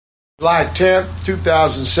July 10th,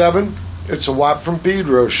 2007. It's a Wap from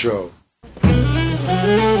Pedro Show.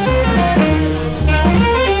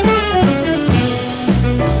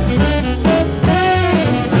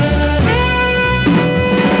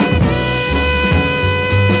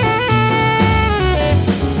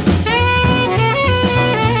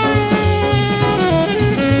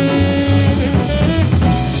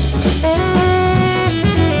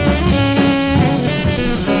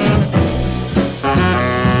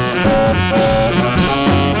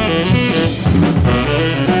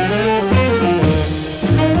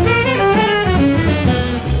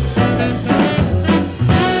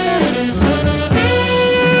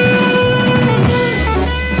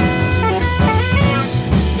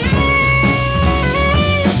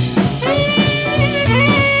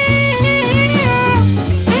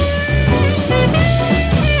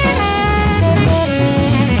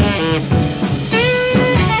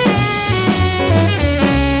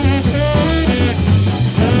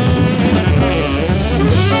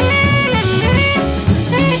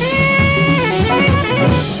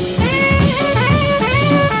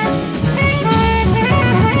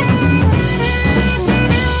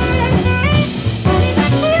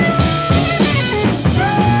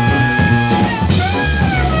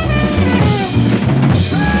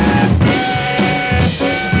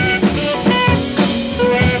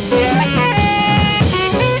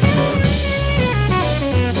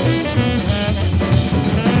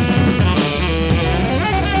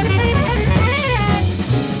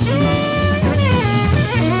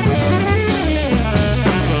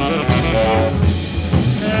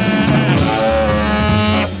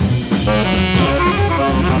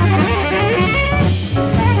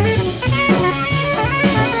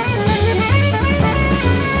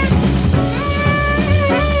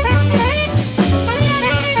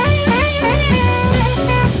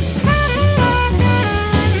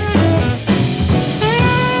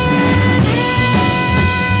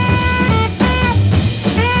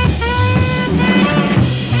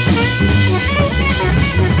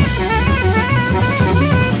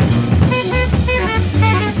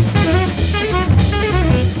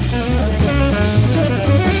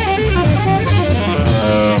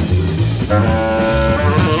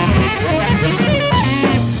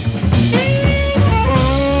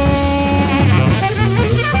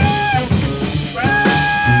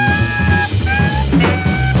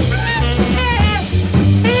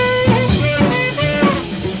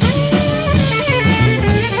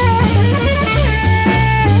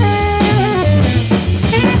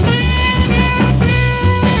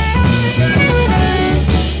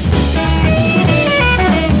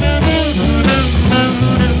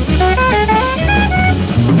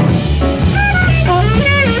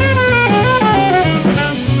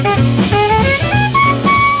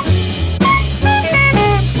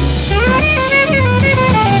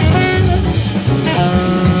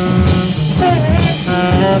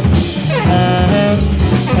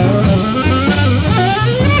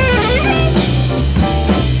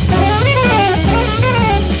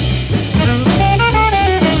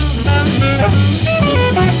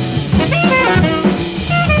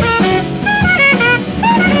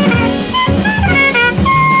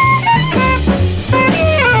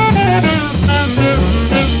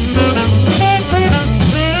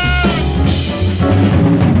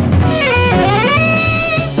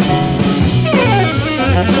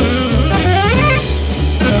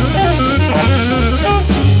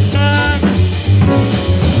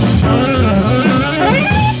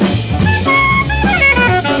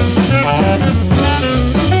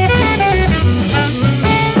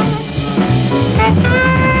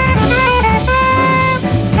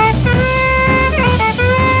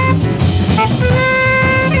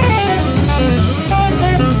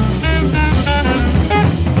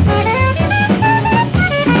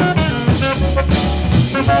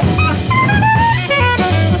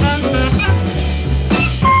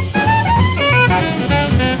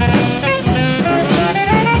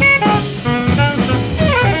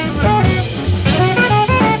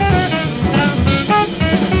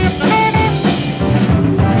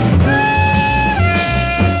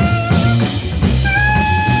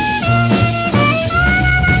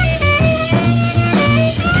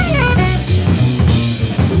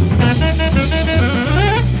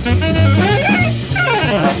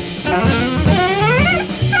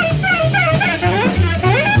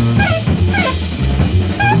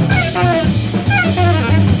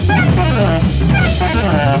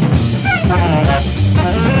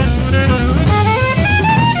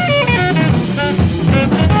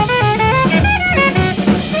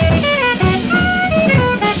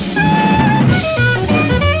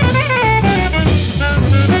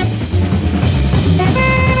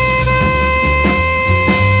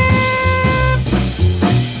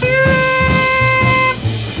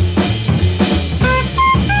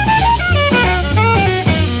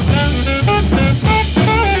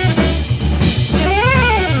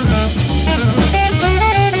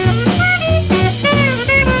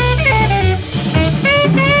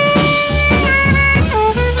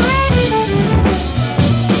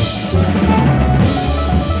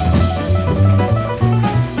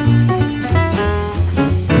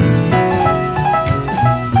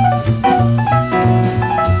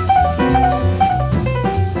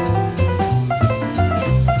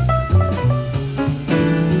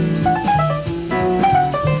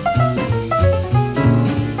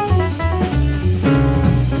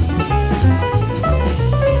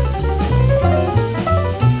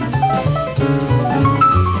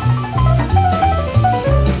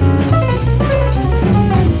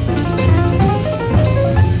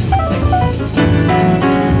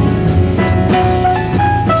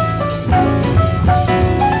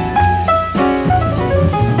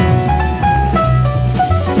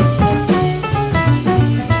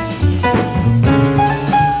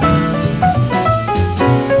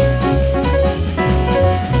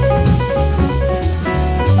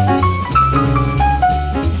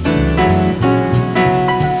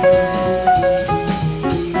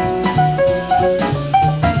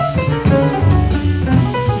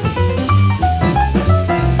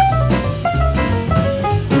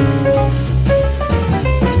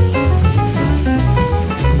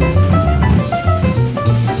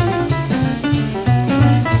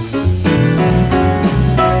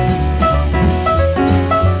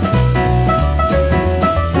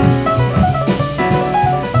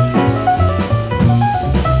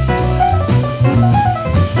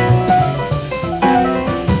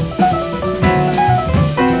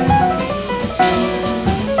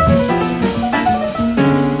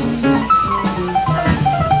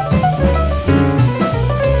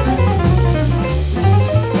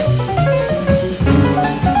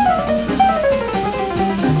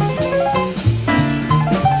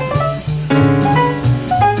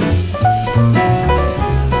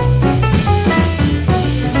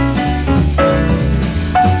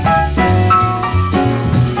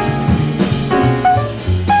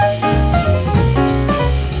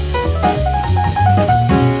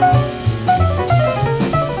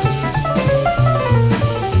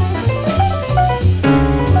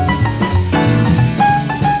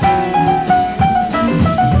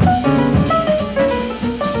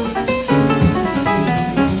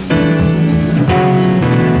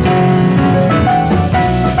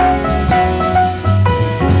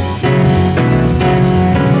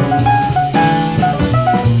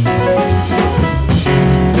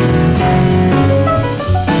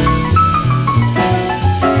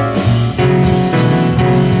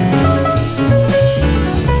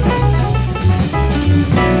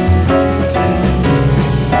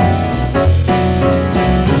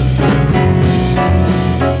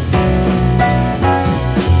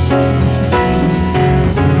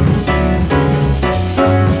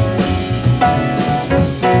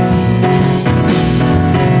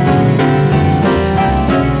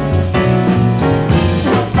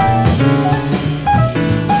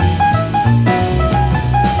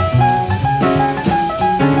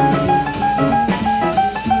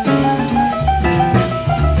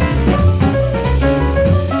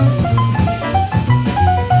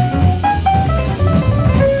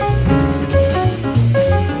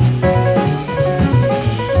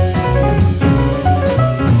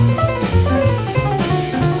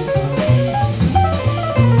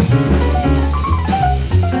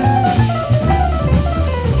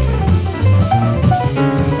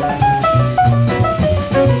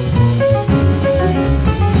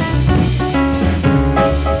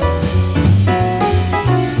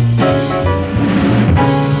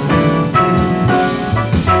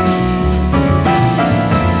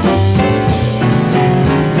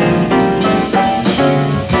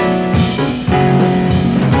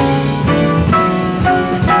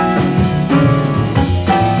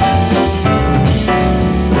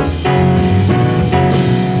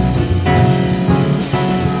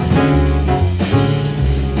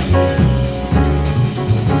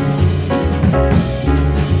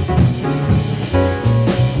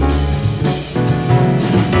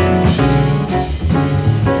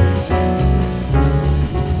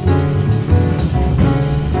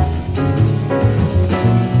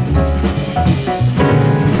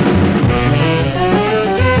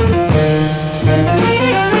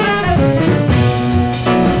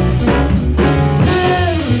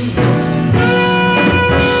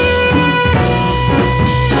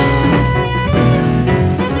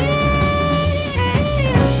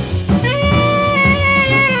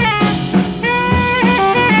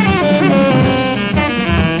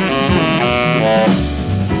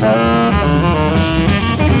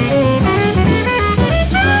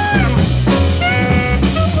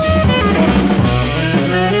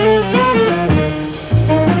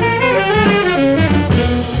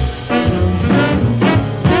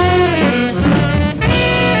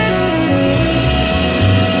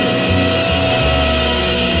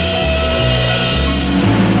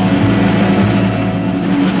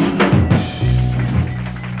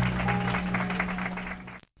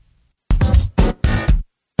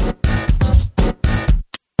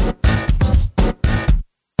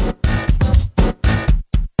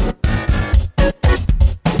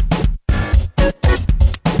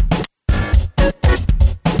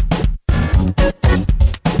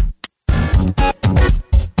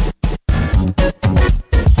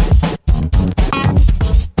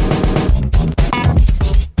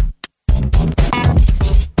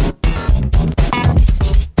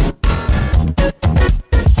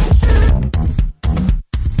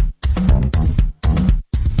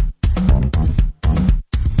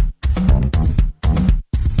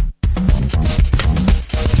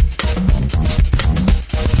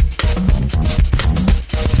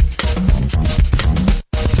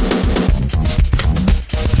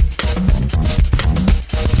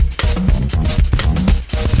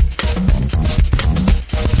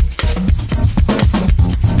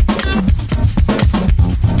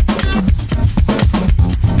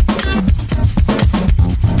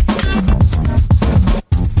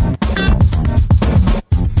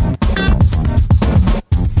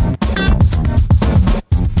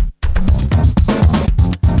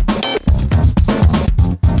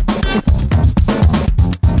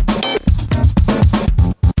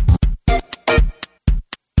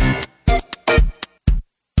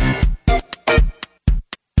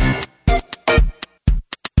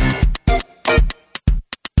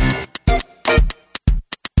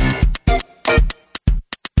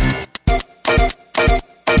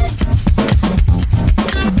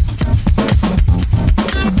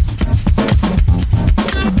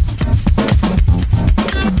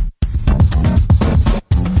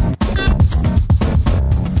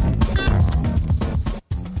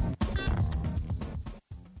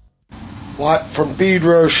 What from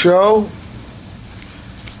Pedro Show,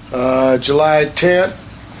 July 10th,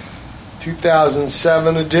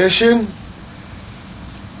 2007 edition.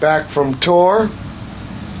 Back from tour.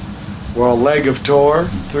 Well, leg of tour,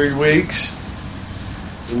 3 weeks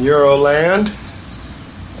in Euroland.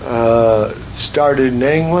 Started in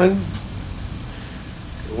England,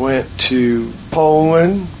 went to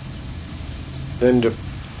Poland, then to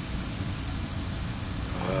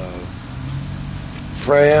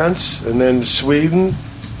France, and then to Sweden,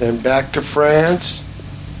 then back to France,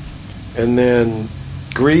 and then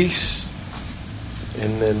Greece,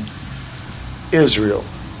 and then Israel.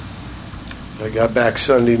 I got back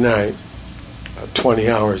Sunday night, 20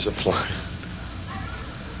 hours of flying.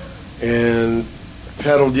 And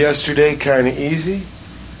pedaled yesterday kind of easy,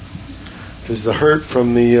 because the hurt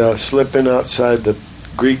from the slipping outside the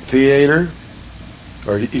Greek theater,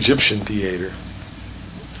 or Egyptian theater.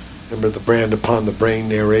 Remember the brand upon the brain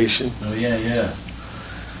narration? Oh, yeah. Yeah,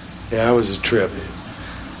 that was a trip.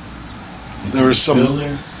 There was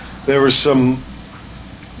some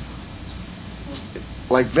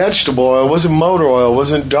like vegetable oil. It wasn't motor oil. It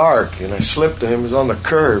wasn't dark. And I slipped and it was on the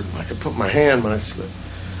curb. I could put my hand when I slipped.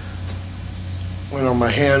 Went on my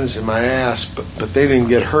hands and my ass, but they didn't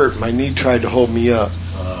get hurt. My knee tried to hold me up.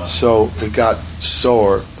 So it got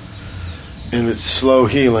sore. And it's slow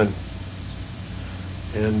healing.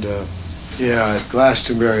 And at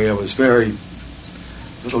Glastonbury, I was very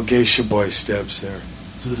little geisha boy steps there.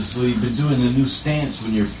 So you've been doing the new stance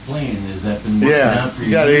when you're playing. Has that been working out for you?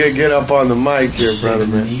 You got to get up on the mic here, brother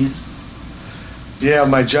man. Yeah,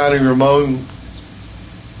 my Johnny Ramone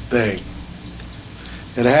thing.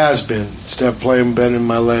 It has been. Instead of playing bending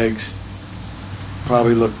my legs,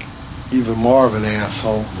 probably look even more of an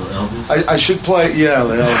asshole. Elvis? I should play,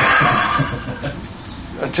 Elvis.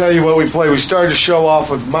 I tell you what we played. We started the show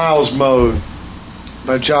off with Miles Mode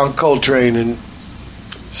by John Coltrane and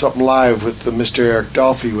something live with the Mr. Eric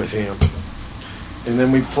Dolphy with him. And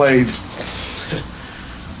then we played,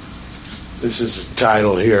 this is the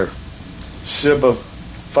title here,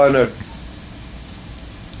 sibafunikabuleta.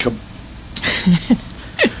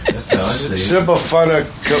 That's how I say it.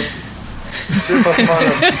 Sibafunikabuleta.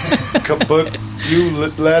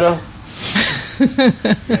 sibafunikabuleta.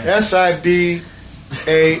 Say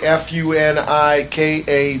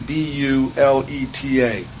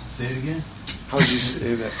it again. How would you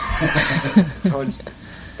say that?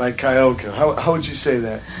 By kyoka. How would you say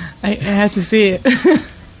that? I had to see it.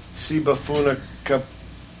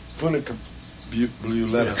 Sibafunikabuleta.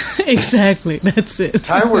 Exactly, that's it.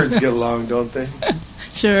 Thai words get along, don't they?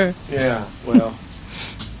 Sure. Yeah, well,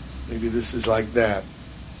 maybe this is like that.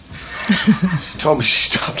 She told me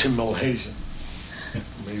she stopped in Malaysia.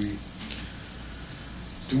 Maybe.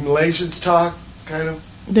 Do Malaysians talk, kind of?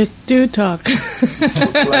 They do talk.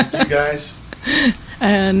 Like you guys?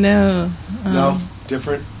 No. No?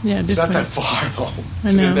 Different? Yeah, it's different. Not that far, though. I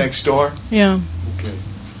Isn't know. it next door? Yeah. Okay.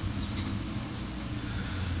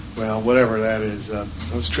 Well, whatever that is, that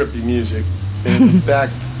was trippy music. And in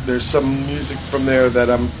fact, there's some music from there that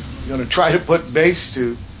I'm going to try to put bass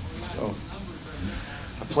to. So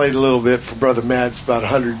I played a little bit for Brother Matt's, about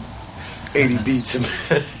 180 beats a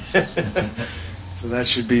minute. So that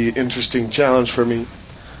should be an interesting challenge for me.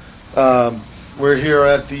 We're here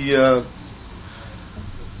at the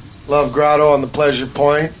Love Grotto on the Pleasure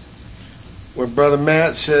Point, where Brother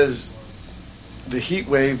Matt says the heat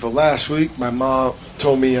wave of last week my mom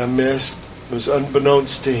told me I missed was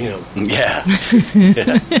unbeknownst to him. Yeah.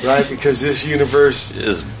 Right? Because this universe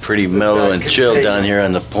is pretty mellow and chill down here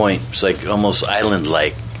on the point. It's like almost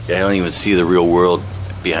island-like. I don't even see the real world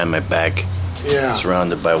behind my back. Yeah.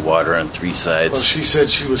 Surrounded by water on 3 sides. Well, she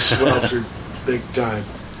said she was sweltered big time.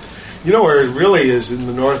 You know where it really is, in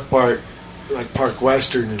the north part, like Park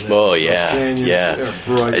Western and Canyons, yeah.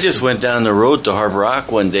 I just went down the road to Harbor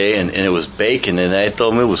Rock one day and it was baking, and I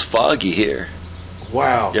told them it was foggy here.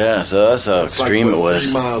 Wow. Yeah, so that's how extreme like, it was.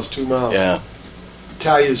 3 miles, 2 miles. Yeah.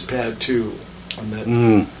 Talia's pad too on that.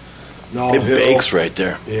 Knoll It Hill. bakes right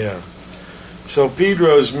there. Yeah. So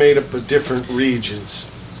Pedro's made up of different regions.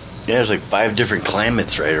 Yeah, there's like 5 different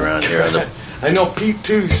climates right around here. I know Pete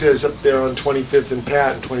too says up there on 25th and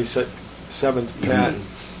Patton, 27th and Patton,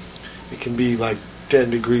 it can be like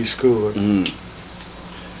 10 degrees cooler. And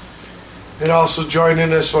also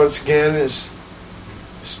joining us once again is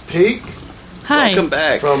Pete. Hi. Welcome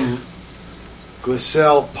back. From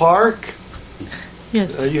Glasell Park.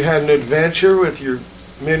 Yes. You had an adventure with your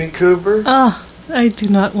Mini Cooper. Oh, I do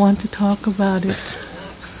not want to talk about it.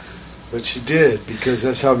 But she did, because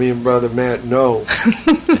that's how me and Brother Matt know.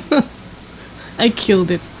 I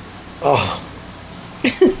killed it. Oh.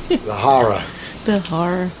 The horror. The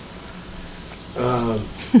horror.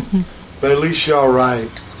 But at least you're all right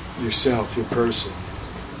yourself, your person.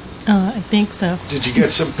 I think so. Did you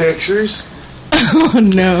get some pictures? Oh,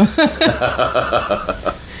 no.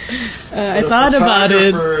 I thought about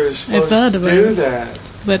it. I thought about it. That.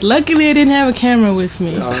 But luckily I didn't have a camera with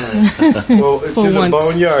me. All right. Well, it's in the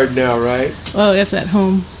boneyard now, right? Oh, it's at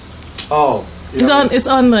home. Oh. Yeah. It's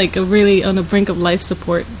on like on the brink of life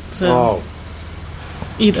support. So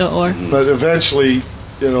either or. But eventually,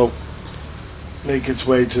 make its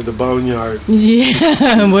way to the boneyard.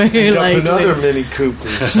 Yeah, we're dump like another Mini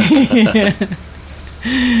Coopers. Yeah.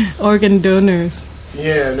 Organ donors.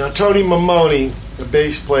 Yeah. Now Tony Mamoni, a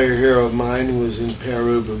bass player here of mine who was in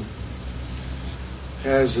Peru,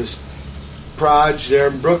 has this proj there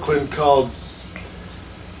in Brooklyn called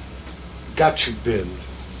gachupin.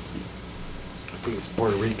 I think it's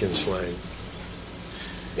Puerto Rican slang.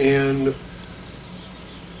 And I'm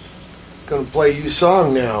going to play you a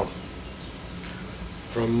song now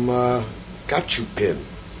from Gachupin,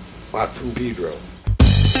 bought from Pedro.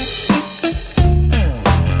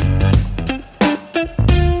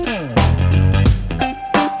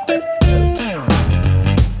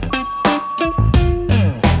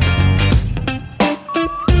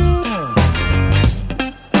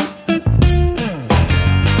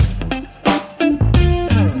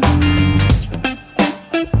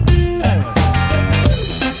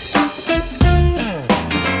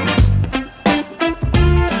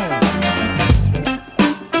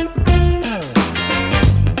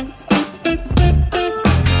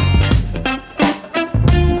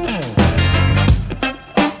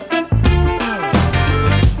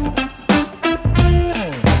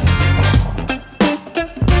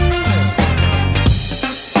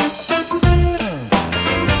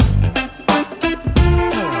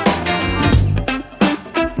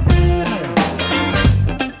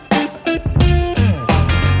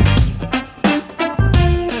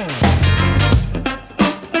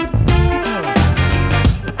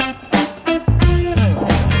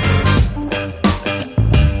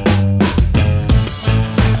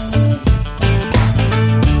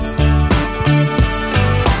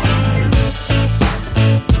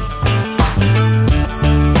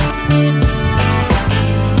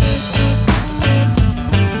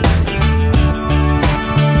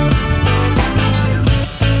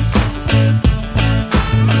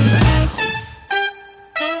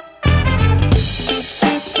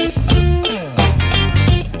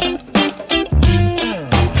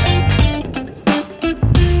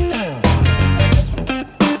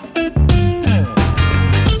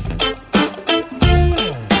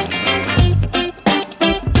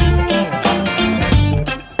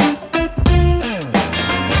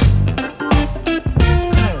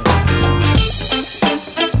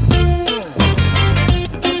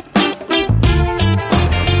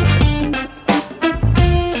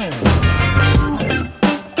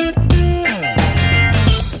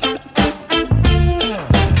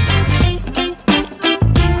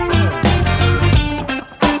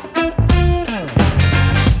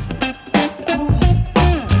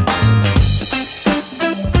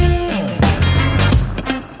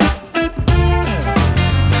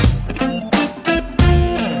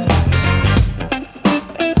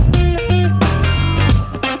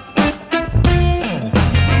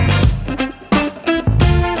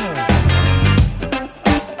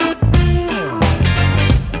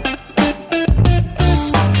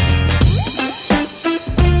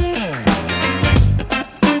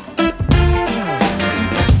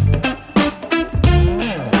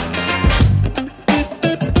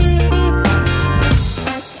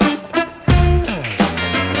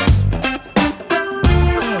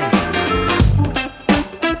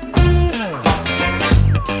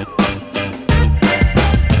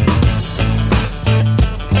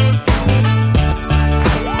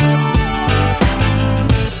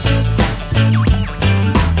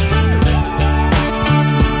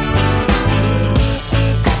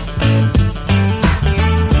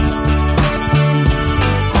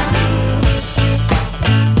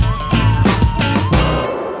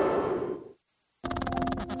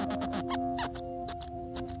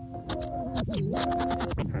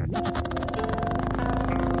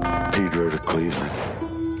 Pedro to Cleveland.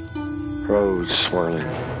 Roads swirling,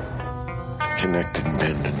 connected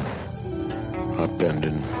bending,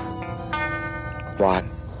 upending. Watt,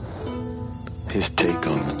 his take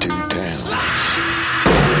on the two towns.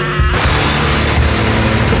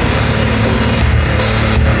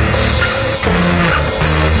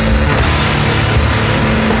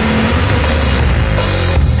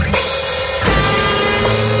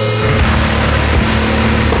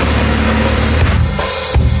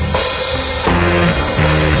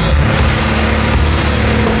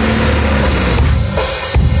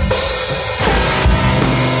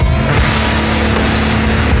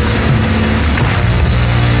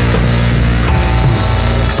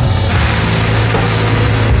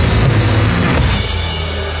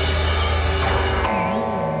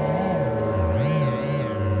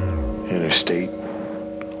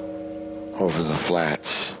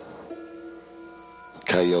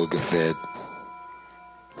 Kyoka fed,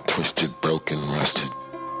 twisted, broken, rusted.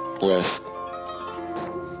 West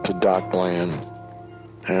to Dockland,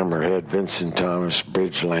 Hammerhead, Vincent Thomas,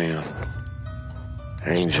 Bridgeland,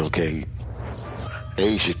 Angel Gate,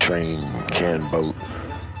 Asia Train, Can Boat,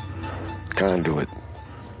 Conduit,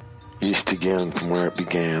 east again from where it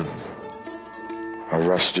began. A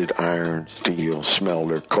rusted iron, steel,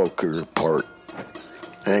 smelter, coker, port,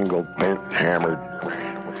 angled, bent, hammered,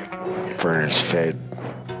 furnace fed,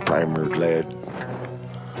 primered lead,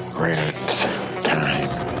 granite, time.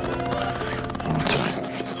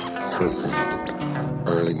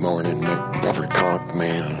 Early morning, never conk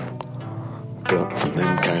man, built from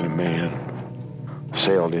them kind of man,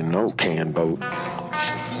 sailed in no can boat,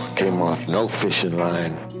 came off no fishing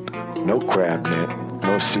line, no crab net,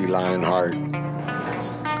 no sea lion heart,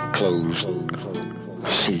 closed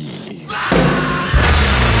sea.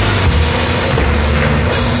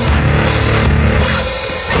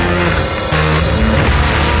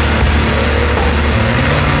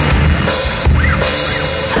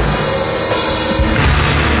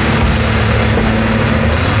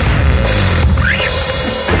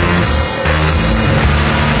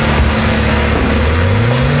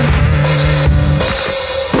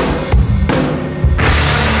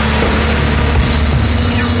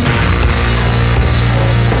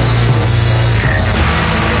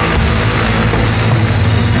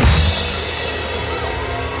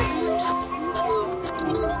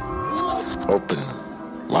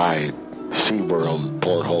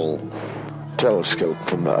 Telescope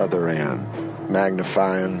from the other end,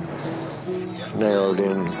 magnifying, narrowed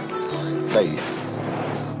in, faith,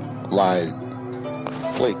 light,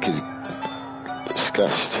 flaky,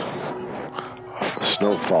 disgust, a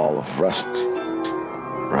snowfall of rust.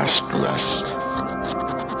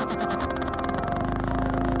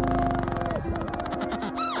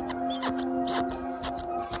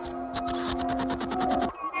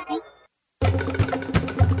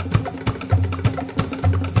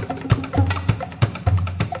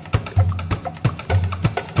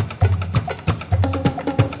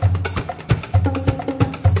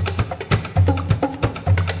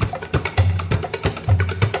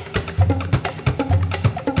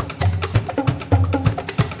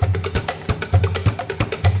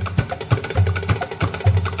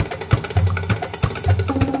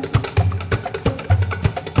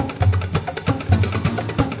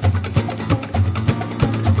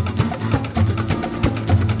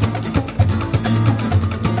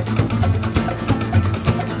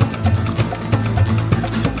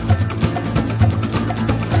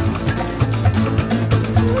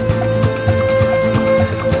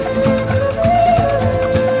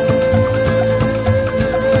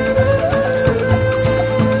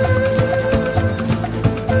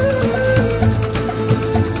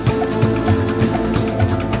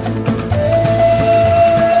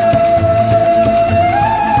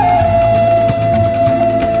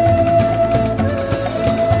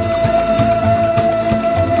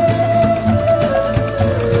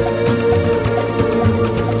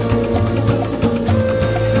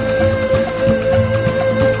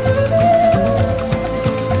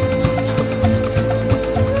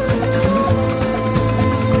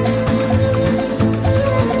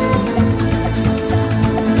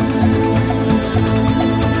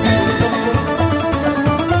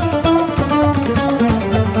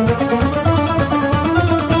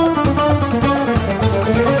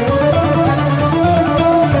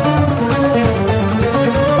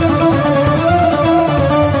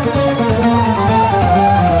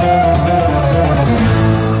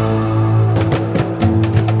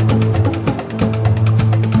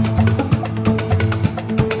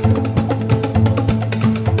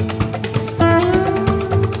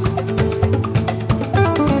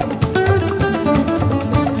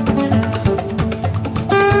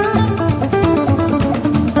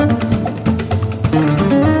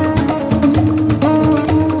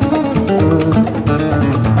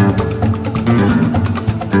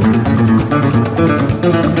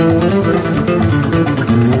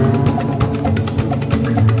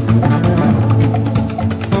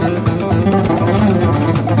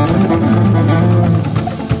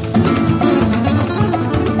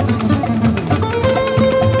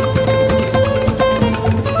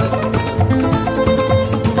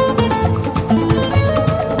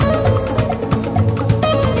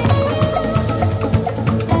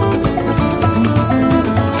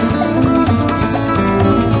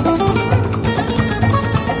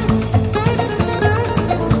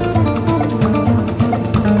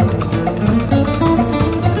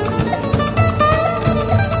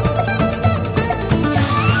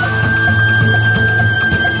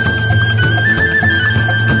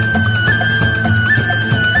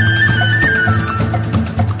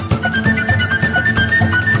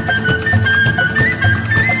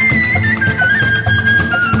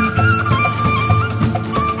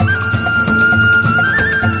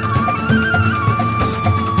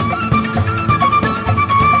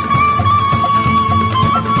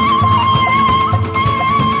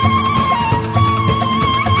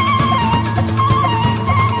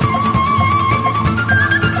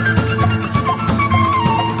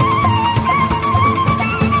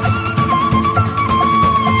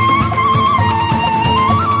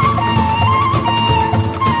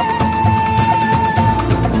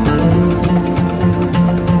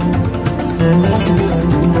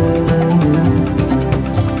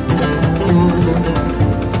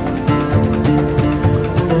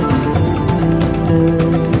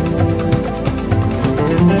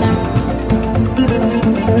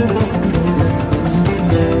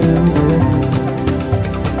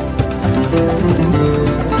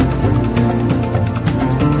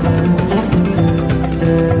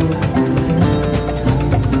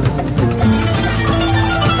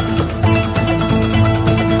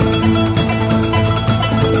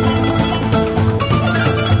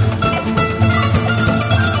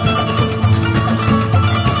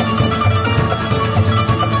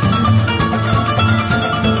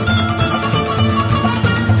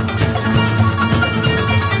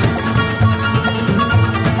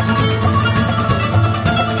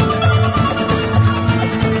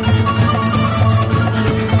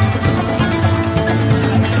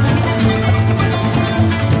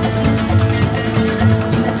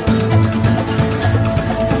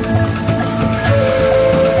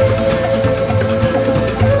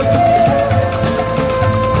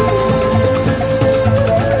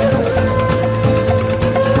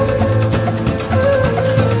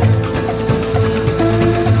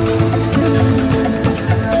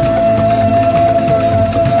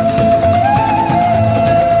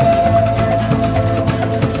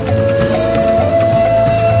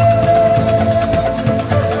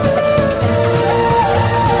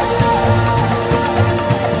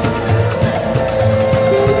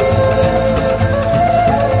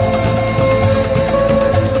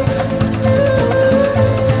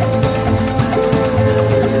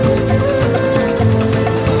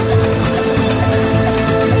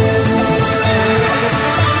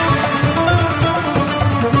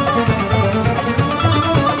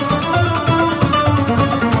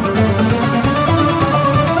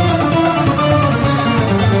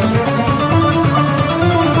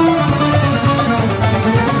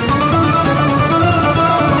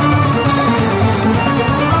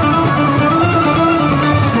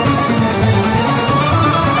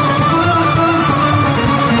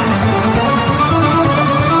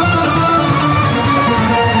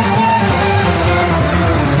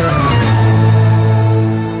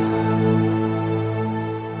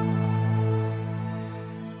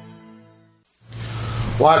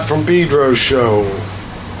 Watt from Pedro Show.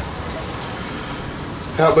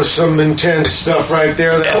 That was some intense stuff right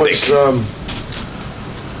there. That was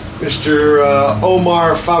Mr.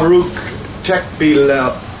 Omar Faruk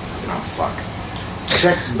Tekbilek. Oh, fuck.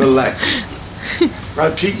 Tekbilek.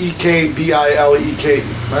 Tekbilek.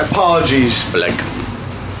 My apologies. Black.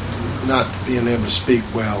 Not being able to speak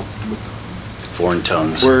well. Foreign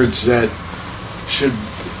tongues. Words that should,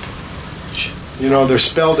 they're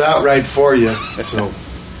spelled out right for you. So,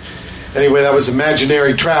 anyway, that was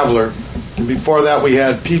Imaginary Traveler. And before that, we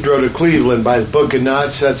had Pedro to Cleveland by the Book of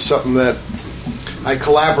Nuts. That's something that I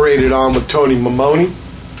collaborated on with Tony Mamoni.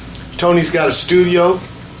 Tony's got a studio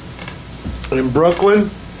in Brooklyn.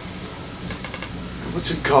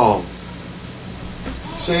 What's it called?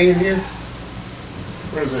 Say it here.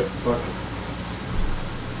 Where's it?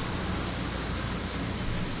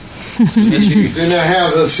 CDs. Didn't I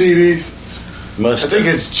have those CDs? I think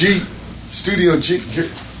it's G. Studio G.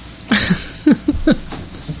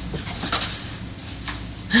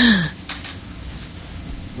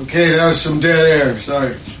 Okay, that was some dead air.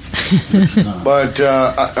 Sorry. But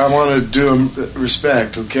I want to do him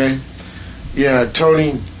respect, okay? Yeah,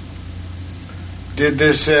 Tony did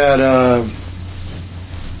this at... oh,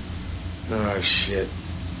 shit.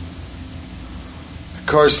 Of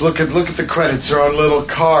course, look at the credits. They're on little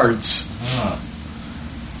cards.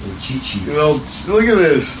 Little cheat sheets. Look at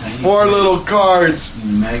this. Tiny 4 little cards.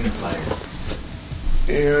 And magnifier.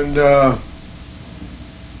 And,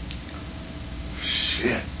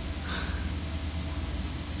 shit.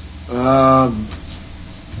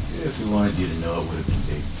 If we wanted you to know, it would have been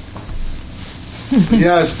big.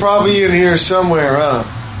 Yeah, it's probably in here somewhere, huh?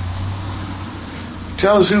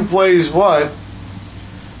 Tells who plays what.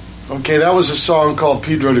 Okay, that was a song called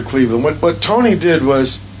Pedro to Cleveland. What Tony did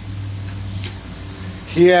was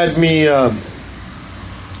he had me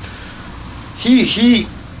he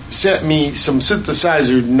sent me some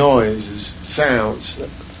synthesizer noises, sounds that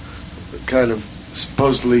kind of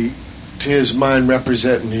supposedly to his mind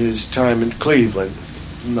representing his time in Cleveland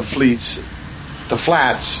in the Flats,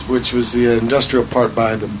 which was the industrial part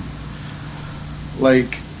by the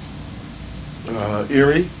Lake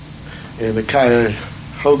Erie and the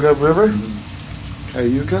Cuyahoga River.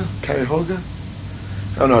 Cuyahoga?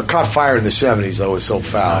 Oh no, it caught fire in the 70s though, it was so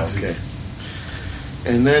foul. Okay.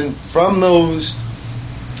 And then from those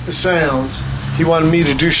sounds, he wanted me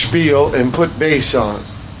to do spiel and put bass on.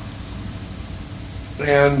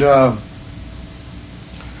 And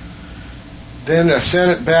then I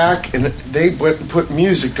sent it back and they went and put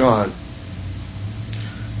music on.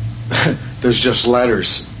 There's just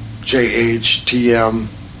letters. JHTM.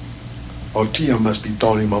 Oh, TM must be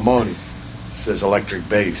Tony Mamoni. It says electric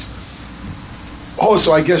bass. Oh,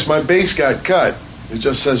 so I guess my bass got cut. It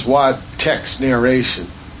just says Watt text narration.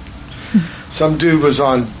 Some dude was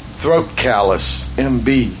on throat callus,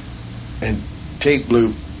 MB, and tape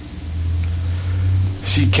loop.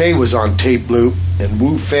 CK was on tape loop, and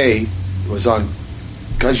Wu Fei was on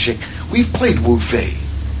Guzhik. We've played Wu Fei.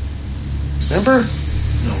 Remember?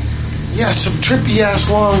 No. Yeah, some trippy ass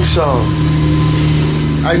long song.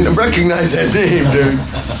 I recognize that name, dude.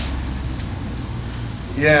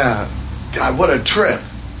 Yeah. God, what a trip.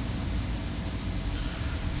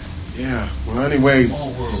 Yeah. Well, anyway,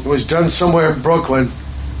 it was done somewhere in Brooklyn.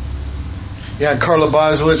 Yeah, Carla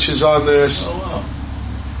Bosilich is on this. Oh, wow.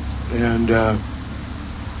 And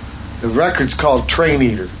the record's called Train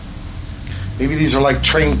Eater. Maybe these are like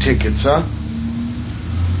train tickets, huh?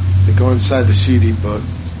 They go inside the CD book.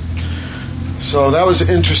 So that was an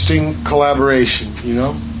interesting collaboration,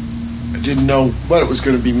 I didn't know what it was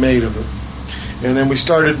going to be made of it. And then we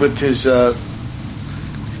started with his, he's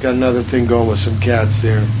got another thing going with some cats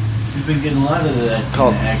there. You've been getting a lot of that.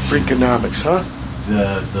 Called freakonomics, huh?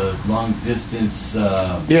 The long distance.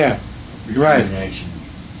 Yeah, right. Action.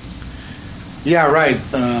 Yeah, right.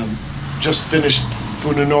 Just finished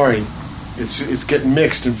Funanori. It's getting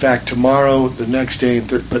mixed. In fact, tomorrow, the next day,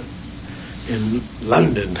 but in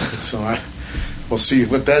London. So we'll see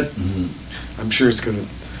what that. Mm-hmm. I'm sure it's going to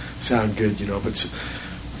sound good, But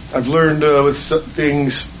I've learned with some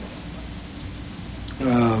things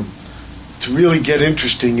to really get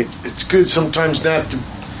interesting. It's good sometimes not to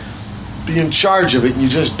be in charge of it. You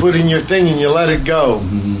just put in your thing and you let it go.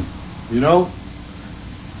 Mm-hmm.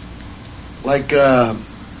 Like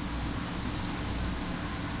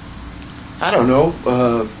I don't know,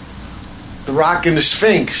 The Rock and the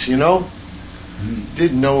Sphinx. Mm-hmm.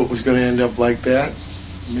 Didn't know it was going to end up like that.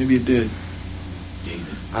 Maybe it did.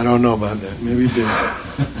 I don't know about that. Maybe it did.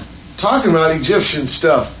 Talking about Egyptian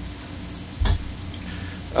stuff.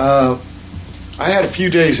 I had a few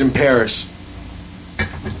days in Paris.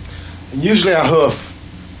 And usually I hoof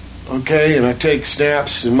okay, and I take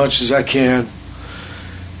snaps as much as I can.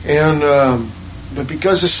 And but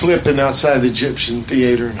because of slipping outside the Egyptian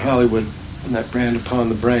theater in Hollywood and that brand upon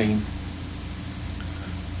the brain,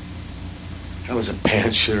 that was a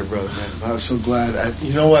pants shitter, brother, man. I was so glad.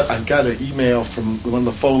 You know what? I got an email from one of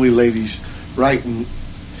the Foley ladies writing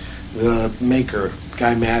the maker,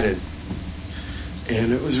 Guy Madden.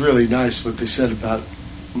 And it was really nice what they said about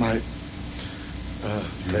my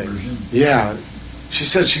thing. Version? Yeah. She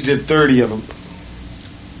said she did 30 of them.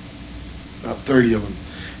 About 30 of them.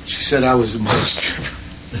 She said I was the most.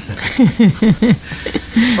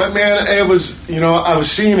 But man, it was, I was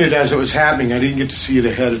seeing it as it was happening. I didn't get to see it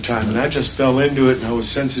ahead of time. And I just fell into it, and I was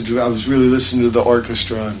sensitive. I was really listening to the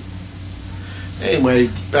orchestra. And anyway,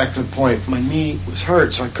 back to the point. My knee was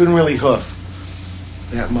hurt, so I couldn't really hoof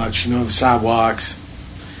that much. The sidewalks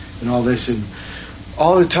and all this. And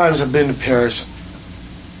all the times I've been to Paris,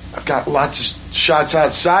 I've got lots of shots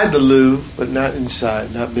outside the Louvre, but not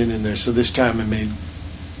inside, not been in there. So this time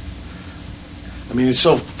it's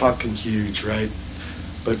so fucking huge, right?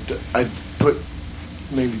 But I put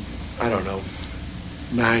maybe,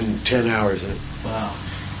 9-10 hours in it. Wow.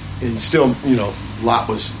 And still, a lot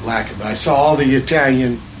was lacking. But I saw all the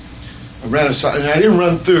Italian Renaissance, and I didn't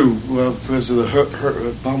run through, because of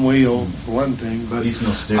the bum wheel, for one thing, but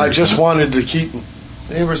I just wanted to keep,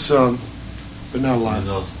 there were some, but not a lot.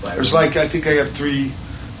 There's I think I got 3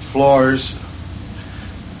 floors,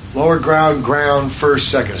 lower ground, first,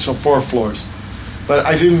 second, so 4 floors. But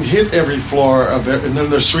I didn't hit every floor of it, and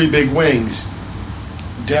then there's 3 big wings,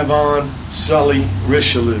 Devon, Sully,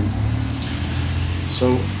 Richelieu.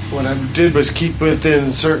 So what I did was keep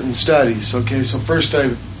within certain studies, okay? So first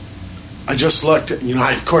I just looked at,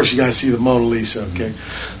 of course you got to see the Mona Lisa, okay?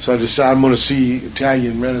 So I decided I'm going to see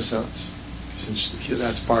Italian Renaissance, since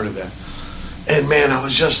that's part of that. And man, I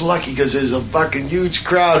was just lucky because there's a fucking huge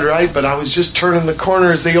crowd, right? But I was just turning the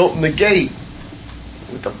corner as they opened the gate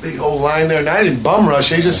with a big old line there. And I didn't bum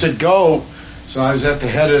rush. They just said, go. So I was at the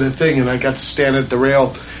head of the thing, and I got to stand at the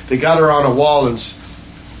rail. They got her on a wall, and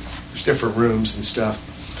there's different rooms and stuff.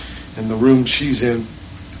 And the room she's in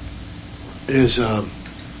is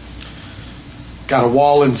got a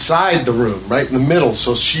wall inside the room, right in the middle.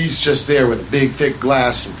 So she's just there with a big, thick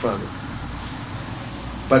glass in front of her.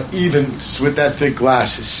 But even with that thick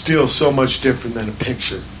glass, it's still so much different than a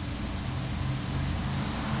picture.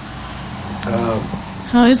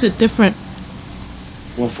 How is it different?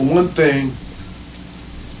 Well, for one thing,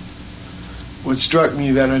 what struck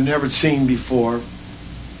me that I'd never seen before,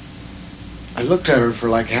 I looked at her for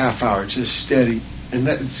like a half hour, just steady. And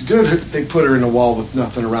it's good they put her in a wall with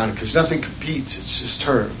nothing around it, because nothing competes. It's just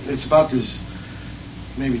her. It's about this,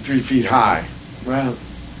 maybe 3 feet high. Right?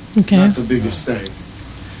 It's not the biggest thing.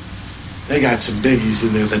 They got some biggies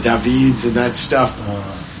in there, the Davids and that stuff.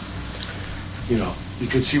 You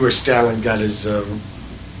could see where Stalin got his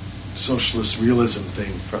socialist realism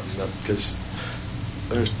thing from, because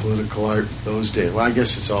there's political art those days. Well, I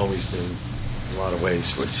guess it's always been in a lot of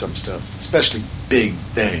ways with some stuff, especially big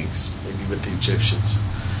things, maybe with the Egyptians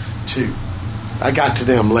too. I got to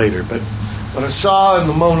them later, but what I saw in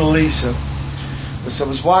the Mona Lisa, as I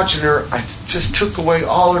was watching her, I just took away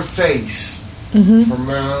all her face, her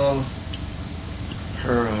mouth,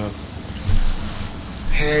 her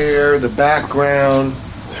hair, the background,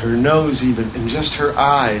 her nose even, and just her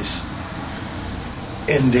eyes.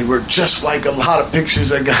 And they were just like a lot of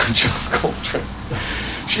pictures I got of John Coltrane.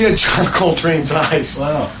 She had John Coltrane's eyes.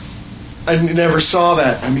 Wow. I never saw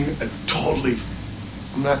that. Totally,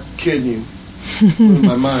 I'm not kidding you. Blew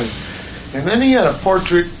my mind. And then he had a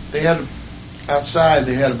portrait, outside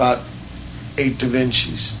they had about 8 Da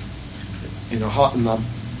Vinci's in the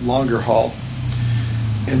longer hall.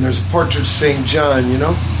 And there's a portrait of St. John,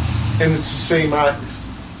 and it's the same eyes.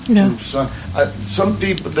 Yeah. So, some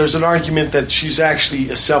people, there's an argument that she's actually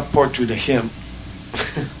a self-portrait of him.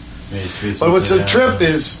 But what's the trip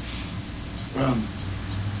is,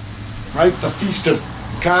 right, the Feast of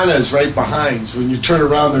Kana is right behind. So when you turn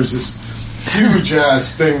around, there's this huge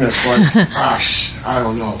ass thing that's like, I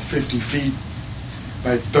don't know, 50 feet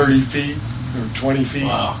by 30 feet or 20 feet.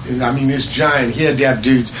 Wow. It's giant. He had to have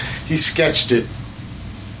dudes. He sketched it.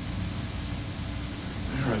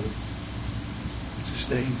 What's his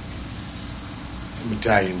name? Some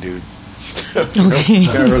Italian dude. Okay.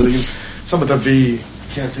 Some of the V.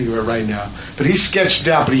 Can't think of it right now. But he sketched it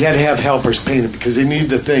out, but he had to have helpers paint it because they needed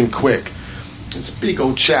the thing quick. It's a big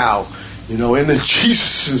old chow, and then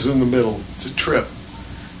Jesus is in the middle. It's a trip.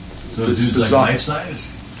 So it's bizarre. Like life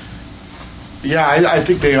size? Yeah, I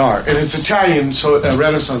think they are. And it's Italian, so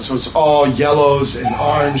Renaissance, so it's all yellows and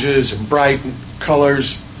oranges and bright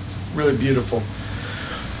colors. It's really beautiful.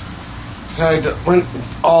 When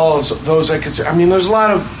all those I could say. I mean, there's a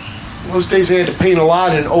lot of those days they had to paint a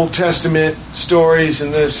lot in Old Testament stories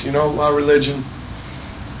and this, a lot of religion.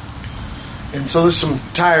 And so there's some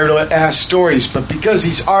tired ass stories, but because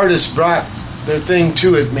these artists brought their thing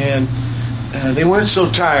to it, man, they weren't so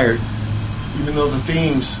tired, even though the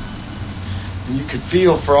themes, and you could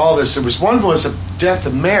feel for all this. There was one was the death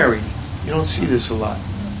of Mary. You don't see this a lot.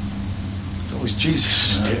 It's always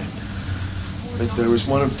Jesus is dead. But there was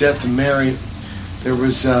one of death of Mary. There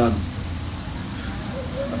was a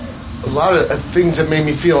lot of things that made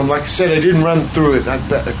me feel, and like I said, I didn't run through it. I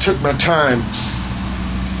took my time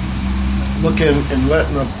looking and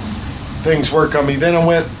letting the things work on me. Then I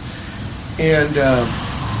went and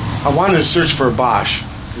I wanted to search for a Bosch,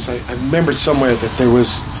 because I remembered somewhere that there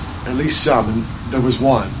was at least some, and there was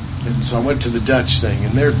one. And so I went to the Dutch thing,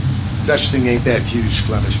 and their Dutch thing ain't that huge,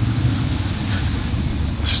 Flemish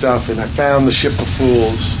stuff, and I found the Ship of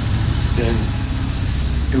Fools, and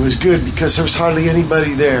it was good because there was hardly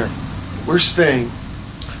anybody there. Worst thing,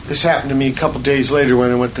 this happened to me a couple days later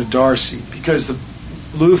when I went to Darcy, because the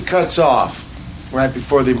Louvre cuts off right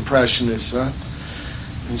before the Impressionists,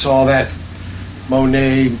 and so all that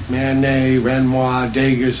Monet, Manet, Renoir,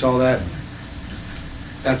 Degas, all that,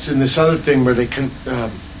 that's in this other thing where they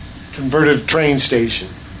converted a train station.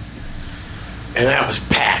 And that was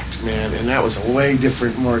packed, man, and that was a way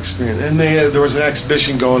different, more experience. And there was an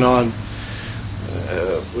exhibition going on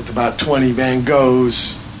with about 20 Van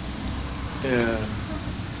Goghs.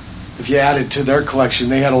 If you add it to their collection,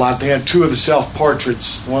 they had a lot. They had two of the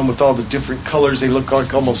self-portraits, the one with all the different colors. They look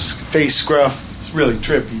like almost face scruff. It's really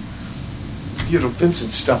trippy. Beautiful.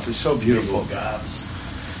 Vincent's stuff is so beautiful.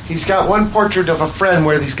 He's got one portrait of a friend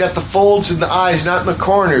where he's got the folds in the eyes, not in the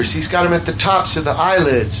corners. He's got them at the tops of the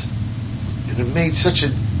eyelids. And it made such a...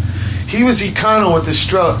 He was econo with the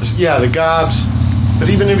strokes. Yeah, the gobs. But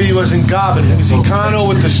even if he wasn't gobbing, he was econo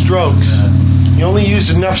with the strokes. He only used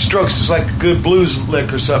enough strokes. It's like a good blues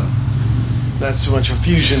lick or something. Not so much a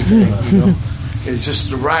fusion thing, It's just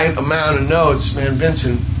the right amount of notes, man.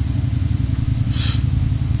 Vincent,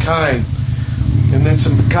 kind. And then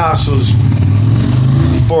some Picassos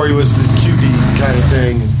before he was the QD kind of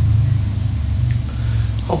thing.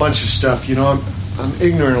 A whole bunch of stuff, I'm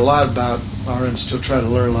ignorant a lot about, or I'm still trying to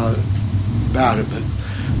learn a lot about it, but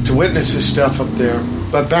to witness this stuff up there.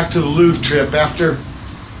 But back to the Louvre trip, after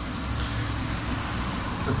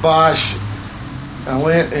the Bosch, I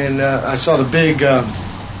went and I saw the big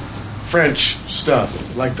French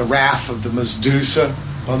stuff, like the raft of the Medusa,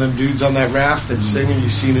 all them dudes on that raft that's singing,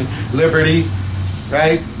 you've seen it, Liberty,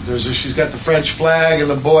 right? She's got the French flag and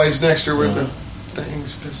the boys next to her with the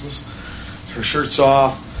things, business, her shirt's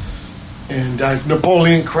off. And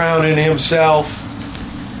Napoleon crowning himself,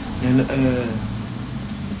 and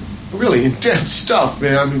really intense stuff,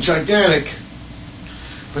 man. I mean, gigantic,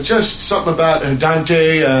 but just something about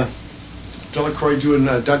Dante, Delacroix doing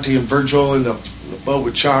Dante and Virgil in the boat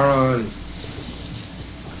with Charon.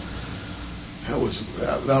 That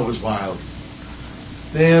was wild.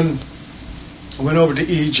 Then I went over to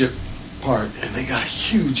Egypt part, and they got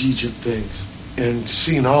huge Egypt things, and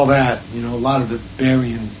seeing all that, a lot of the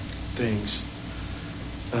Barian things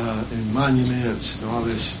and monuments and all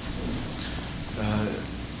this,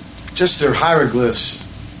 just their hieroglyphs.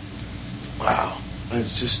 Wow, I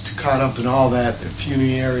was just caught up in all that, the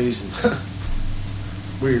funeraries and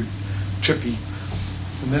weird, trippy.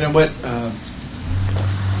 And then I went,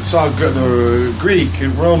 saw the Greek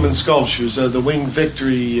and Roman sculptures, the Winged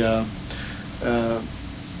Victory,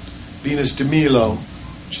 Venus de Milo,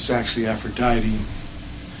 which is actually Aphrodite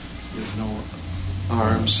with no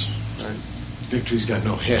arms. Right? Victory's got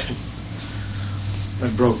no head.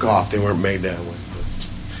 That broke off. They weren't made that way.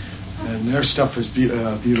 And their stuff was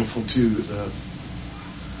beautiful too.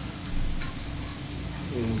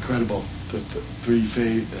 Incredible. The three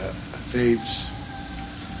fates.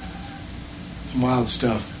 Some wild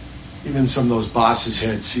stuff. Even some of those bosses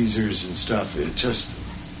had Caesars and stuff. It just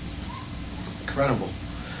incredible.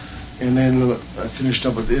 And then I finished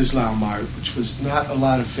up with Islam art, which was not a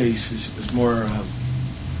lot of faces. It was more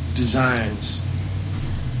designs,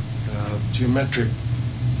 geometric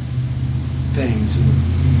things,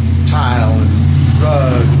 and tile and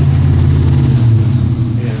rug,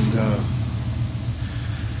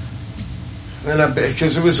 and then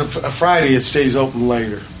because it was a Friday, it stays open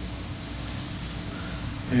later.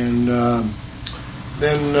 And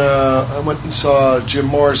then I went and saw Jim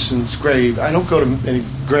Morrison's grave. I don't go to many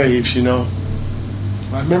graves, I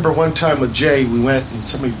remember one time with Jay, we went and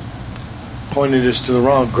somebody pointed us to the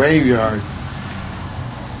wrong graveyard.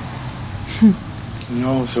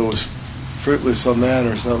 So it was fruitless on that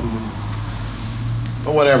or something.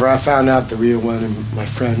 But whatever, I found out the real one, and my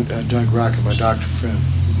friend Doug Rocket, my doctor friend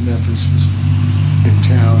in Memphis, was in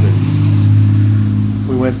town, and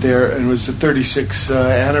we went there, and it was the 36th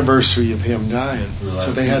anniversary of him dying.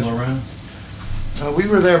 So they had around. We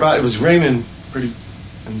were there it was raining pretty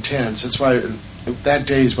intense. That's why that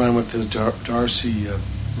day is when I went to the Darcy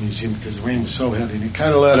Museum, because the rain was so heavy, and it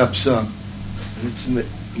kind of let up some. And it's in the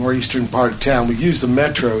more eastern part of town. We use the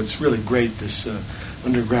metro. It's really great, this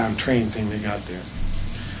underground train thing they got there.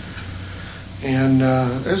 And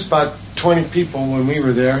there's about 20 people when we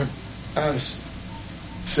were there. I was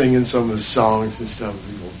singing some of the songs and stuff.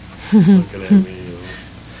 People looking at me. You know.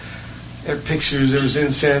 There were pictures. There was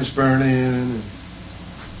incense burning. And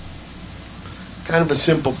kind of a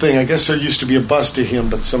simple thing. I guess there used to be a bust of him,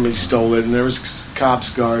 but somebody stole it. And there was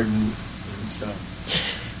Cobb's Garden and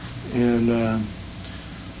stuff. And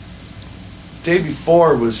day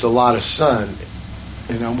before was a lot of sun.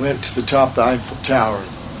 And I went to the top of the Eiffel Tower.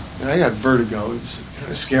 And I got vertigo. It was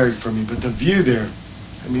kind of scary for me. But the view there,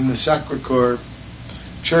 I mean, the Sacré-Cœur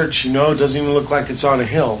Church, you know, doesn't even look like it's on a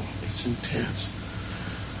hill. It's intense.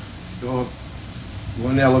 Go up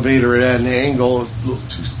one elevator at an angle, a little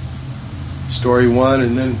two-story one,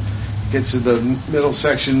 and then gets to the middle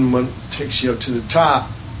section, one takes you up to the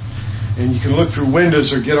top. And you can look through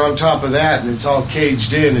windows or get on top of that, and it's all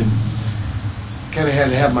caged in. And kind of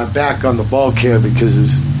had to have my back on the bulkhead because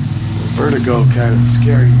it's vertigo, kind of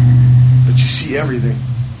scary, but you see everything.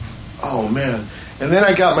 Oh man! And then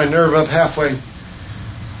I got my nerve up halfway,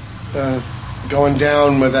 going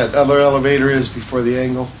down where that other elevator is before the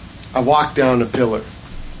angle. I walked down the pillar,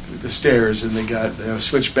 the stairs, and they got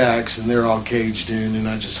switchbacks, and they're all caged in, and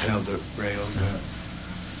I just held the rail.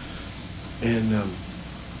 And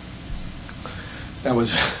that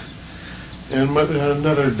was. And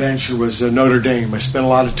another adventure was Notre Dame. I spent a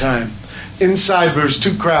lot of time inside, but it was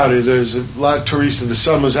too crowded. There's a lot of tourists, and the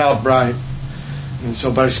sun was out bright. And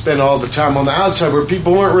so, but I spent all the time on the outside where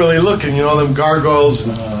people weren't really looking, you know, them gargoyles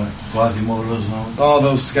and Quasimodos and all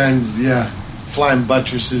those kinds, yeah, flying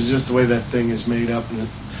buttresses, just the way that thing is made up.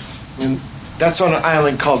 And that's on an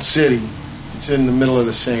island called City. It's in the middle of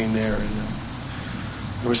the Seine there. And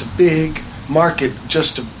there was a big market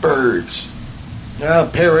just of birds,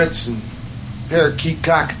 parrots and parakeet,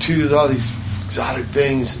 cockatoos, all these exotic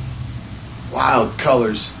things. Wild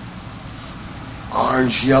colors,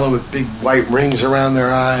 orange, yellow with big white rings around their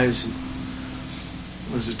eyes. It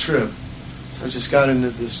was a trip. So I just got into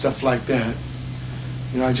the stuff like that.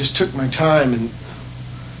 You know, I just took my time and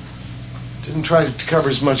didn't try to cover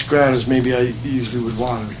as much ground as maybe I usually would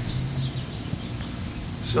want to.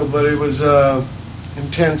 So, but it was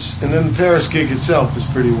intense. And then the Paris gig itself was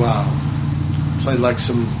pretty wild. Played like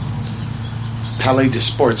some Palais de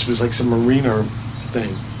Sports. It was like some arena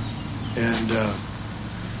thing. And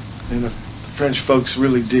the French folks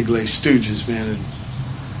really dig Les Stooges, man. And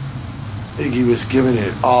Iggy was giving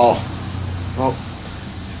it all. Well,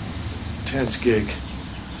 intense gig.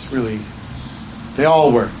 It's really, they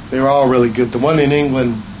all were. They were all really good. The one in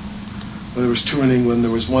England, well, there was two in England.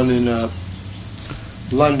 There was one in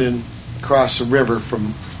London, across the river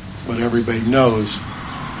from what everybody knows,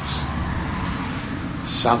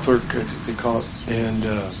 Southwark, I think they call it. And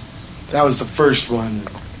that was the first one.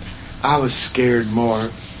 I was scared more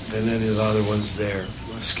than any of the other ones there.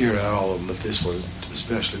 I was scared of all of them, but this one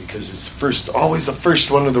especially because it's always the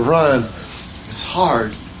first one of the run. It's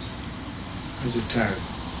hard. I was tired.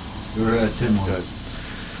 You were at 10 good.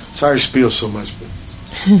 Sorry to spiel so much, but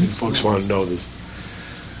folks want to know this.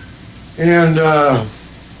 And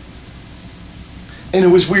it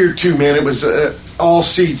was weird too, man. It was all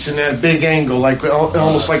seats in that big angle, like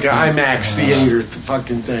almost like an IMAX theater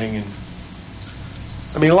fucking thing. And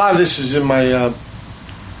I mean, a lot of this is in my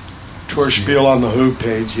tour spiel on the Who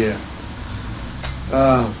page, yeah.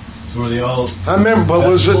 So were they all... I remember, but it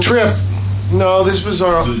was a trip. No, this was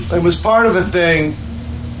it was part of a thing,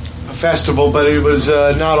 a festival, but it was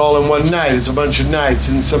not all in one night. It's a bunch of nights,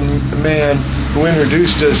 and some man who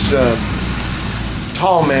introduced us,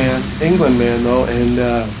 tall man, England man though,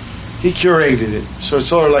 and he curated it. So it's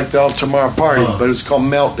sort of like the All Tomorrow Party, but it's called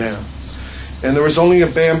Meltdown. And there was only a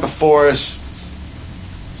band before us,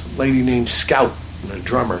 a lady named Scout, and a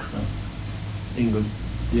drummer, England,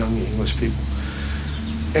 young English people.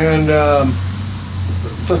 And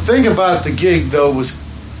the thing about the gig, though, was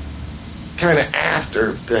kind of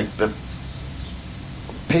after the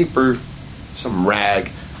paper, some rag,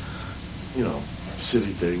 you know, city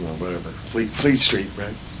thing or whatever, Fleet Street,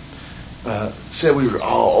 right? Said we were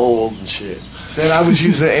all old and shit. Said I was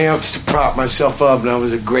using the amps to prop myself up, and I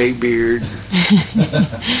was a gray beard.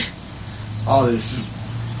 All this,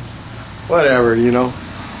 whatever, you know.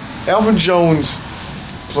 Elvin Jones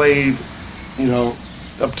played,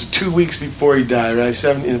 up to 2 weeks before he died, right?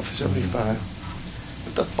 75.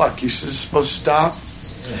 What the fuck? You're supposed to stop?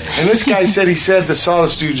 And this guy said the saw the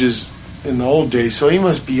Stooges in the old days, so he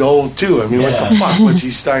must be old too. I mean, what the fuck? Was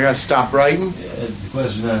he got to stop writing? Yeah, the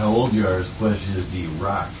question is not how old you are. The question is, do you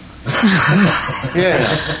rock? Yeah,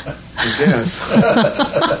 I guess.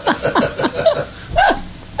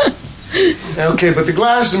 Okay, but the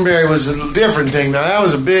Glastonbury was a different thing. Now, that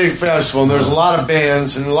was a big festival, and there was a lot of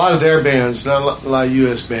bands, and a lot of their bands, not a lot of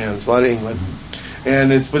U.S. bands, a lot of England.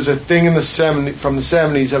 And it was a thing from the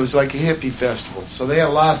 70s. It was like a hippie festival. So they had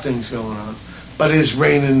a lot of things going on. But it was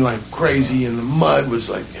raining like crazy, and the mud was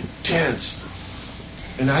like intense.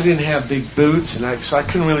 And I didn't have big boots, so I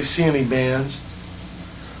couldn't really see any bands.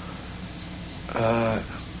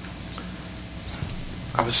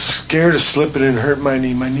 I was scared of slipping and hurt my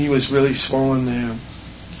knee. My knee was really swollen there.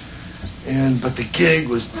 But the gig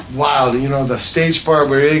was wild. The stage part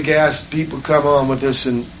where big ass people come on with this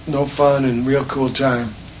and no fun and real cool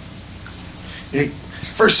time.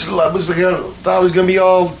 First I thought it was going to be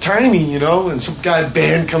all tiny, and some guy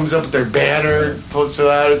band comes up with their banner, posts it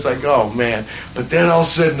out. It's like, oh man. But then all of a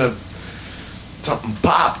sudden something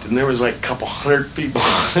popped and there was like a couple hundred people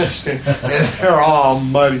on the stage, and they're all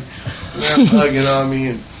muddy. They're hugging on me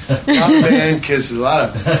and a lot of band kisses, a lot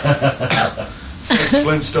of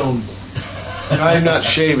Flintstone. I'm not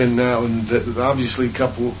shaving now, and obviously a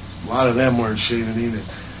lot of them weren't shaving either.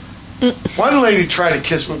 One lady tried to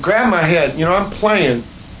kiss me, grab my head. I'm playing,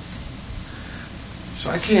 so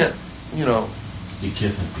I can't, You're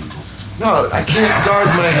kissing people. No, I can't guard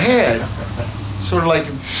my head. Sort of like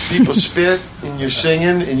if people spit and you're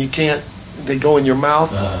singing and you can't, they go in your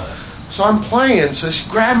mouth. So I'm playing, so she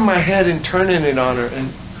grabbed my head and turning it on her,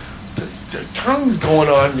 and her tongue's going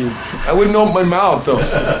on me. I wouldn't open my mouth, though.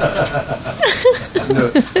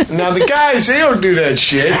 Now, the guys, they don't do that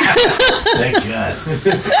shit. Thank God.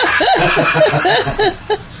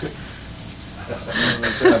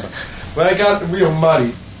 But I got real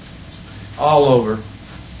muddy all over.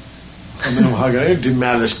 I mean, it didn't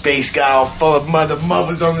matter. This bass guy all full of mud. The mud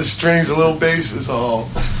was on the strings. The little bass was all.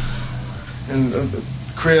 And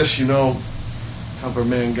Chris, helper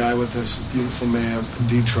man guy with us, a beautiful man from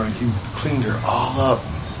Detroit, he cleaned her all up.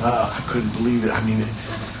 I couldn't believe it. I mean,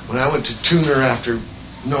 when I went to tune her after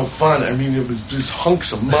no fun, I mean, it was just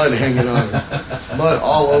hunks of mud hanging on her. Mud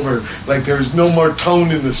all over. Like there was no more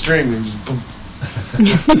tone in the string. There was boom.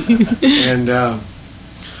 And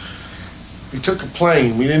we took a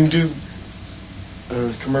plane. We didn't do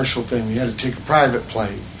a commercial thing. We had to take a private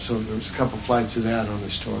plane. So there was a couple flights of that on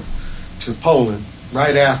this tour to Poland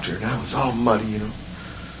right after. And I was all muddy,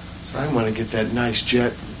 So I didn't want to get that nice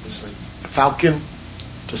jet. It was like Falcon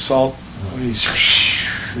to Salt. When he's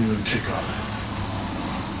take all that.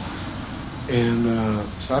 And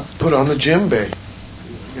so I put on the djembe.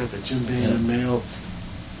 I got the djembe in the mail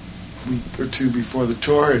a week or two before the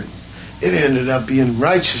tour, and it ended up being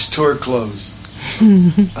righteous tour clothes.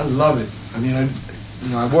 I love it. I mean,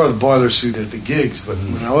 I wore the boiler suit at the gigs, but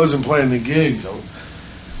when I wasn't playing the gigs,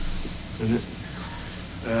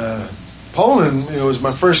 Poland, was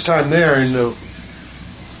my first time there, and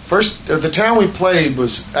the town we played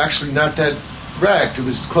was actually not that wrecked. It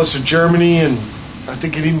was close to Germany, and I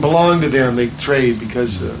think it even belonged to them. They trade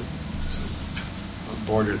because a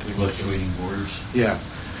border thing. Fluctuating borders. Yeah,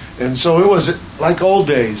 and so it was like old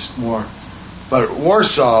days more, but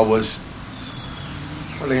Warsaw was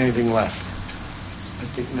hardly anything left. I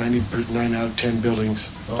think 9 out of 10 buildings.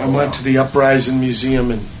 I went to the Uprising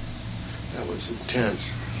Museum, and that was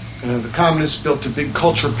intense. The communists built a big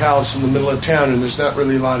culture palace in the middle of town, and there's not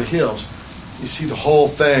really a lot of hills. You see the whole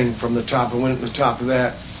thing from the top. I went to the top of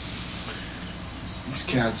that. These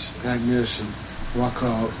cats, Agnes and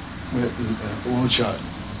Waka, went and Wojciech.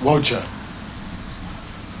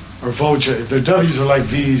 Or Wojciech. Their W's are like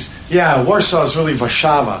V's. Yeah, Warsaw is really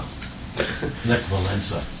Warszawa. Like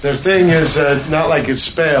Valenza. Their thing is not like it's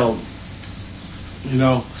spelled,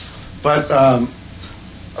 but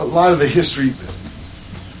a lot of the history,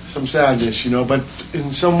 some sadness, but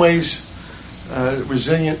in some ways,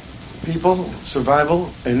 resilient people,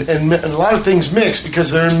 survival, and a lot of things mixed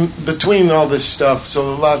because they're in between all this stuff.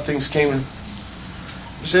 So a lot of things came in.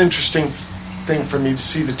 It was an interesting thing for me to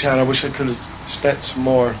see the town. I wish I could have spent some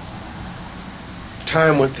more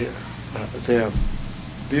time with them.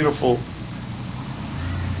 Beautiful,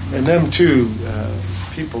 and them too.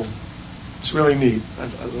 People. It's really neat.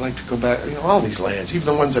 I'd like to go back. All these lands, even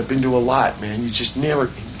the ones I've been to a lot, man. You just never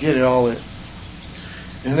get it all in.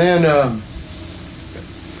 And then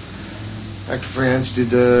back to France. So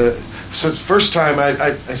the first time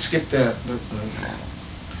I skipped that.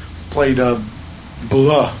 Played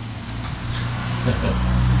Boula.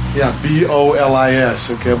 Yeah,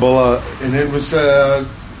 B-O-L-I-S. Okay, Boula. And it was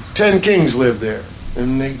 10 kings lived there.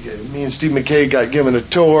 And me and Steve McKay got given a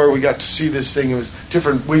tour. We got to see this thing. It was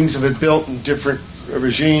different wings of it built in different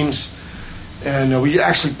regimes. And we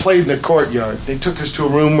actually played in the courtyard. They took us to a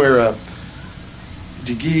room where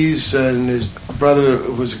De Guise and his brother,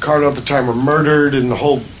 who was a cardinal at the time, were murdered, and the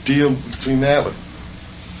whole deal between that with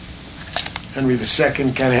Henry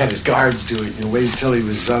II kind of had his guards do it. Wait until he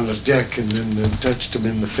was on the deck and then touched him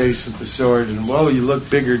in the face with the sword. And, whoa, you look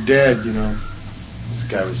bigger dead, This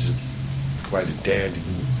guy was quite a dandy.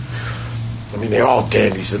 I mean, they're all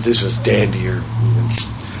dandies, but this was dandier.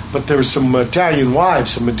 But there were some Italian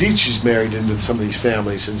wives, some Medici's married into some of these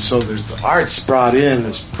families, and so there's the arts brought in.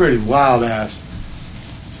 It's pretty wild ass.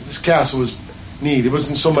 So this castle was neat. It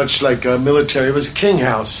wasn't so much like a military; it was a king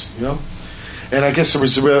house, And I guess there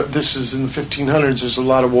was this was in the 1500s. There's a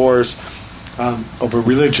lot of wars over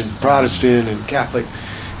religion, Protestant and Catholic,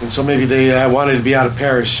 and so maybe they wanted to be out of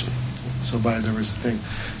parish. So there was a thing.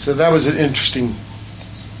 So that was an interesting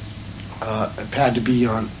pad to be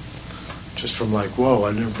on. Just from whoa,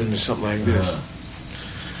 I've never been to something like this.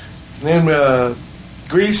 And then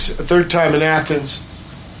Greece, a third time in Athens,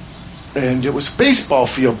 and it was a baseball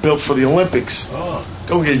field built for the Olympics. Oh.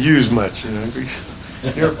 Don't get used much, Greece.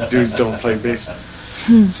 Your dudes don't play baseball.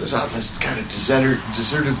 So it's on this kind of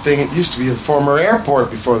deserted thing. It used to be a former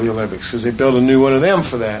airport before the Olympics because they built a new one of them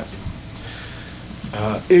for that.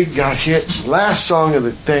 It got hit. Last song of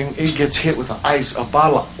the thing, it gets hit with a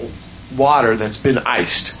bottle of water that's been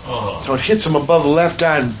iced. Oh. So it hits him above the left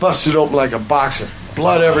eye and busts it open like a boxer.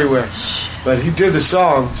 Blood everywhere. But he did the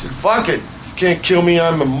song. He said, fuck it. You can't kill me.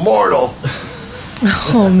 I'm immortal.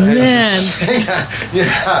 Oh, man.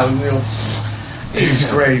 He's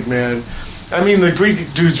great, man. I mean, the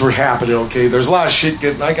Greek dudes were happening, okay? There's a lot of shit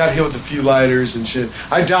getting... I got hit with a few lighters and shit.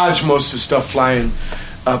 I dodged most of the stuff flying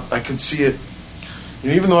up. I could see it.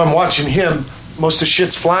 Even though I'm watching him, most of the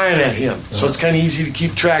shit's flying at him, so it's kind of easy to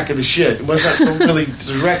keep track of the shit. It wasn't really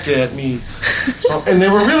directed at me. And they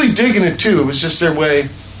were really digging it, too. It was just their way.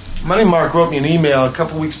 Money Mark wrote me an email a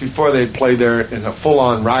couple weeks before they had played there in a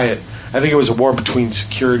full-on riot. I think it was a war between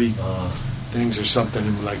security things or something,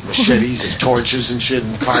 and machetes and torches and shit,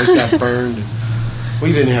 and cars got burned. And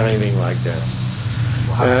we didn't have anything like that.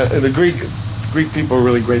 Wow. And the Greek people were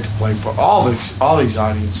really great to play for. All these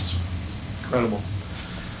audiences. Incredible.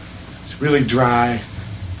 Really dry,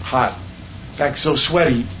 hot. In fact, so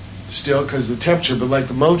sweaty still because of the temperature, but like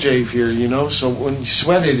the Mojave here, so when you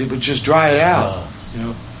sweated, it would just dry it out,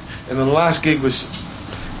 And then the last gig was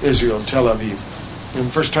Israel, Tel Aviv. And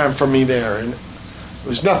the first time for me there. And it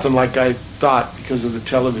was nothing like I thought because of the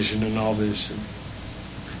television and all this. And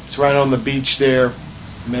it's right on the beach there,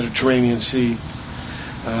 Mediterranean Sea.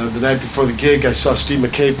 The night before the gig, I saw Steve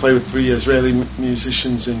McKay play with 3 Israeli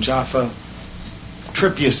musicians in Jaffa.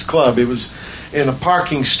 Trippiest club. It was in a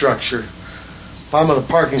parking structure, bottom of the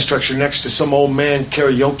parking structure next to some old man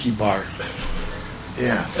karaoke bar.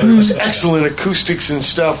 Yeah, it was excellent acoustics and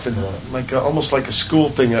stuff, and almost like a school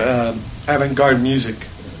thing, avant-garde music.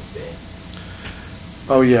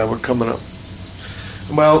 Oh yeah, we're coming up.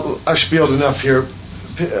 Well, I spieled enough here.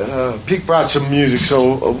 Pete brought some music,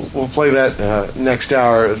 so we'll play that next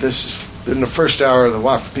hour. This is in the first hour of the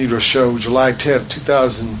Watt from Pedro Show, July 10th,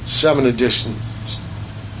 2007 edition.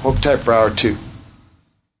 Hold tight for hour 2.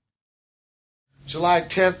 July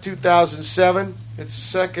 10th, 2007. It's the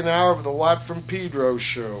second hour of the Watt from Pedro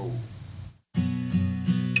Show.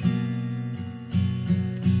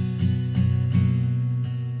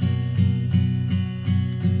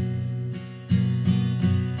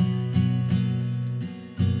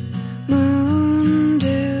 Moon,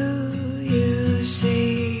 do you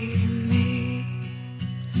see me?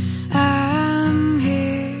 I'm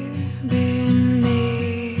here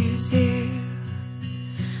beneath you.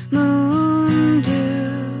 Moon, do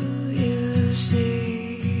you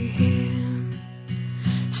see him?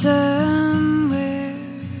 Somewhere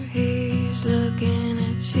he's looking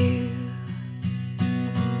at you.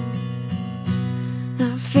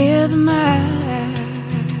 I feel the miles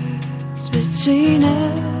between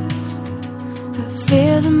us. I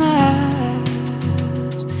feel the miles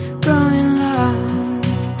going long.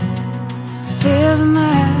 Feel the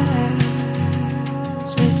miles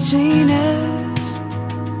between us.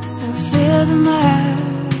 I feel the miles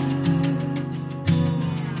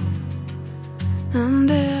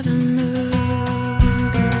under the moon.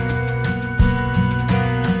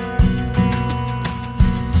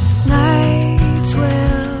 Nights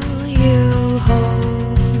will you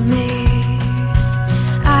hold me?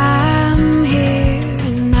 I'm here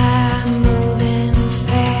and I'm moving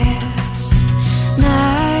fast.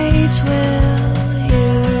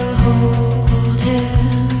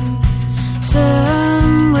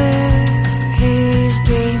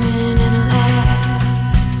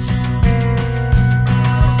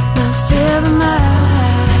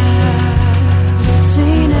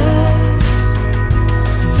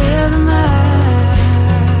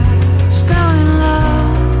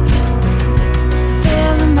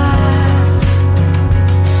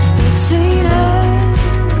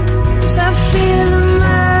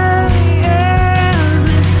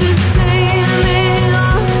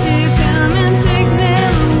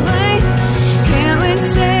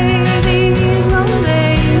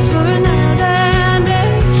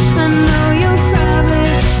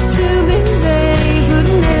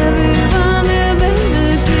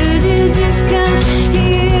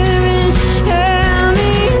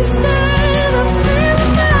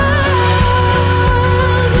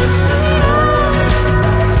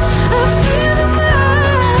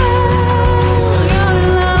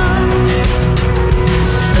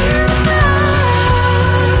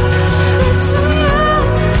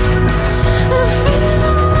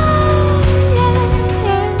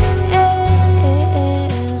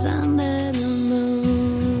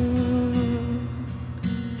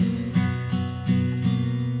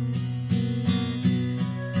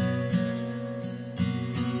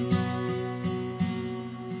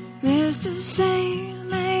 just the same,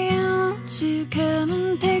 man, won't you come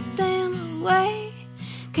and take them away?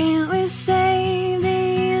 Can't we save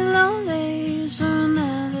these lonelies for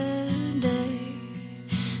another day?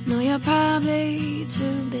 No, you're probably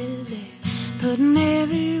too busy putting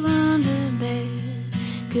everyone to bed.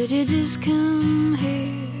 Could you just come here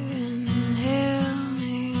and help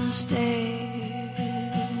me stay?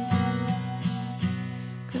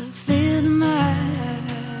 Could I feel the miles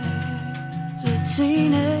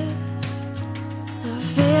between us? I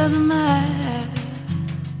feel the miles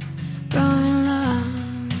growing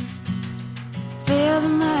long. Feel the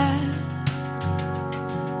miles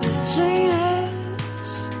between us.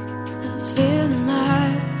 I feel the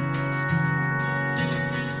miles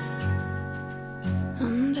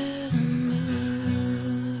under the moon.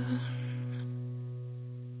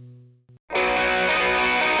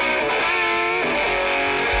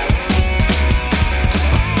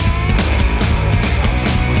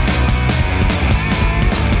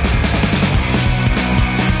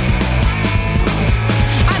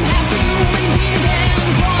 I'm half human being again,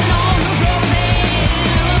 drawing on the floor again.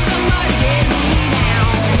 Somebody get me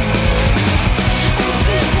down. Oh,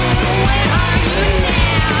 sister, where are you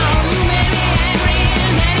now? You made me angry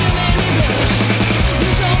and then you made me blush. You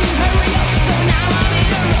told me hurry up, so now I'm in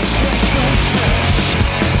a rush, rush, rush, rush.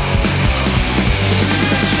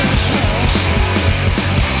 Rush, rush, rush.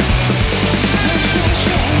 Rush, rush,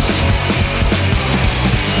 rush.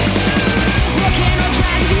 Working on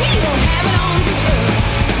tragedy or having on this earth.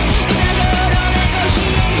 Is that good or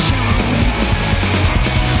negotiations?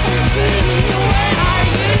 Oh, sweetie, where are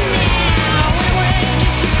you now? When were you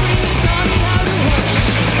just to scream? You taught me how to rush.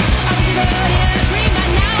 I was a bird in a dream, but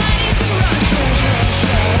now I need to rush, rush, rush,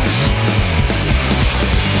 rush.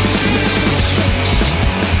 Rush, rush, rush.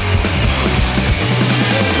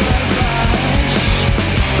 Rush, rush, rush.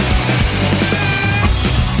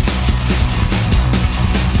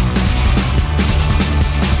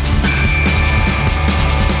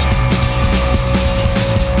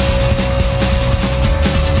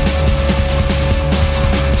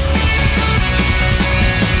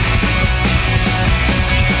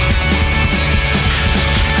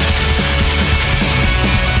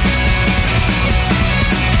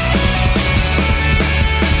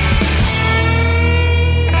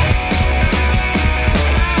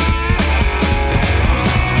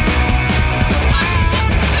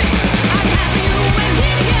 I'm half human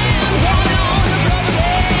being again, drawing on the floor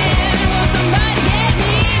again. Will somebody get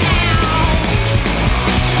me now?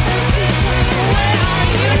 Oh, sister, where are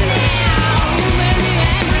you now? You made me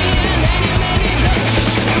angry and then you made me blush.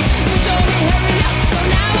 You told me hurry up, so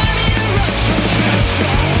now I'm in a rush, rush, rush,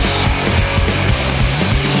 rush.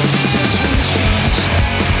 Rush, rush, rush.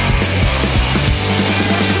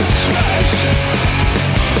 Rush, rush, rush.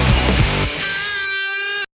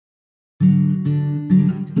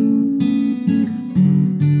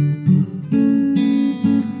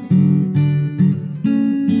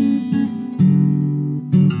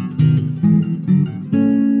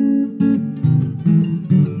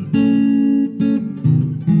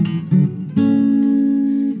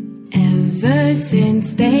 Ever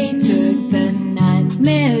since they took the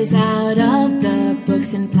nightmares out of the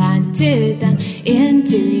books and planted them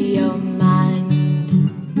into your mind.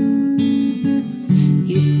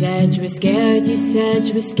 You said you were scared, you said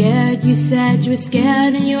you were scared, you said you were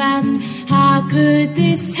scared, and you asked, how could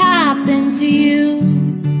this happen to you?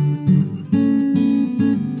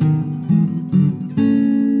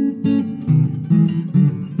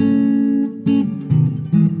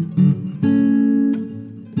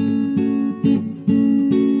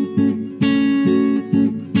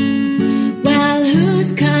 Well,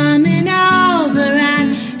 who's coming over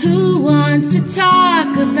and who wants to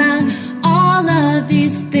talk about all of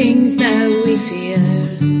these things that we fear?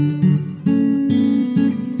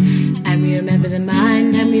 And we remember the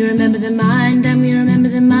mind, and we remember the mind, and we remember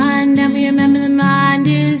the mind, and we remember the mind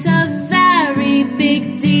is a very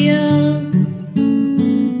big deal.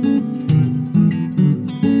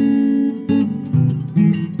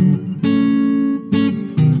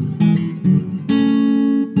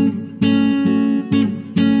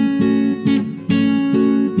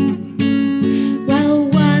 Well,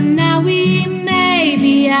 one now we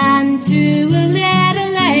maybe, and two a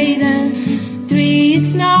little later. Three,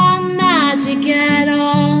 it's not magic at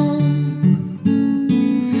all.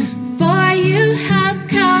 Four, you have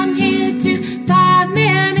come here to 5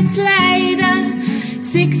 minutes later.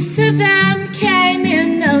 6 of them came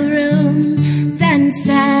in the room, then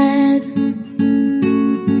said,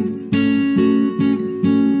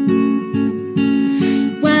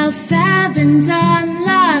 well, 7's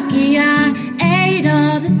unlucky, I ate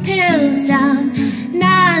all the pills down.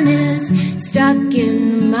 9 is stuck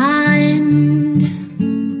in the mind.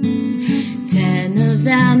 10 of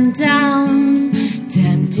them down,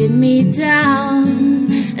 tempted me down.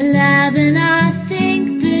 11, I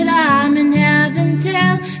think that I'm in heaven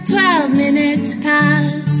till 12 minutes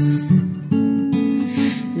pass.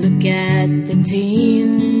 Look at the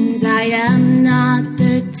teens, I am not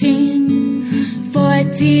 13.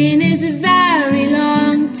 14 is a very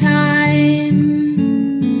long time.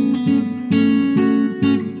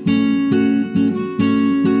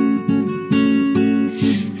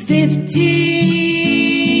 15.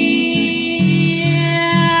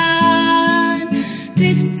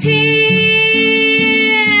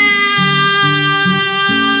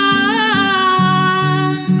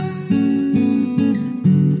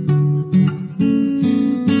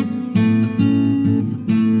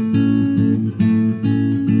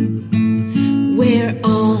 We're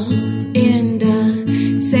all in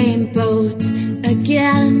the same boat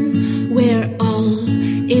again. We're all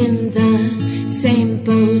in the same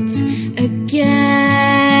boat again.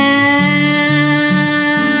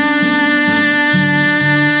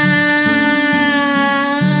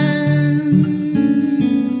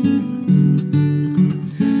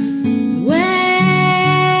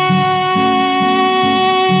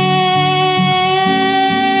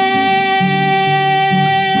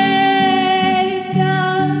 Wake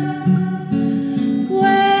up,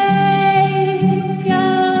 wake up.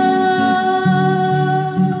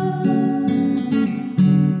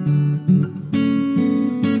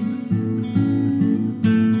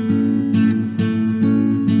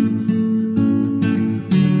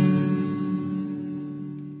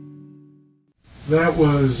 That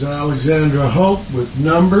was Alexandra Hope with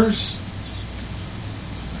Numbers.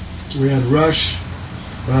 We had Rush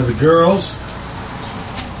by the Girls.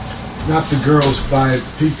 Not the Girls by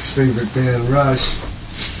Pete's favorite band, Rush.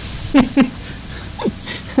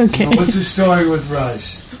 Okay. Now, what's the story with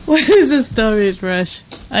Rush? What is the story with Rush?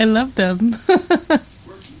 I love them.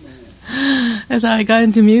 That's how I got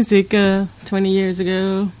into music 20 years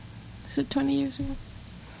ago. Is it 20 years ago?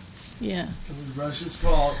 Yeah. It was Rush's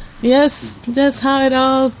fault. Yes, that's how it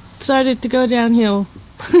all started to go downhill.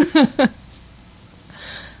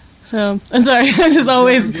 So, I'm sorry, I just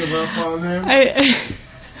always... Did you ever give up on them?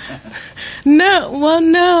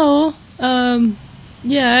 No.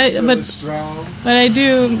 Yeah, Still but as strong. But I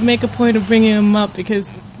do make a point of bringing them up because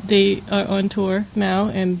they are on tour now,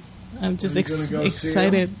 and I'm just Are you gonna go see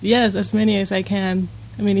excited. them? Yes, as many as I can,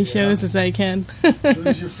 as many shows as I can.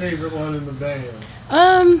 Who's your favorite one in the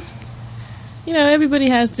band? You know, everybody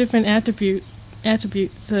has different attributes.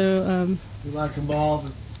 So, You like them all?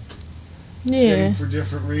 yeah, Sing for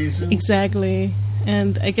different reasons? exactly.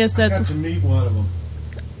 And I guess I that's got to meet one of them.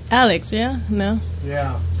 Alex. Yeah, no,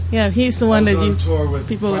 Yeah. yeah, he's the one I that was you on tour with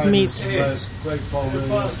people would Primus meet. and Les Claypool Hey,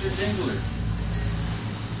 Williams. Foster Dingler.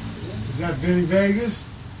 Is that Vinny Vegas?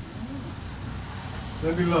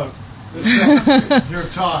 Let me look. Let's hear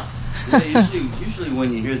talk. Yeah, usually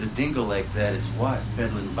when you hear the dingle like that, it's what?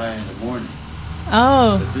 Pedaling by in the morning.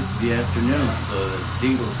 Oh, But this is the afternoon, so the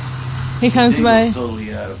dingle's, he comes by.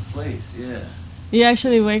 totally out of place, yeah. You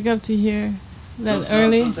actually wake up to hear that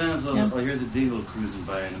early. Sometimes Yeah. I'll hear the dingle cruising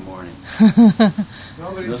by in the morning.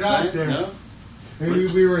 Nobody's No out sign? there. No? Maybe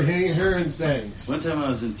we were hearing things. One time I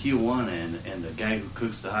was in Tijuana, and the guy who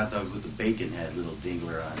cooks the hot dogs with the bacon had a little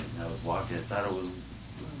dingler on it. And I was walking, I thought it was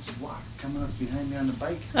coming up behind me on the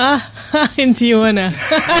bike. In Tijuana. I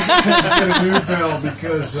just had to get a new bell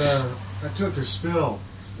because I took a spill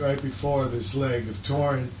right before this leg of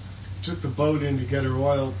touring. Took the boat in to get her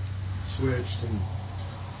oil switched, and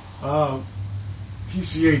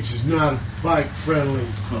PCH is not a bike-friendly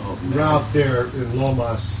Oh, no. route there in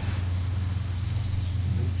Lomas.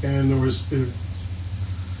 And there was, I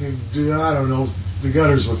don't know, the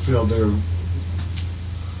gutters were filled. They were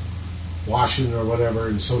washing or whatever,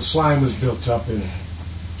 and so slime was built up in it.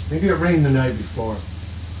 Maybe it rained the night before.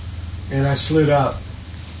 And I slid up,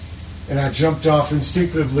 and I jumped off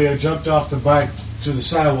instinctively. I jumped off the bike to the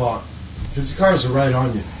sidewalk, because the cars are right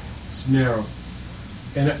on you. It's narrow.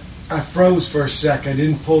 And I froze for a sec. I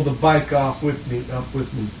didn't pull the bike up with me,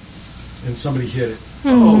 and somebody hit it.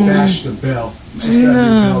 Mashed the bell. Just got a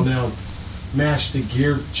new bell now. Mashed the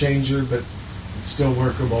gear changer, but it's still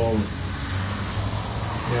workable.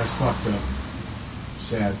 Yeah, it's fucked up.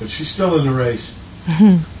 Sad, but she's still in the race.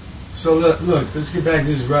 So look, let's get back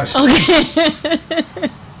to this Rush. Okay.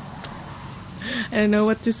 I don't know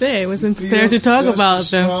what to say. I wasn't prepared to talk about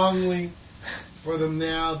them. Strongly for them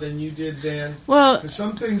now than you did then. Well, Because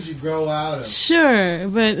some things you grow out of. sure,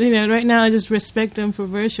 but right now I just respect them for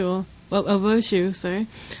virtue. Sorry.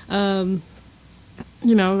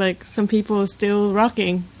 like some people are still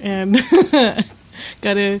rocking, and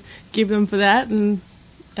gotta give them for that. And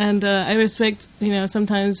I respect,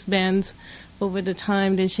 sometimes bands over the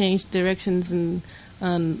time they change directions and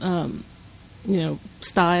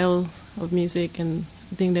style of music, and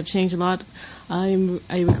I think they've changed a lot. I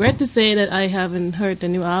regret to say that I haven't heard the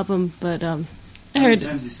new album, but I heard. How many times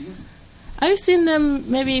have you seen them? I've seen them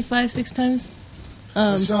maybe 5-6 times.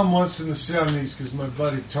 I saw them once in the 70s because my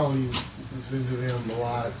buddy Tony was into them a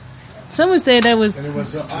lot. Some would say that was. And it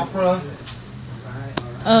was an opera.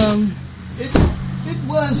 It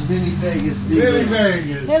was Vinny Vegas. Vinny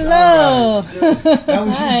Vegas. Hello. Right. That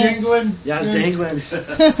was Hi. you dangling? Yeah, I was dangling.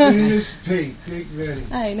 Vinny, this is Pete. Pete Vinny.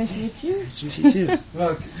 Hi, nice to meet you. Nice to meet you too.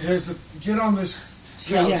 Look, get on this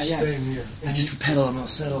couch thing here. I just pedal, I'm all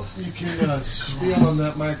settled. You can spiel on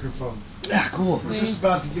that microphone. Ah, cool. We're just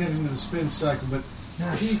about to get into the spin cycle, but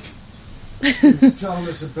Pete is telling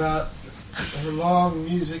us about her long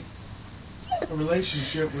music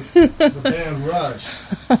relationship with the band Rush.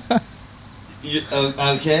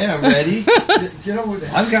 Okay, I'm ready. Get over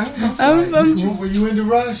there. I'm going. Were you into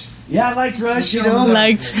Rush? Yeah, I liked Rush,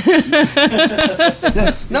 Liked.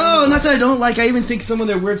 No, not that I don't like. I even think some of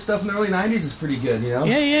their weird stuff in the early 90s is pretty good, Yeah.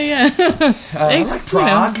 I like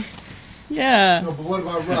prog. Yeah. No, but what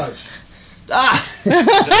about Rush? I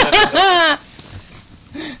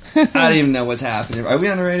don't even know what's happening. Are we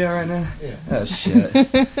on the radio right now? Yeah. Oh, shit.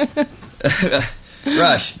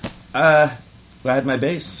 Rush. I had my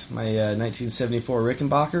bass, my 1974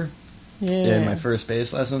 Rickenbacker, in my first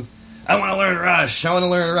bass lesson. I want to learn Rush.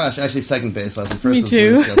 Actually, second bass lesson. First Me was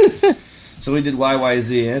too. Blues Scales. So we did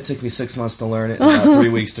YYZ, and it took me 6 months to learn it, and about 3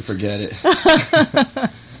 weeks to forget it.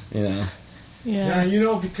 Yeah.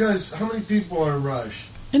 Because how many people are in Rush?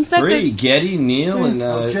 In fact, 3. Getty, Neil, and...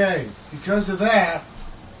 okay, because of that,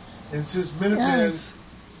 and since Minutemen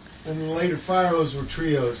and the later Fire Hose were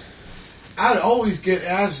trios, I'd always get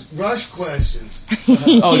asked Rush questions.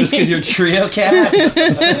 Oh, just because you're a trio cat?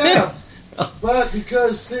 Yeah, but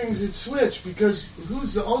because things had switched, because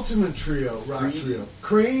who's the ultimate trio, rock trio?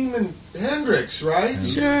 Cream and Hendrix, right?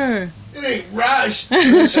 Sure. It ain't Rush.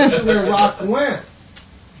 It shows you where rock went.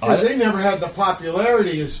 Because they never had the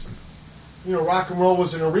popularity as, rock and roll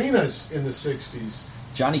was in arenas in the 60s.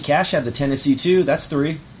 Johnny Cash had the Tennessee 2. That's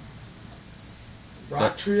 3.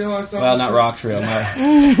 Rock trio, I thought. Well, not rock trio. Yeah,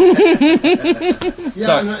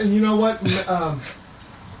 and you know what? Les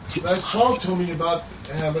Paul told me about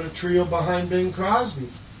having a trio behind Bing Crosby.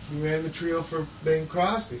 He ran the trio for Bing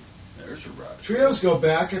Crosby. There's a rock. Trios go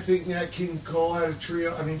back. I think Nat King Cole had a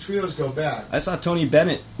trio. I mean, trios go back. I saw Tony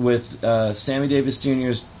Bennett with Sammy Davis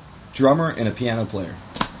Jr.'s drummer and a piano player.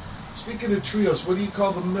 Speaking of trios, what do you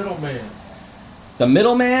call the middleman? The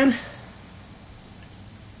middleman?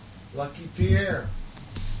 Lucky Pierre.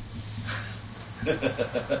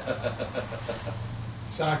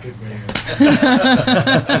 Socket man.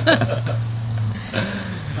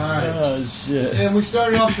 All right. Oh, shit. And we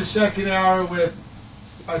started off the second hour with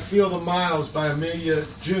I Feel the Miles by Amelia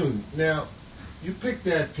June. Now, you picked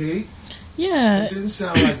that, Pete. Yeah. It didn't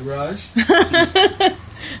sound like Rush.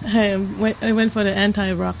 I went for the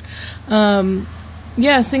anti-rock.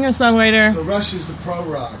 Singer-songwriter. So Rush is the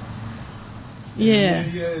pro-rock. Yeah.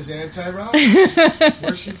 Amelia is anti-rock?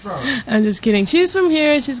 Where's she from? I'm just kidding. She's from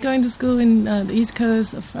here. She's going to school in the East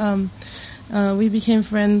Coast. We became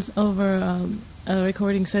friends over a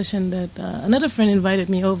recording session that another friend invited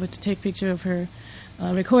me over to take a picture of her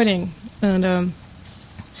recording. And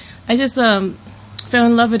I just fell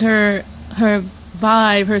in love with her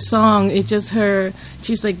vibe, her song. It's just her.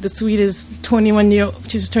 She's like the sweetest 21-year-old.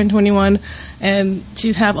 She just turned 21, and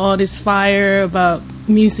she's have all this fire about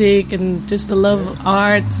music and just the love of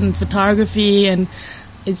arts and photography, and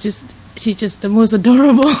she's just the most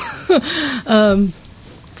adorable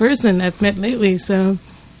person I've met lately. So,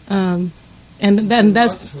 and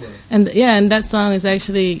that song is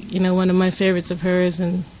actually one of my favorites of hers,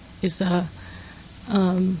 and it's and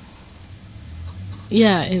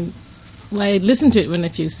I listen to it when I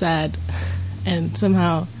feel sad, and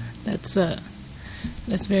somehow that's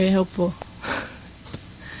very helpful.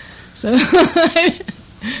 So,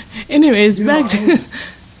 anyways, back to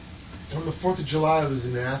on the 4th of July, I was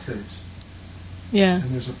in Athens. Yeah.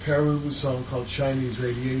 And there's a Peru song called Chinese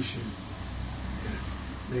Radiation. And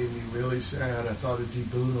it made me really sad. I thought of D.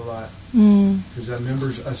 Boone a lot. Because I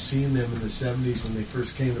remember us seeing them in the 70s when they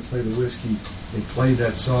first came to play the Whiskey. They played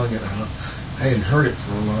that song, and I hadn't heard it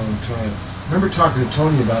for a long time. I remember talking to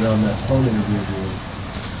Tony about it on that phone interview we did.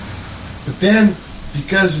 But then,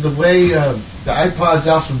 because of the way the iPod's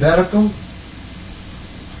alphabetical,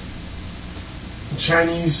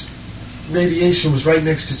 Chinese radiation was right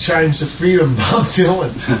next to Chimes of Freedom, Bob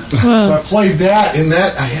Dylan. Wow. So I played that, and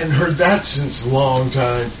that I hadn't heard that since a long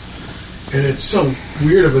time. And it's so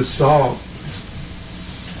weird of a song,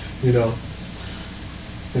 you know,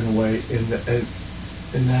 in a way.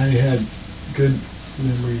 And I had good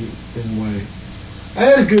memory in a way. I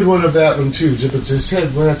had a good one of that one too. But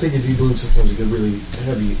when I think of D Boon, sometimes I get really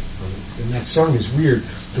heavy. And that song is weird.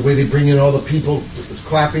 The way they bring in all the people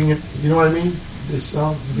clapping it. You know what I mean? This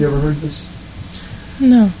song. Have you ever heard this?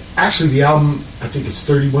 No. Actually, the album, I think it's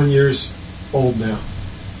 31 years old now.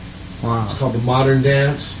 Wow. It's called The Modern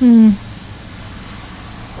Dance. Mm.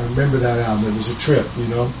 I remember that album. It was a trip, you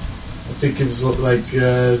know. I think it was like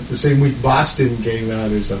the same week Boston came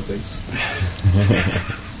out or something.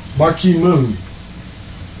 Marquee Moon,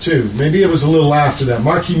 too. Maybe it was a little after that.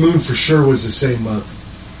 Marquee Moon for sure was the same month.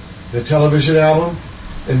 The television album,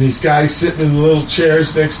 and these guys sitting in little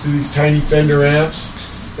chairs next to these tiny Fender amps,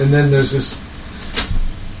 and then there's this,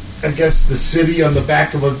 I guess, the city on the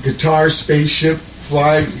back of a guitar spaceship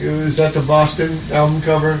flying. Is that the Boston album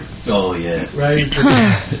cover? Oh, yeah. Right?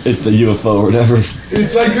 It's the UFO or whatever.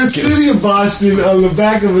 It's like the city of Boston on the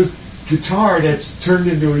back of a guitar that's turned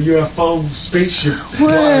into a UFO spaceship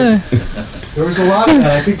flying. There was a lot of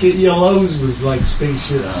that. I think ELO's was like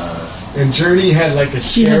spaceships. And Journey had like a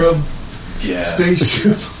cherub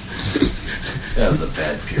spaceship. That was a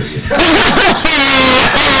bad period.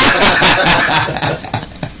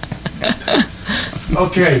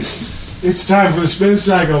 Okay, it's time for the spin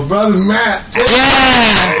cycle. Brother Matt.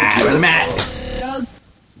 Yeah! Brother Matt.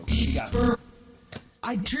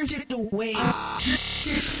 I drifted away.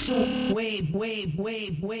 Wave.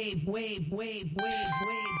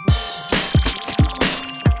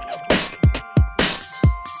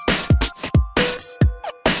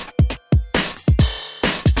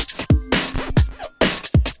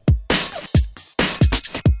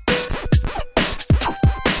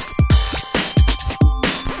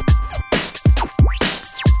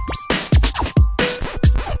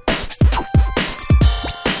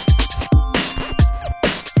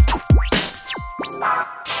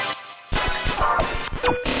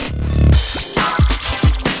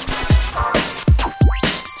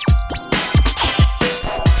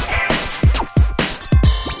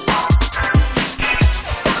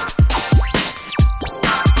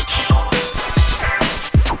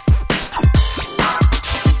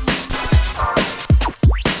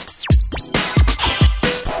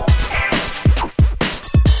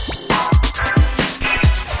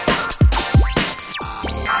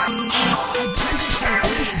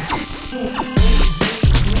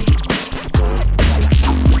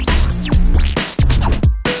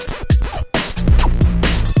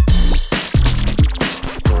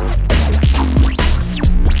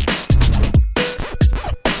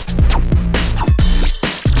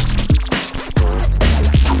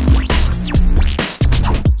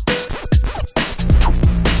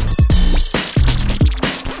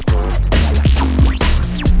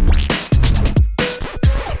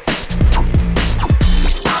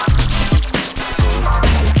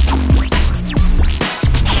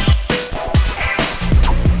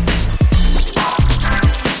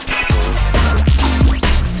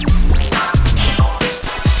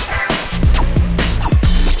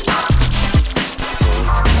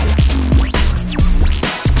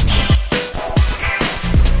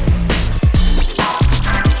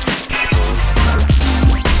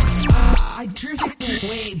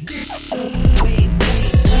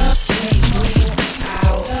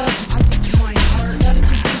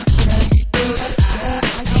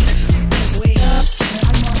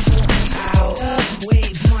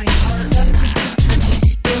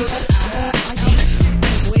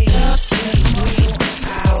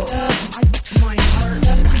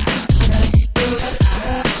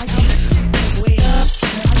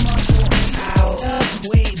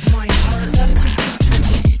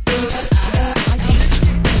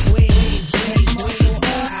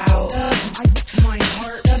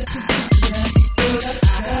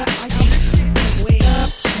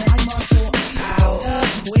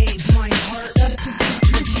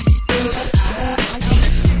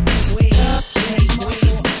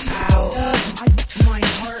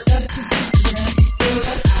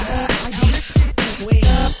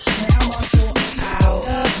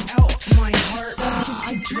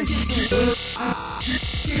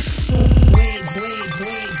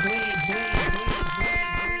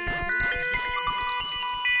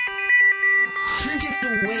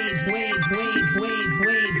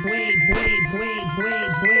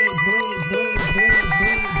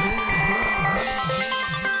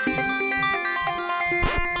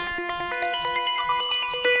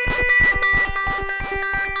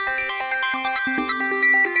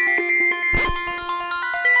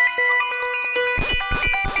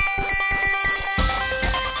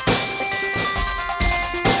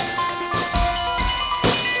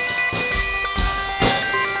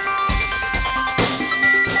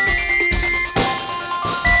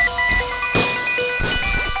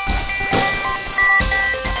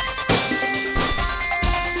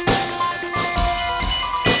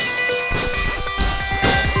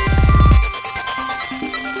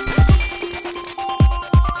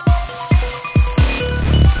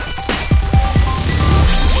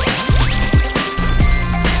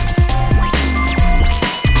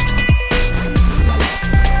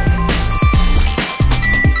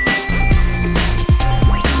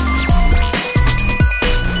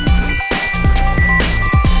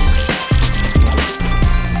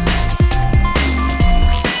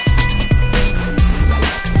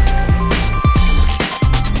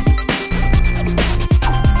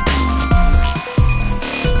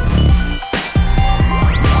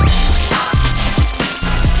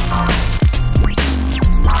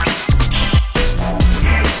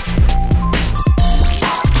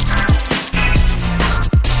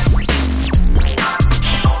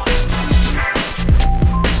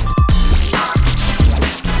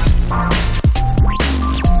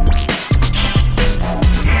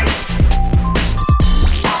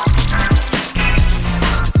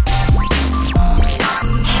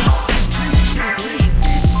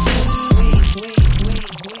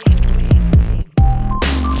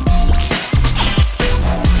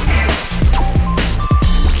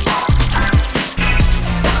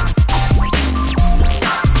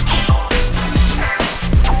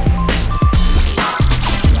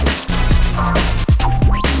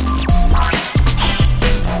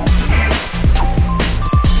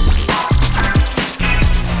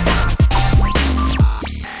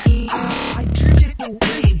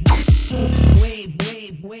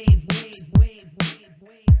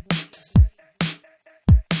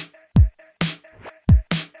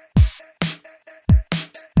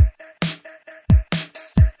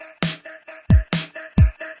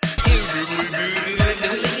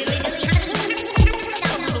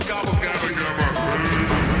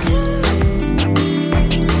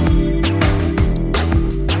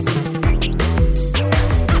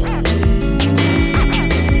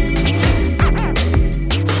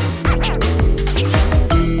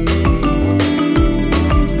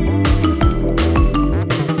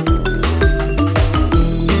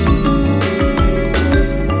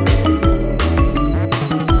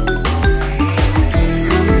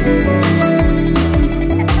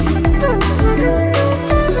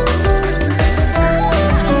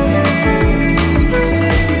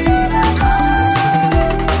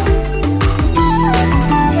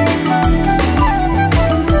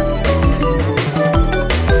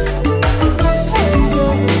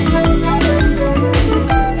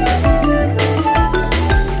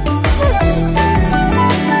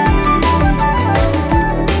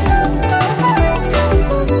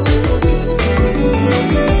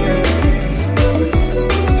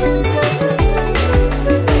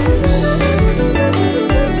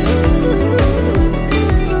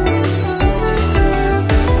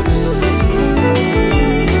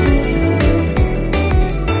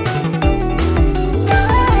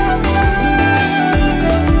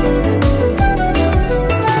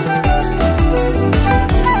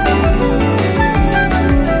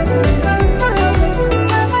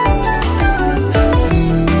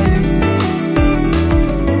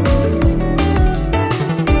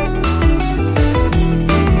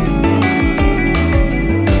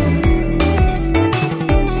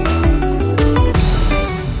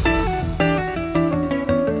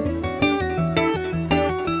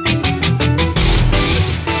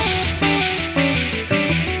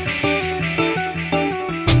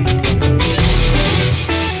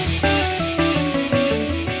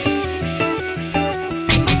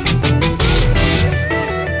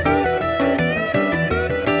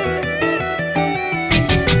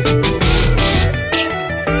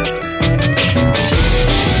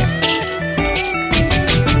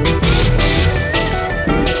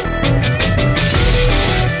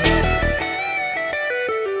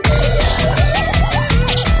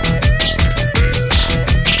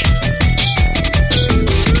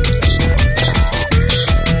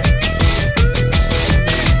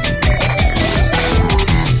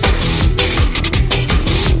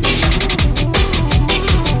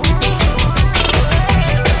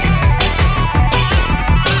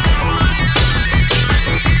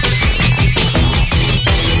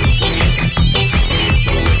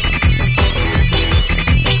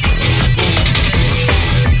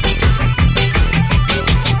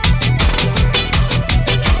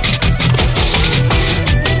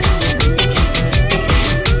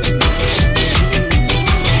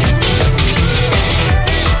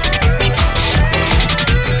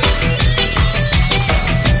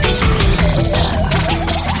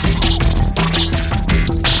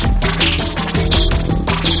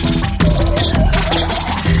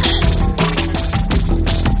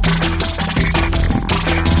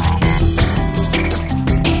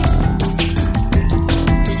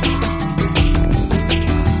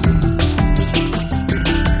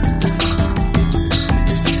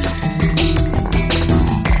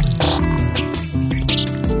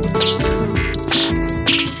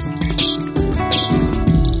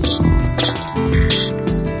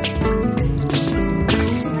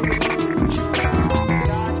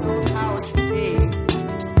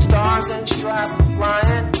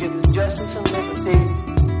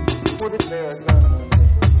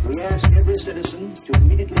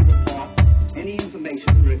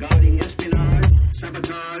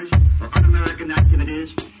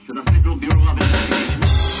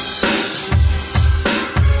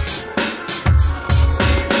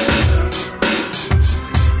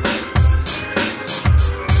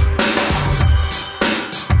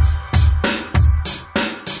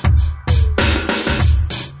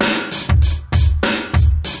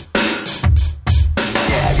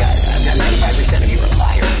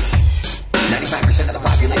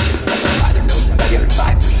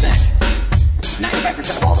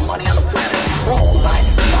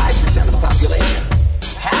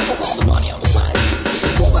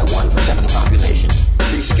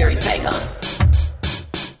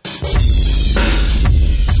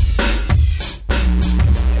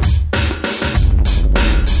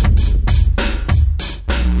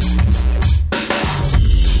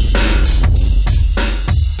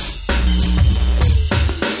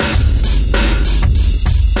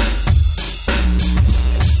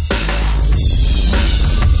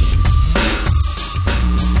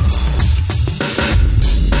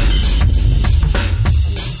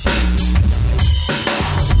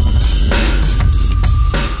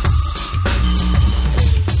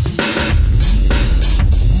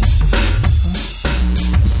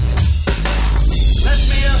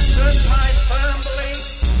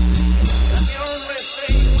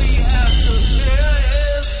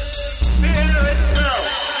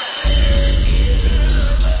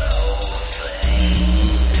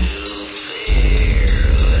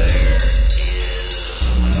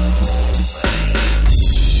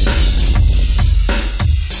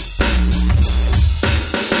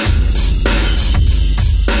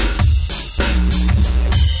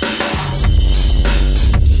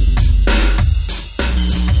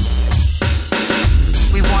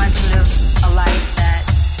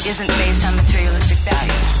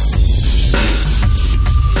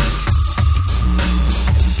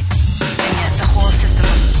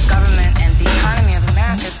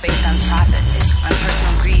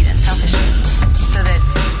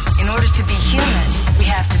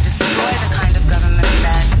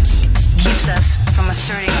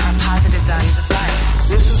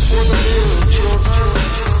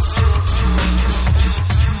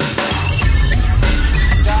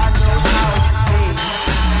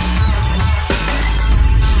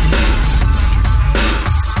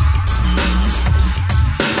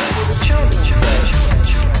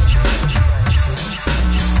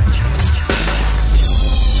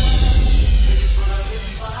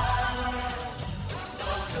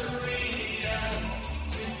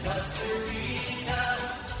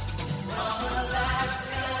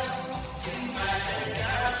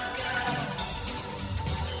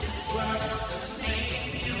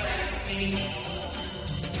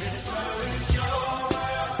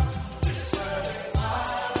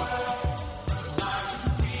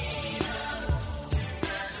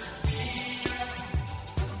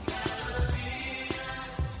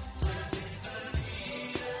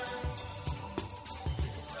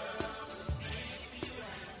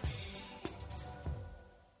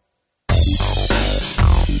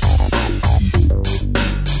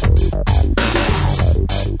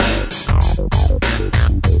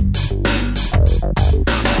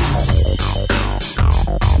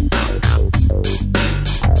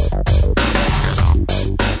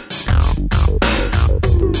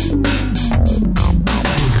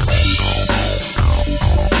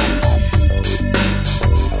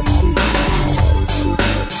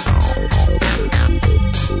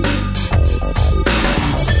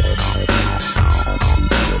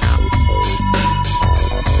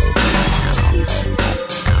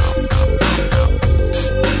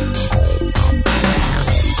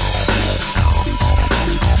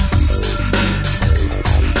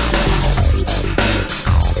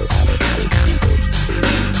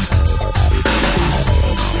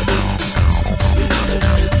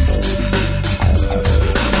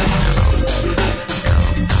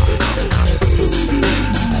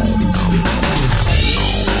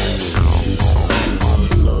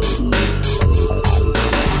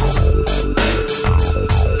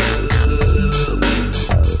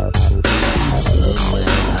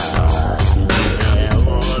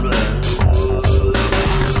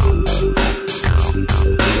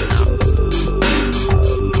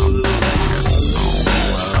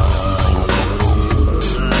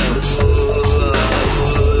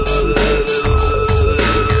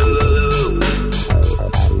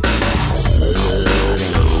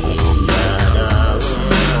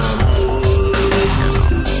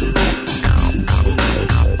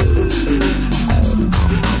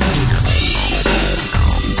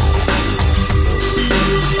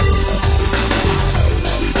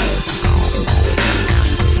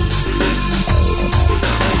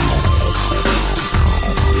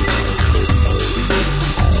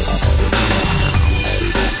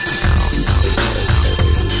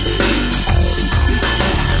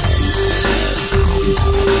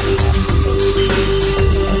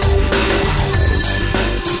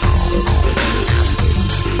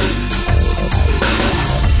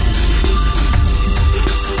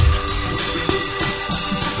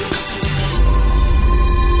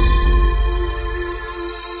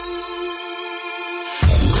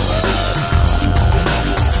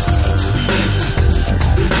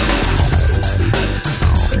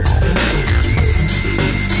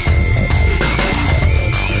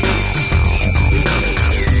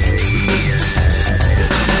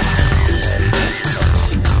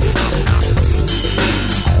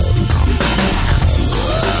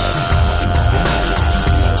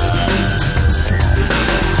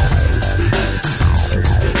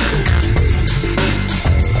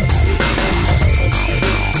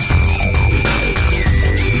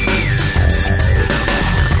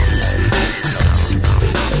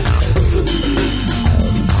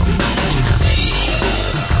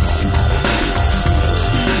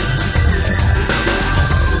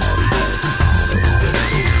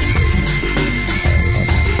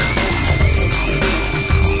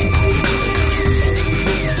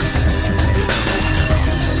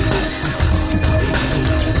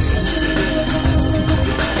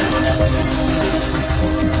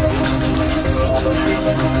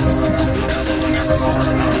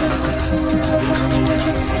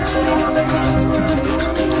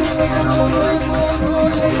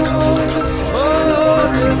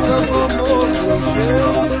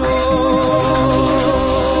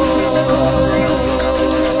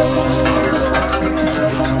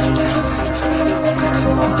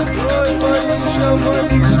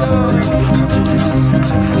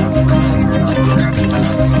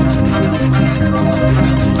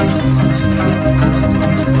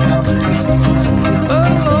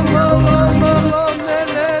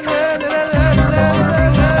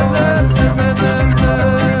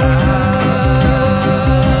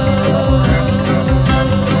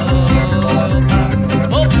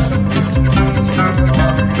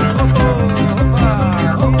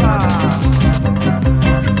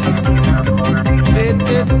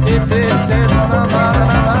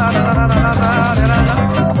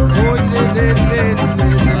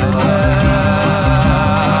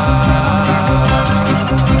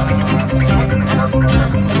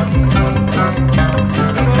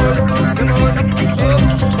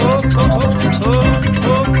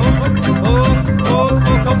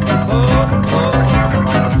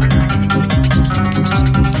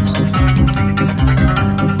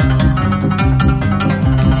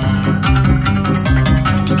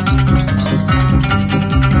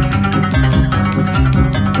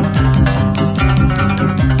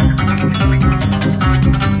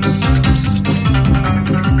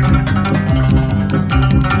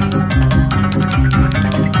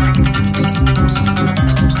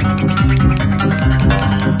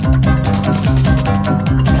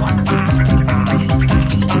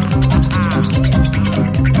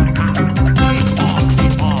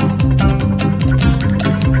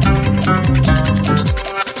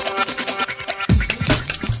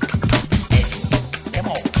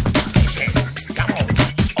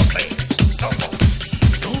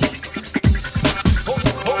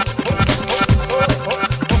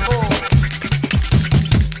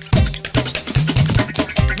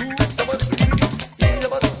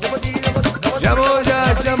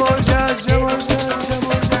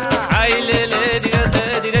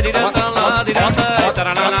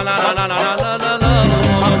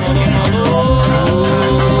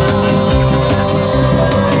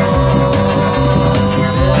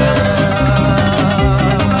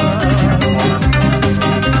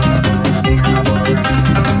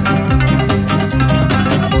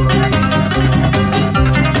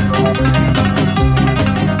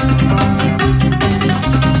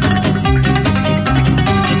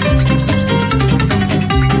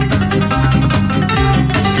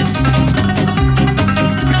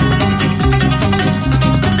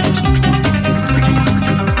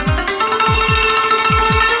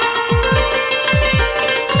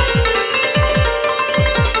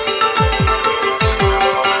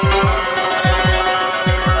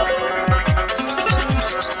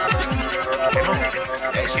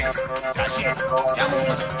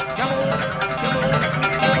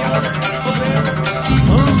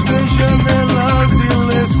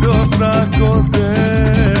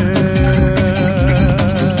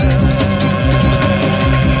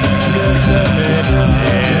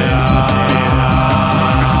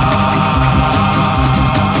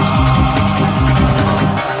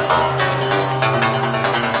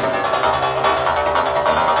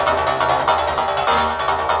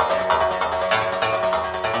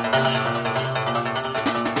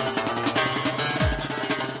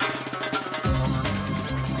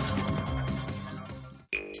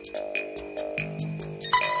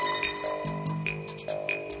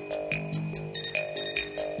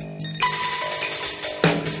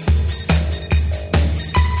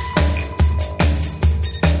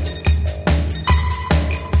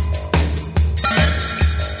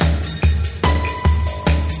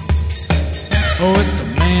 Oh, it's a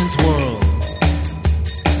man's world.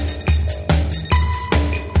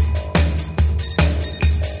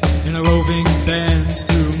 In a roving band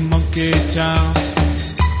through Monkey Town,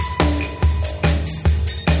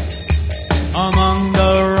 among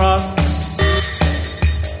the rocks,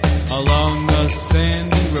 along the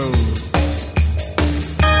sandy roads.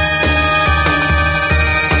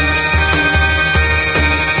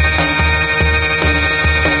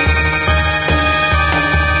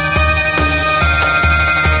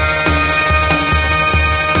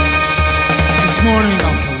 This morning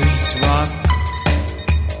on Police Rock,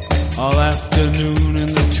 all afternoon in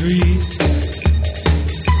the trees,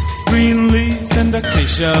 green leaves and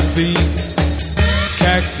acacia beans,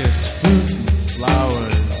 cactus, fruit, and flowers.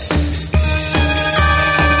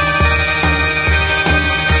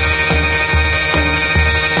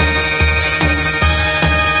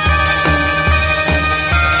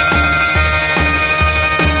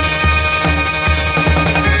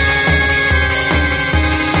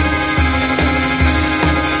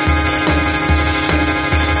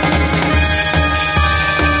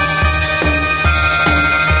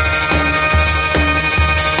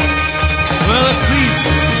 Well, it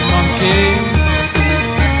pleases a monkey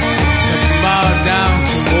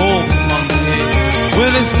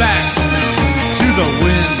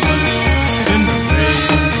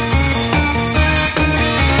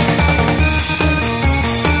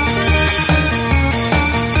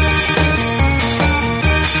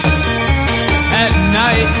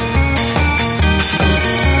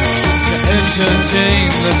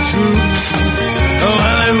troops. Oh,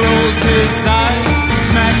 well, he rolls his eyes, he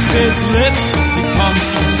smacks his lips, he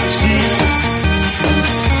pumps his cheeks.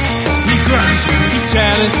 He grunts, he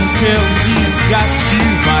chatters until he's got you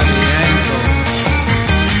by the ankles.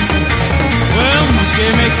 Well, monkey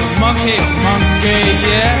makes a monkey,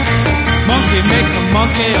 yeah. Monkey makes a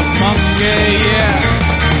monkey, yeah.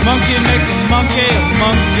 Monkey makes a monkey,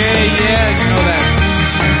 yeah. You know that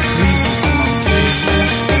pleases a monkey.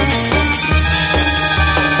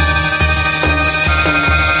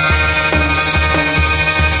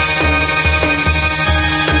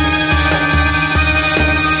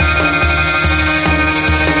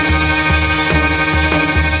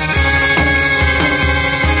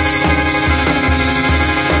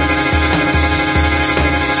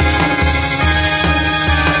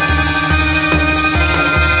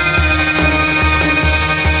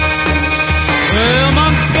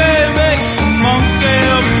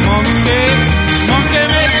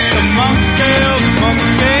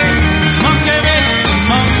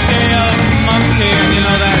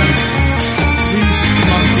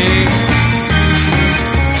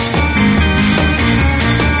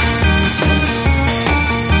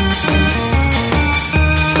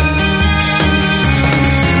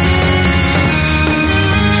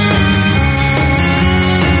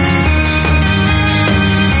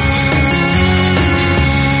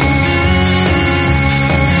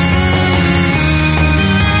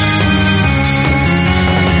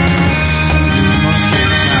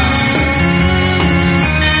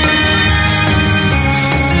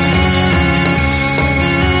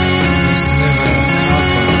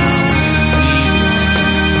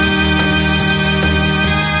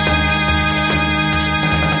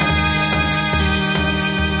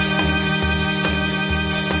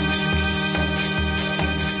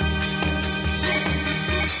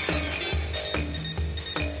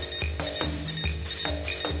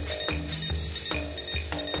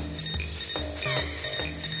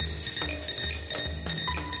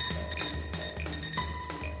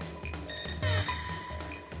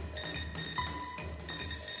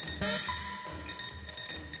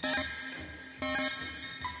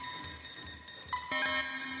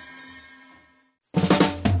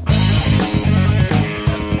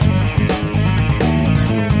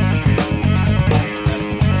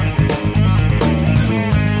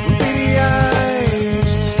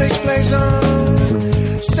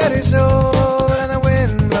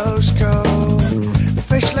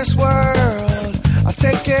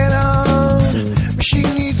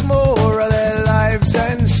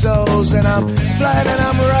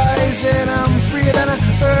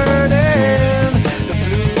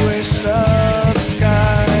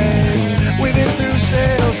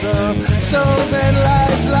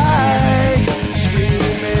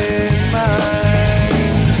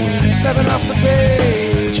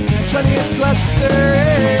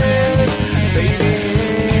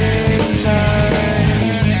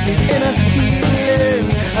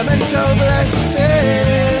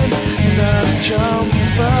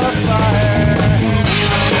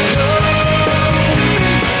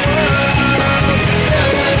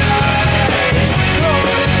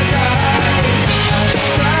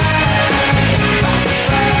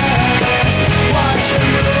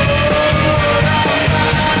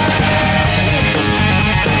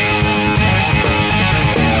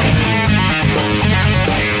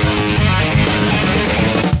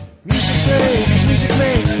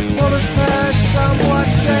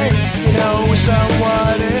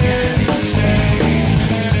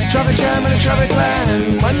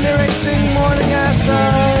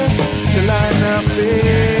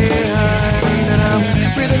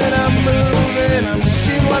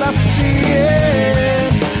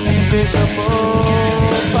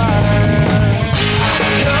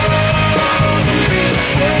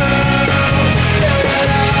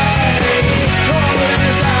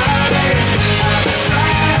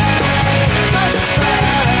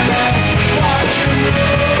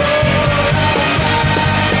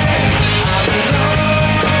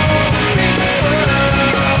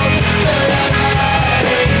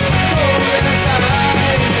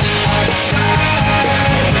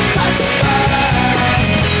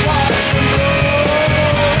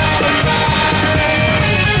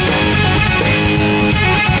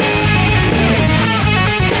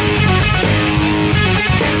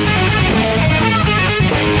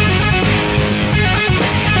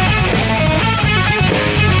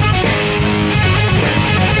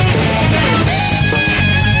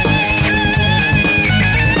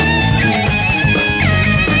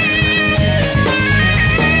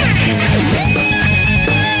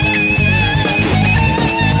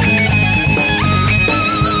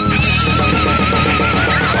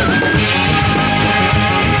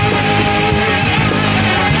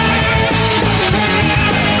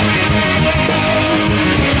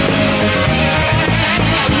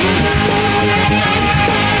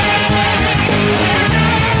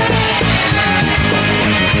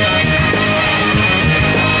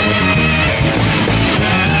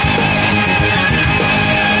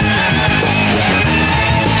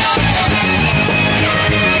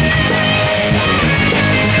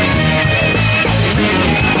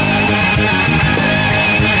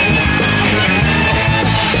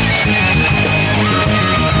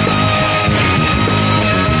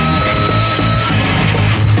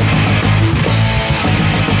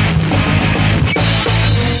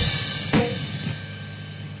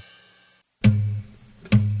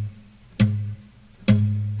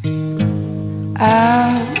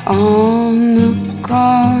 out on the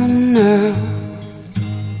corner.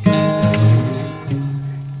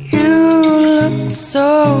 You look so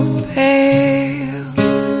pale.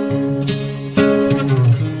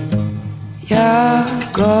 Your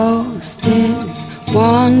ghost is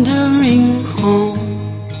wandering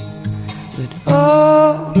home. But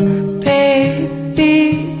oh, baby,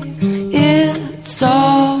 it's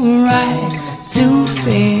alright to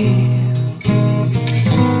fail.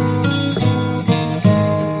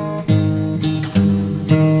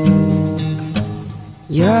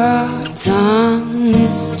 Your tongue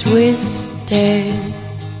is twisted.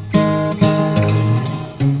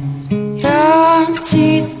 Your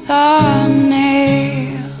teeth are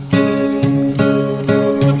nails.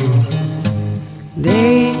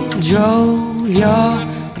 They drove your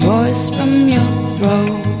voice from your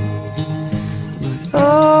throat. But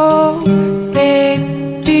oh,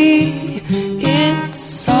 baby,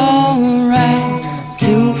 it's alright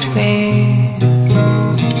to fail.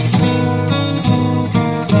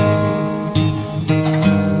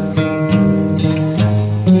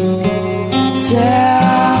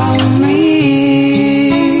 Tell me,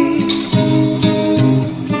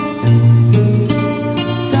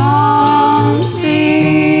 don't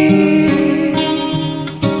leave.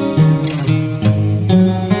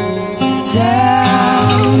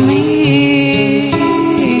 Tell me,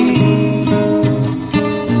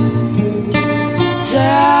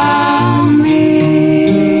 tell me,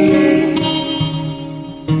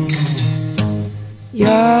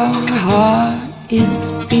 your heart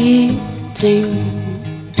is beating.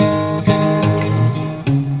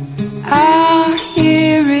 I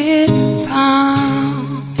hear it pound.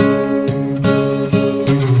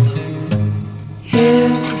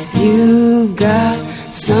 If you got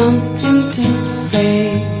something to say,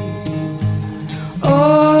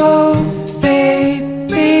 oh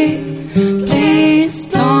baby, please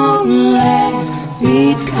don't let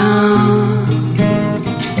me down.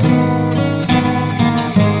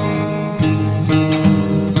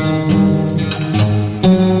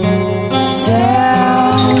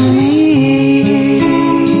 Tell me,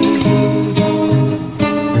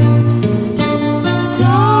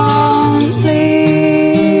 don't leave.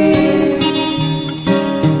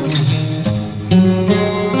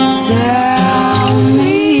 Tell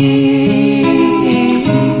me,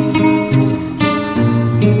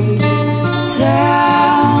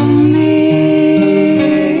 tell me,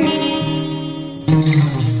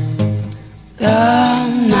 the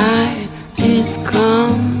night is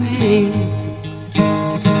coming.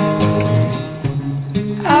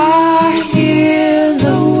 I hear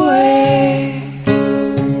the wave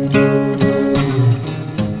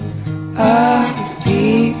of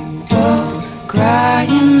people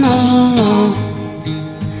crying alone.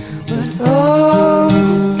 But oh,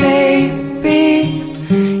 baby,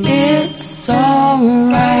 it's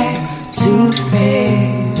alright to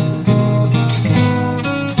fail.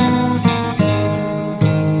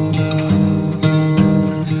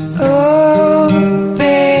 Oh,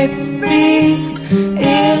 baby,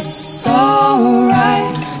 it's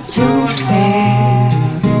alright to fail.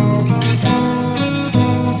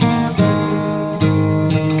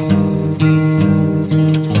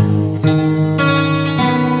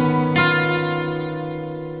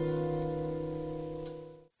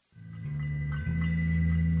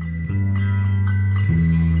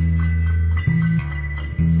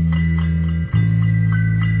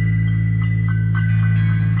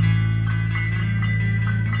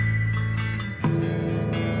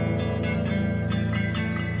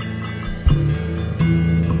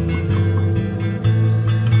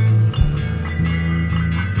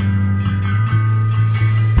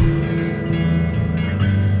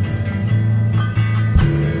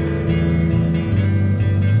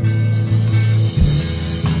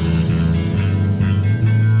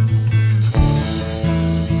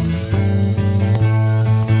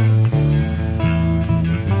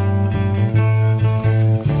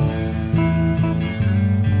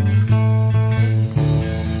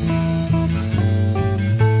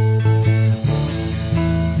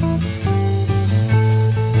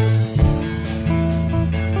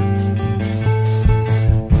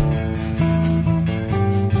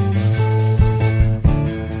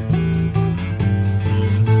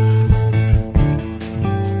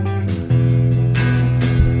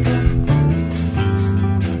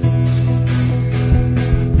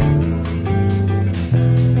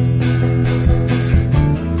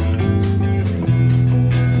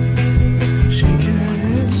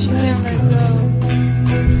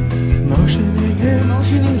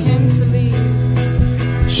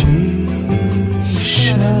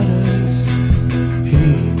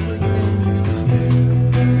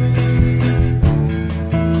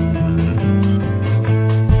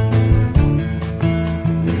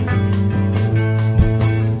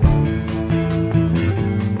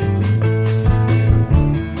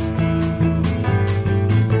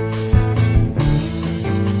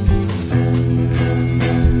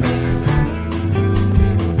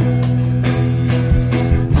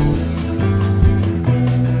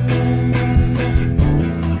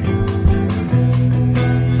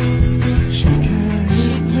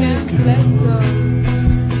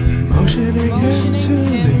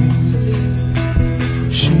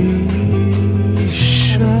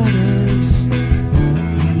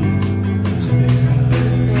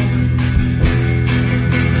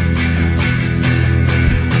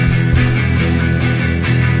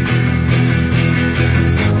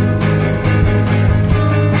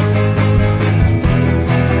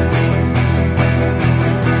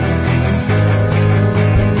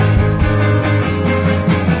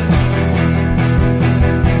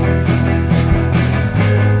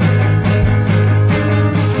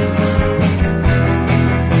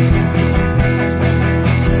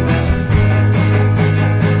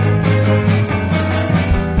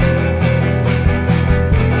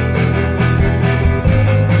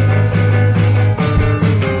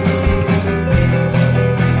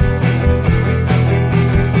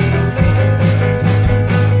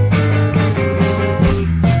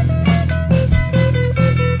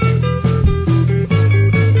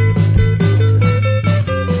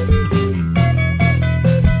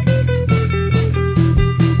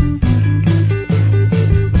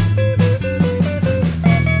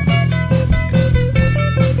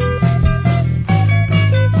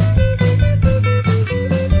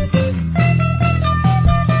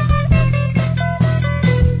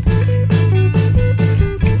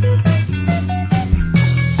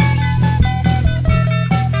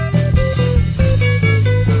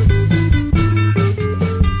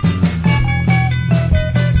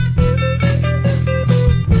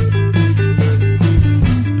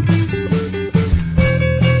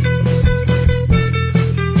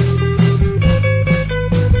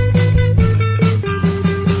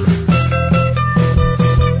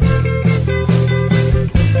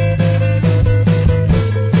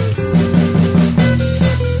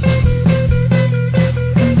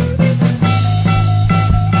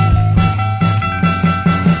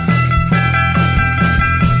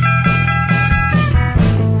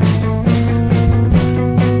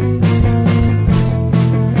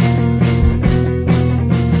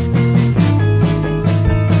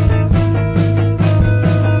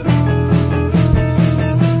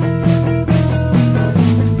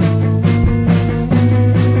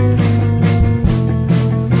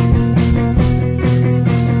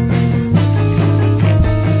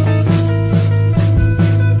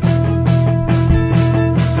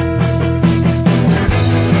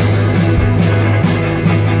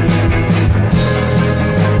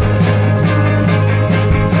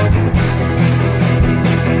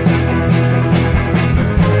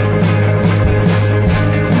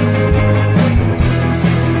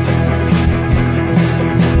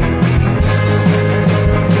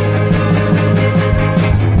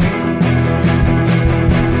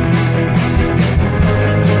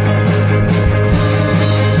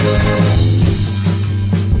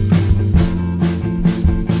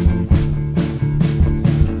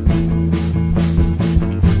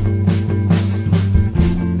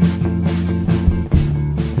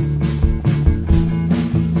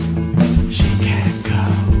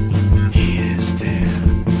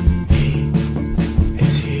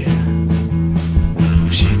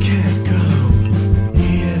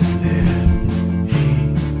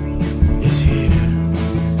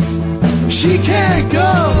 She can't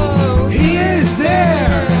go. He is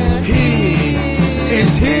there. He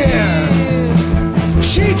is here.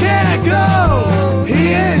 She can't go.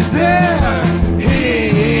 He is there. He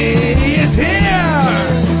is here.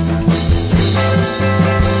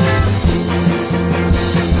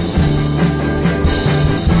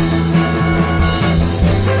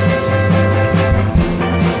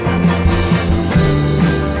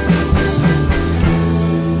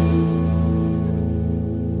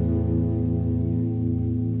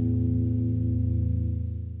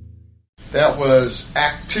 That was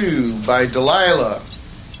Act 2 by Delliah.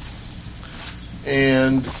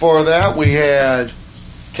 And before that we had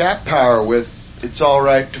Cat Power with It's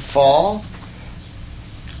Alright to Fall.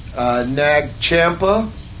 Nag Champa.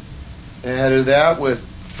 Ahead of that with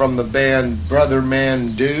from the band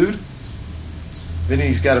Brothermandude.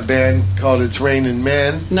 Vinny's got a band called It's Raining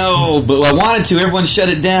Men. No, but I wanted to. Everyone shut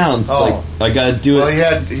it down. It's like, I got to do it.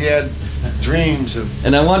 Well, he had dreams of...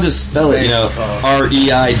 And I wanted to spell it, Reighing. Yeah,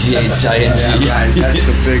 right. That's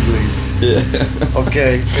the big league. Yeah.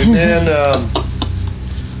 Okay, and then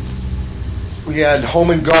we had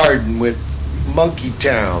Home and Garden with Monkey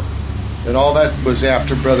Town. And all that was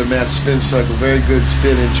after Brother Matt's spin cycle. Very good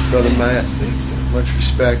spinach, Brother Matt. Much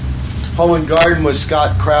respect. Home and Garden was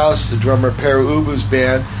Scott Krause, the drummer of Peru Ubu's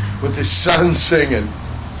band, with his son singing.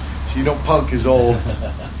 So you know punk is old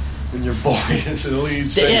when your boy is the lead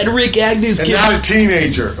singer. They had Rick Agnew's and kid. not a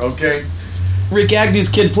teenager, okay? Rick Agnew's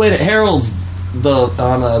kid played at Harold's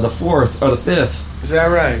on the 4th or the 5th. Is that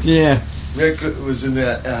right? Yeah. Rick was in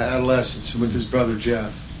that adolescence with his brother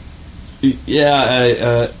Jeff. Yeah,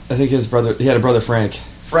 I think his brother. He had a brother Frank.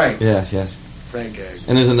 Frank. Yeah. Frank Agnew.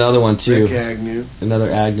 And there's another one too. Rick Agnew. Another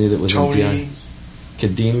Agnew that was Tony. in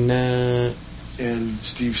Cadena. And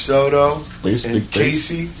Steve Soto. And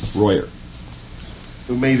Casey Royer,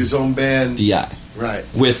 who made his own band. D.I. Right.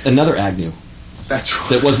 With another Agnew. That's right.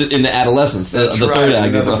 That wasn't in the adolescence. That's the right. third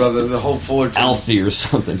Agnew. Another brother, the whole Fullerton. Alfie or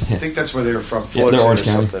something. Yeah. I think that's where they were from. Yeah, they're Orange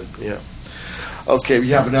County. Something. Yeah. Okay,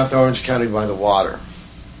 yeah, but not the Orange County by the water.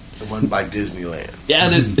 The one by Disneyland. Yeah,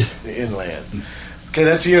 the inland. Okay,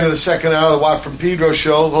 that's the end of the second hour of the Watt from Pedro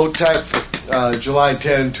show. Hold tight for July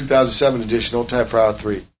 10, 2007 edition. Hold tight for hour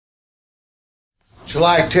 3.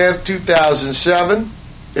 July 10th, 2007.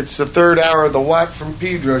 It's the third hour of the Watt from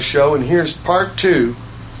Pedro show, and here's part 2.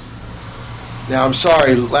 Now, I'm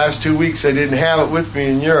sorry, the last 2 weeks I didn't have it with me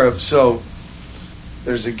in Europe, so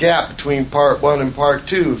there's a gap between part 1 and part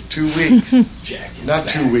 2 of 2 weeks. Not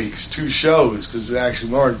 2 weeks, 2 shows, because it's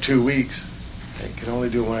actually more than 2 weeks. I can only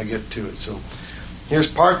do it when I get to it. So here's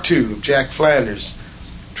part 2 of Jack Flanders'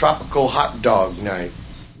 Tropical Hot Dog Night.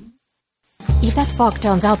 If that fog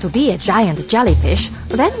turns out to be a giant jellyfish,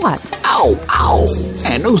 then what? Ow, ow!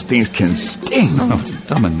 And those things can sting. Oh,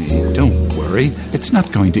 Dominique, don't worry. It's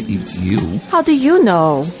not going to eat you. How do you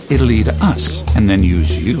know? It'll eat us, and then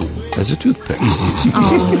use you as a toothpick.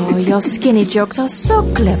 Oh, your skinny jokes are so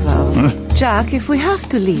clever. Jack, if we have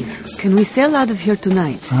to leave, can we sail out of here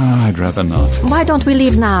tonight? I'd rather not. Why don't we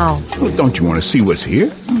leave now? Well, don't you want to see what's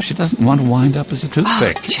here? Oh, she doesn't want to wind up as a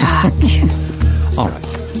toothpick. Oh, Jack. All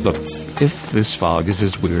right, look. If this fog is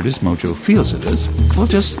as weird as Mojo feels it is, we'll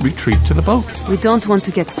just retreat to the boat. We don't want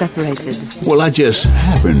to get separated. Well, I just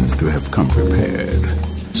happen to have come prepared.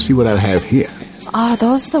 See what I have here. Are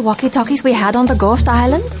those the walkie-talkies we had on the Ghost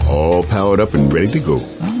Island? All powered up and ready to go.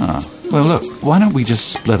 Ah, well, look, why don't we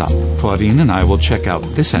just split up? Claudine and I will check out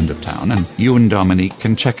this end of town, and you and Dominique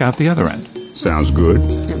can check out the other end. Sounds good.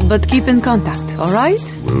 But keep in contact, all right?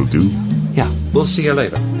 Will do. Yeah, we'll see you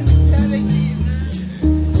later.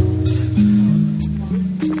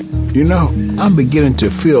 You know, I'm beginning to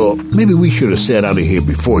feel maybe we should have sat out of here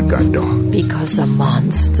before it got dark. Because the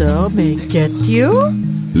monster may get you?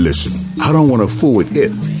 Listen, I don't want to fool with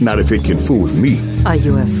it, not if it can fool with me. Are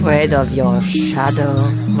you afraid of your shadow,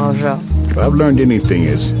 Mojo? If I've learned anything,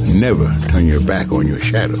 it's never turn your back on your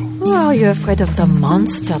shadow. Or are you afraid of the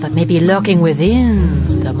monster that may be lurking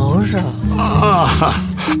within the Mojo? Ah,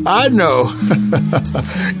 I know.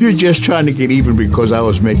 You're just trying to get even because I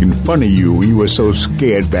was making fun of you when you were so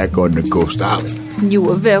scared back on the Ghost Island. You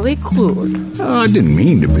were very crude. Oh, I didn't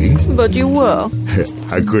mean to be. But you were.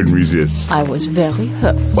 I couldn't resist. I was very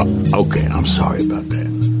hurt. Well, okay, I'm sorry about that.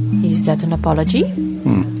 Is that an apology?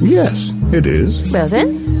 Yes, it is. Well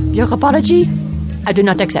then, your apology, I do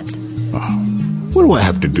not accept. Oh, what do I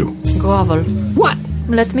have to do? Grovel. What?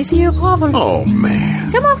 Let me see you grovel. Oh,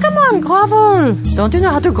 man. Come on, grovel. Don't you know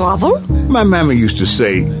how to grovel? My mama used to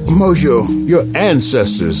say, Mojo, your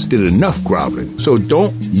ancestors did enough groveling, so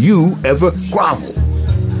don't you ever grovel.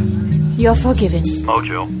 You're forgiven.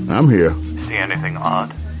 Mojo. I'm here. See anything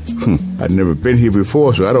odd? I've never been here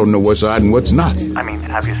before, so I don't know what's odd and what's not. I mean,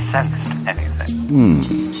 have you sensed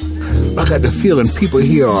anything? I got the feeling people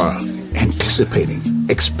here are anticipating,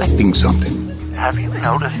 expecting something. Have you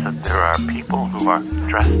noticed that there are people who are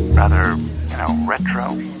dressed rather,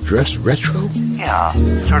 retro? Dressed retro? Yeah,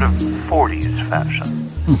 sort of 40s fashion.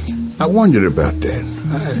 I wondered about that.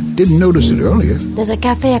 I didn't notice it earlier. There's a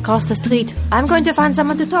cafe across the street. I'm going to find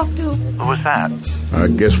someone to talk to. Who was that? I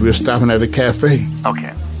guess we're stopping at a cafe.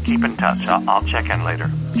 Okay, keep in touch. I'll check in later.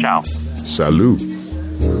 Ciao. Salute.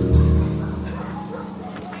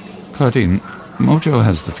 Claudine, Mojo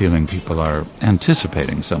has the feeling people are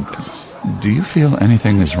anticipating something. Do you feel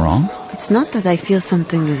anything is wrong? It's not that I feel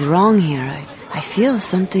something is wrong here. I feel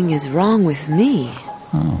something is wrong with me.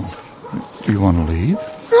 Oh. Do you want to leave?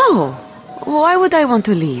 No. Why would I want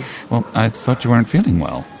to leave? Well, I thought you weren't feeling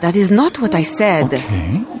well. That is not what I said.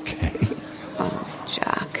 Okay. Oh,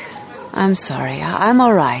 Jack. I'm sorry. I'm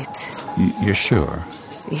all right. You're sure?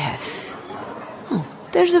 Yes. Oh,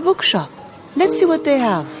 there's a bookshop. Let's see what they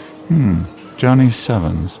have. Johnny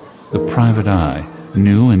Seven's, The Private Eye.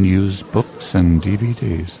 New and used books and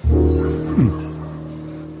DVDs.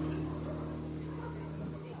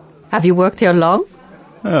 Have you worked here long?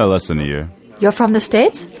 Less than a year. You're from the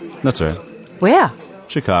States? That's right. Where?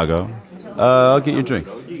 Chicago. I'll get you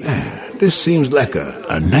drinks. This seems like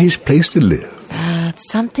a nice place to live. But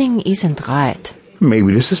something isn't right.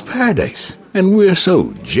 Maybe this is paradise, and we're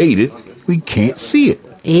so jaded we can't see it.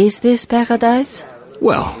 Is this paradise?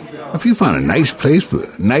 Well, if you find a nice place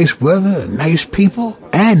with nice weather, nice people,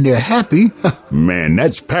 and they're happy, man,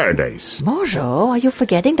 that's paradise. Mojo, are you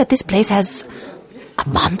forgetting that this place has a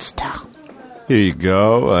monster? Here you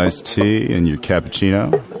go, iced tea and your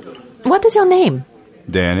cappuccino. What is your name?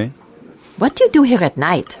 Danny. What do you do here at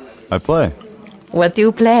night? I play. What do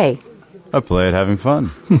you play? I play at having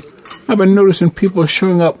fun. I've been noticing people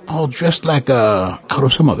showing up all dressed like out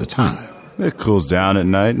of some other time. It cools down at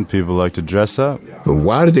night and people like to dress up. But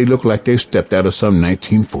why do they look like they stepped out of some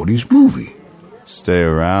 1940s movie? Stay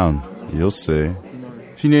around. You'll see.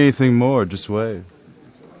 If you need anything more, just wave.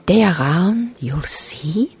 Stay around? You'll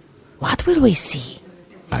see? What will we see?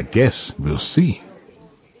 I guess we'll see.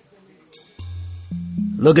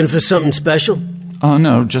 Looking for something special? Oh,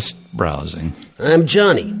 no, just browsing. I'm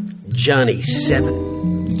Johnny. Johnny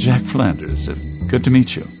 7. Jack Flanders. Good to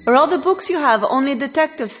meet you. Are all the books you have only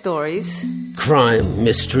detective stories? Crime,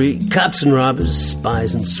 mystery, cops and robbers,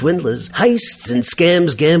 spies and swindlers, heists and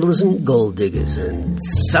scams, gamblers and gold diggers, and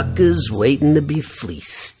suckers waiting to be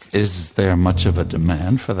fleeced. Is there much of a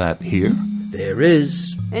demand for that here? There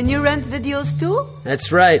is. And you rent videos too?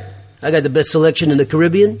 That's right. I got the best selection in the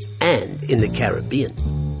Caribbean and in the Caribbean.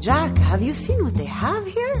 Jack, have you seen what they have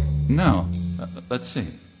here? No. Let's see.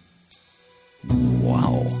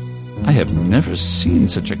 Wow. I have never seen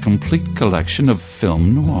such a complete collection of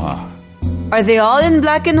film noir. Are they all in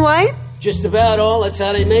black and white? Just about all. That's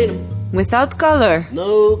how they made them. Without color?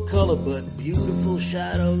 No color, but beautiful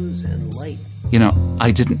shadows and light. You know,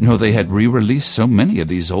 I didn't know they had re-released so many of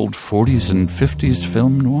these old 40s and 50s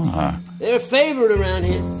film noir. They're a favorite around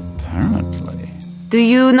here. Apparently. Do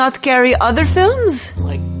you not carry other films?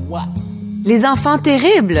 Like what? Les Enfants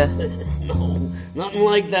Terribles. No, nothing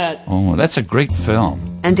like that. Oh, that's a great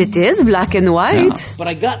film. And it is black and white. Yeah. But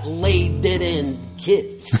I got laid dead-end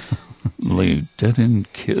kids. Laid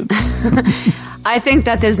dead-end kids? I think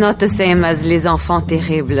that is not the same as Les Enfants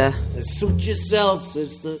Terribles. Suit yourself,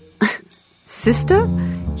 sister. Sister?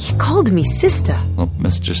 He called me sister. Well,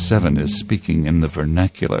 Mr. Seven is speaking in the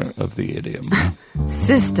vernacular of the idiom.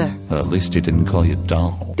 Sister. Well, at least he didn't call you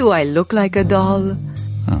doll. Do I look like a doll?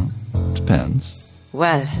 Oh, depends.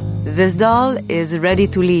 Well, this doll is ready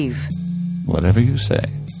to leave. Whatever you say,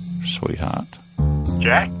 sweetheart.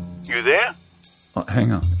 Jack, you there? Oh,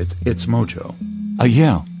 hang on. It's Mojo.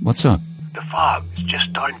 Yeah, what's up? The fog is just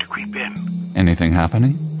starting to creep in. Anything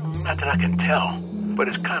happening? Not that I can tell, but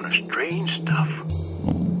it's kind of strange stuff.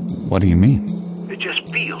 What do you mean? It just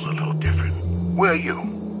feels a little different. Where are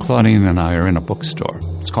you? Claudine and I are in a bookstore.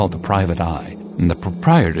 It's called The Private Eye. And the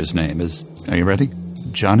proprietor's name is, are you ready?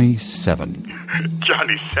 Johnny 7.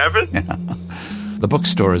 Johnny 7? Yeah. The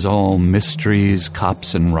bookstore is all mysteries,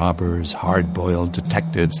 cops and robbers, hard-boiled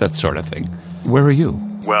detectives, that sort of thing. Where are you?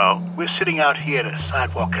 Well, we're sitting out here at a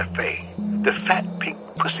sidewalk cafe. The Fat Pink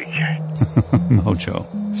Pussycat. Mojo,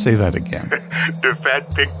 say that again. The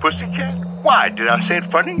Fat Pink Pussycat? Why? Did I say it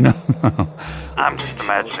funny? No. I'm just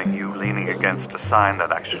imagining you leaning against a sign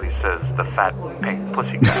that actually says the Fat Pink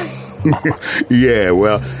Pussycat. Yeah,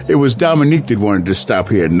 well, it was Dominique that wanted to stop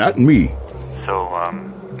here, not me. So,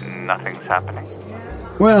 nothing's happening?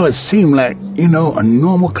 Well, it seemed like, a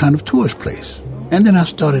normal kind of tourist place. And then I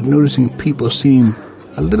started noticing people seem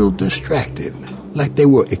a little distracted, like they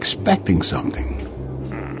were expecting something.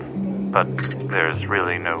 But there's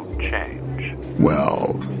really no change.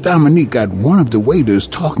 Well, Dominique got one of the waiters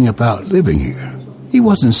talking about living here. He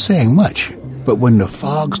wasn't saying much, but when the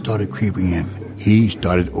fog started creeping in, he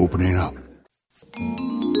started opening up.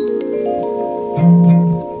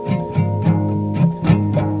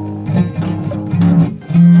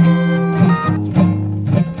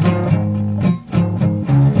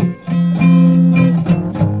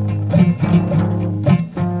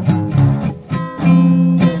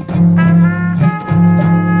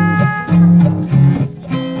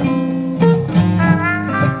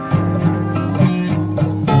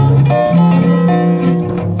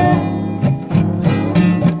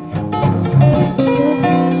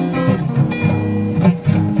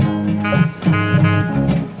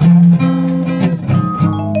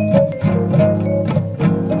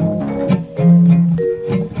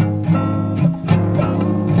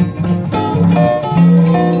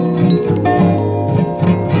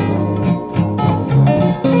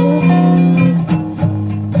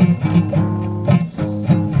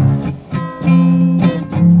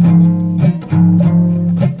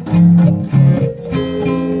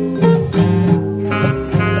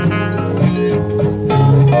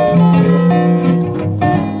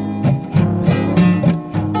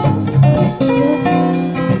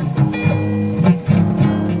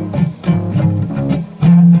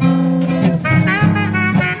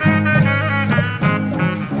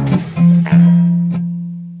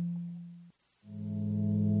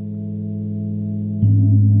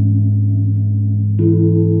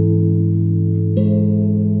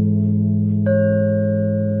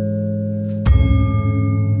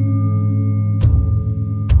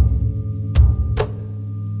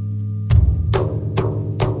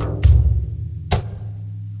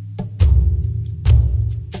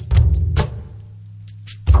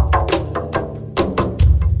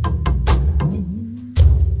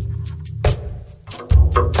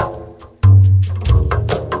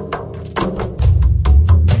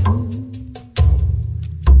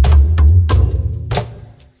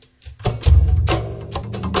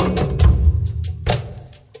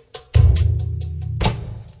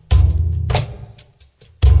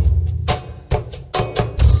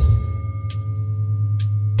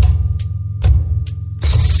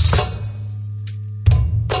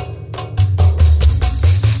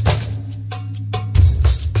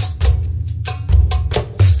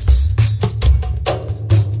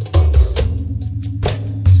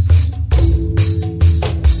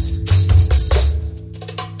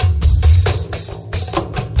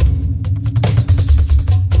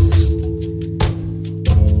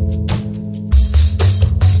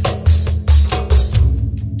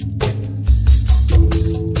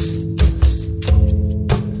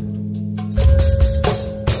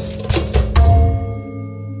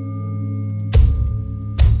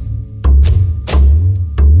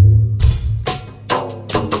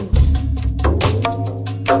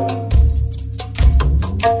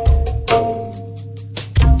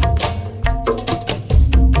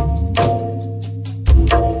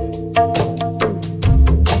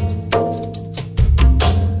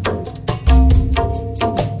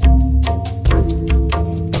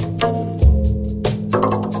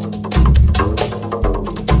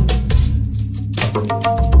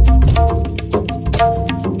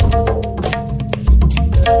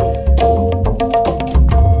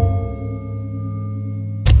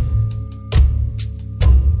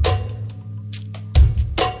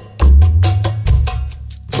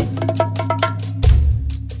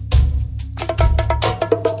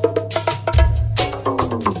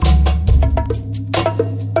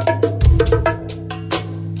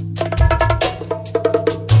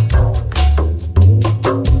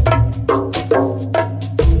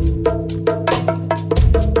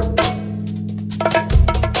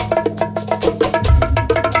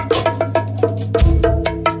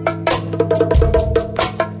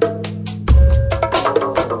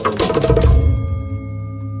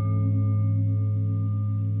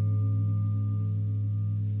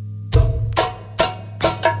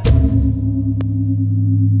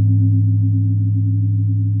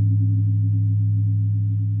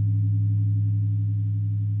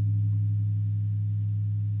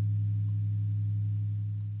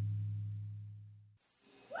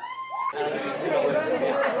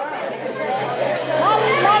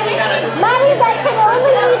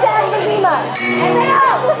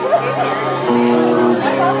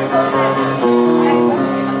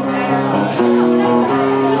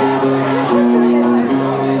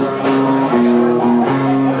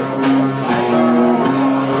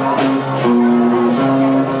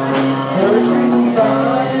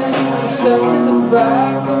 stone in the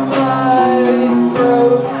back of my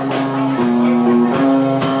throat.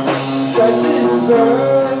 Scratches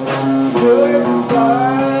burn, good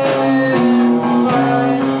fine,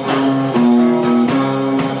 fine.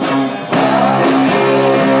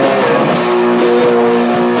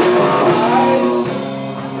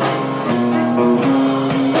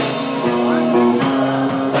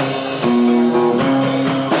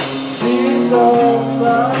 She's all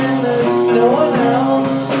mine, there's no one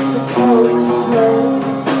else to coax her.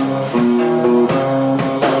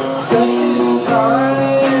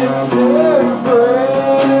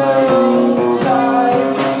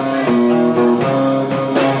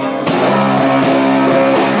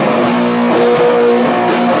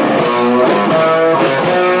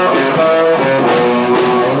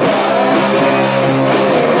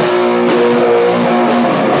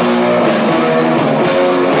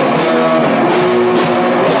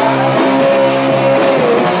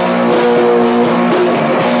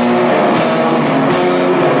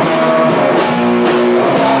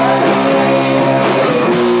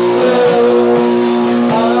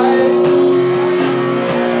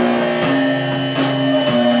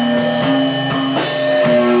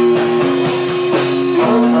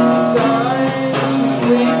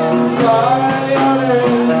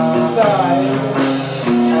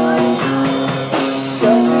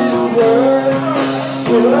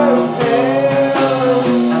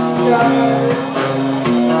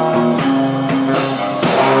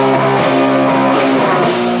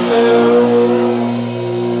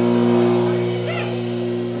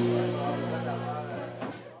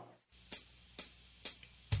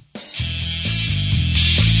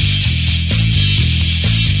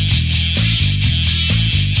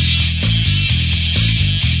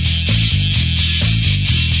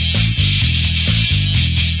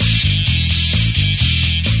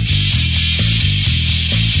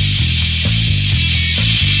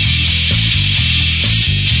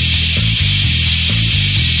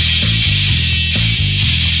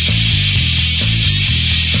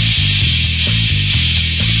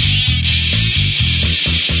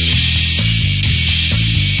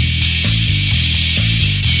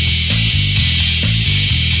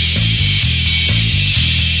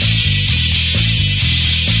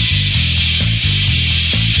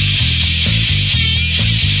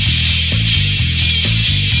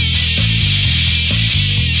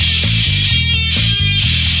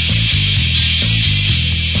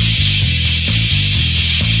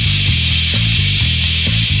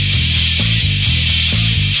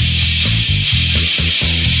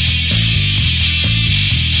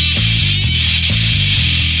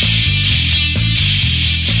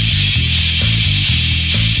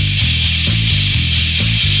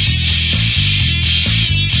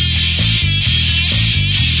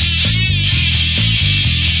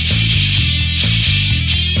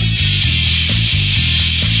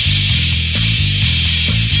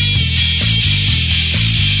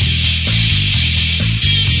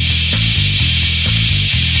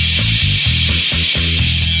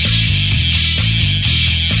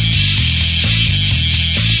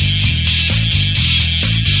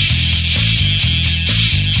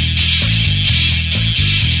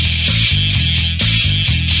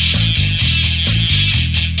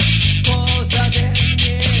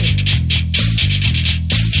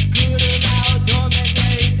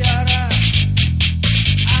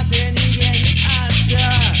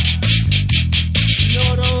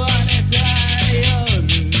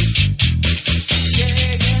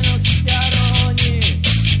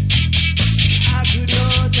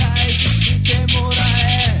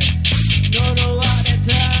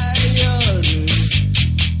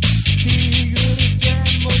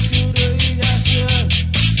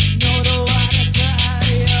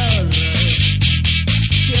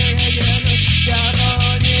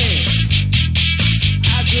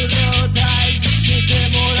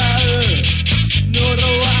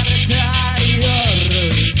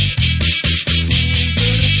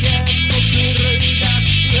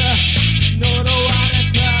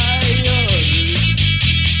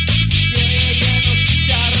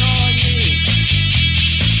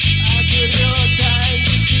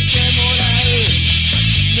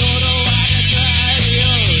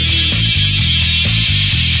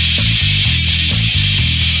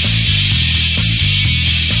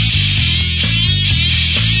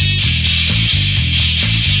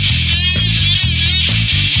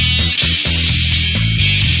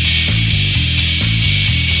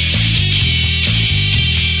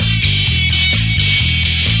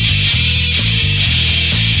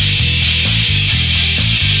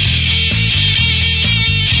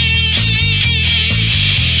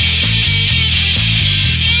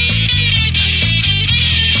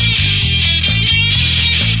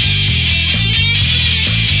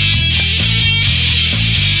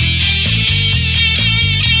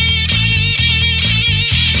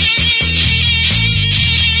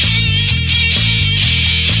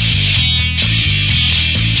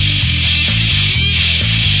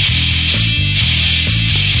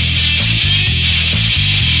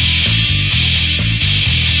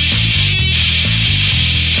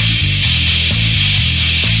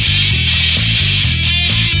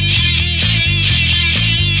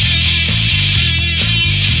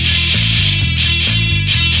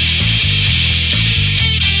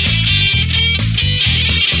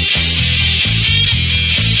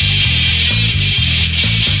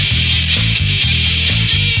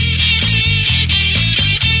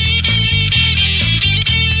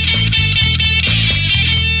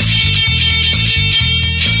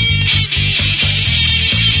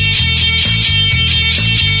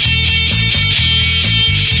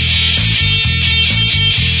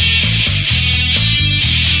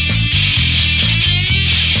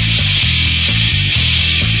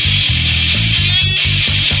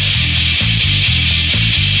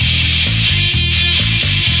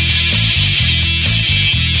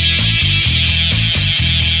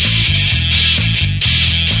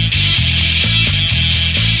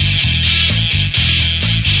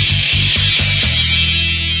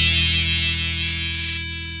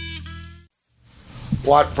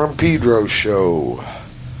 Watt from Pedro Show.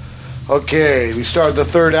 Okay, we started the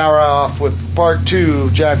third hour off with part 2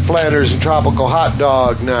 of Jack Flanders and Tropical Hot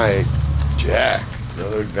Dog Night. Jack,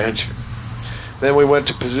 another adventure. Then we went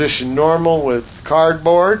to position normal with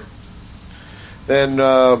cardboard. Then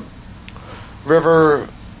River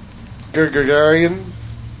Guerguerian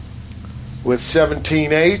with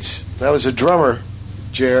 17/8. That was a drummer,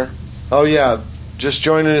 Jer. Oh yeah, just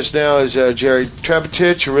joining us now is Jerry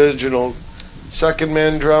Trebitich, original Suckin'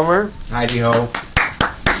 Men drummer. Heidi-ho.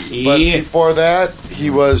 But before that, he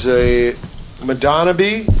was a Madonna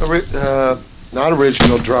Bee, not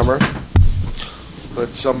original drummer,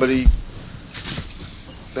 but somebody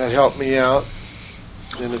that helped me out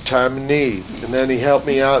in a time of need. And then he helped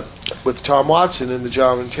me out with Tom Watson in the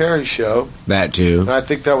John and Terry Show. That too. And I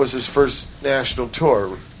think that was his first national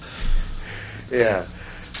tour. Yeah.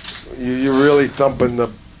 You're really thumping the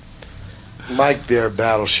mic there,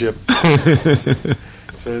 Battleship.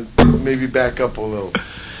 So maybe back up a little.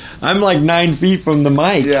 I'm like 9 feet from the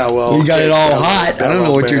mic. Yeah, well, you got it all hot. I don't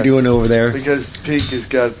know what you're doing over there. Because Peak has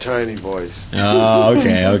got a tiny voice. Oh,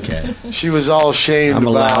 okay. She was all ashamed. I'm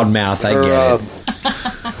a about loudmouth. I her, get it.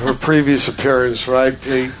 Her previous appearance, right,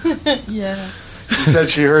 Pete? Yeah. She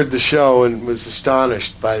said she heard the show and was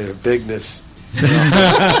astonished by her bigness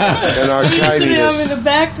and our Usually I'm tidiness. in the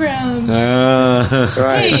background.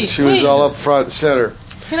 Right, Wait, she was wait. all up front and center.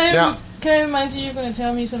 Can I Now, remind you? You're going to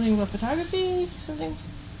tell me something about photography? Something?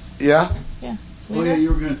 yeah? Yeah. Oh yeah, you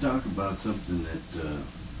were going to talk about something that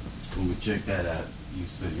when we checked that out, you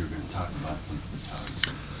said you were going to talk about some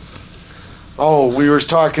photography. Oh, we were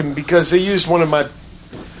talking because they used one of my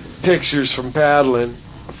pictures from paddling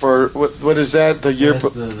for what is that? The year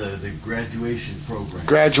That's the graduation program.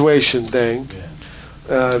 graduation thing.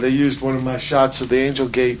 They used one of my shots of the Angel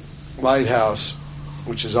Gate Lighthouse,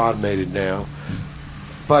 which is automated now.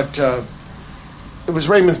 But it was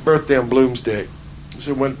Raymond's birthday on Bloomsday.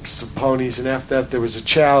 So we went to some ponies, and after that there was a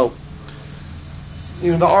chow.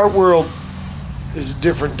 You know, the art world is a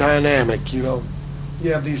different dynamic, you know.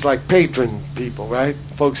 You have these like patron people, right?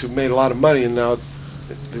 Folks who've made a lot of money and now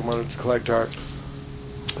they wanted to collect art.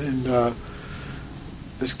 And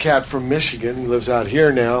this cat from Michigan, he lives out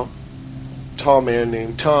here now, tall man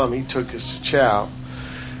named Tom, he took us to chow.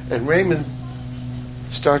 And Raymond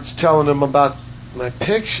starts telling him about my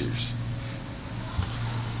pictures.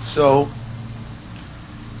 So,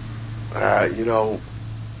 you know,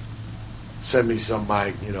 send me some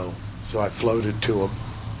mic, you know. So I floated to him.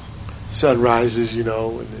 Sun rises, you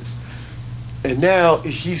know, and now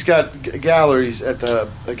he's got galleries at the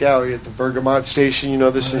gallery at the Bergamot station. You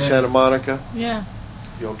know, this in Santa Monica. Yeah.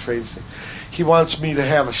 The old train station. He wants me to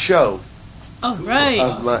have a show. Oh, right.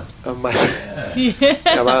 Of my Yeah.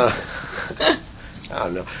 I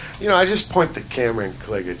don't know. You know, I just point the camera and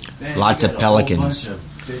click it. Lots of pelicans.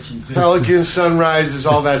 Pelicans, sunrises,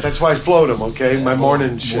 all that. That's why I float them. Okay, my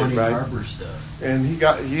morning shit, Morning right? harbor stuff. And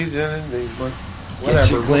he's in it. And Get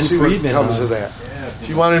whatever. you We'll Glenn see what Friedman comes on. of that. If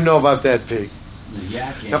you want to know about that, Pete.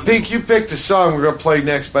 Now, Pete, you picked a song we're going to play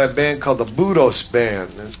next by a band called the Budos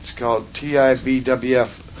Band. It's called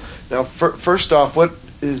t.i.b.w.f. Now, first off, what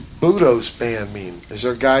does Budos Band mean? Is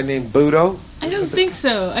there a guy named Budo? I don't think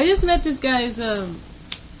so. I just met this guy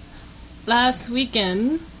last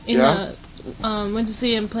weekend. Went to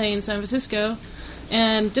see him play in San Francisco,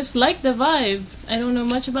 and just liked the vibe. I don't know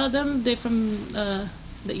much about them. They're from the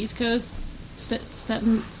East Coast,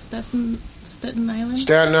 Staten Island.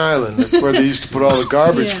 Staten Island. That's where they used to put all the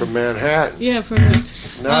garbage Yeah. from Manhattan. Yeah, perfect.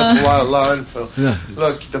 Now it's a lot of info. Yeah.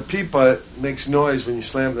 Look, the pipa makes noise when you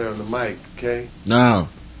slam there on the mic, okay? No.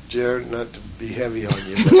 Jared, not to be heavy on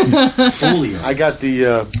you. But I got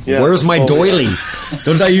the... Where's my doily?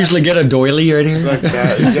 Don't I usually get a doily right here? Look, you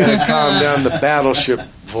gotta calm down the battleship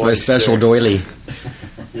voice. It's my special there. doily.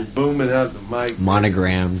 You're booming out the mic.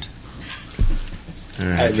 Monogrammed. All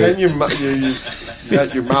right. Then you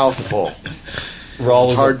got your mouth full.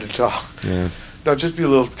 It's hard to talk. Yeah. No, just be a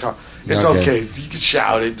little calm. It's Okay. okay. You can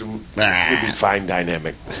shout it. It'll be fine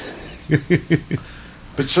dynamic.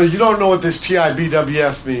 But so you don't know what this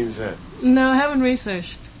t.i.b.w.f. means then? No, I haven't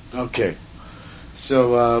researched. Okay.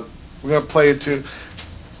 So we're going to play it too.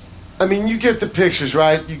 I mean, you get the pictures,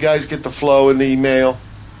 right? You guys get the flow in the email.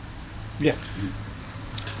 Yeah.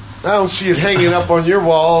 I don't see it hanging up on your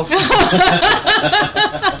walls.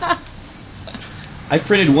 I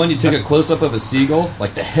printed one. You took a close up of a seagull,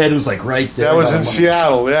 like the head was like right there. That was in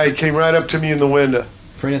Seattle. Yeah, he came right up to me in the window.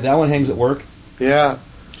 Printed that one. Hangs at work. Yeah,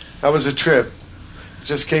 that was a trip.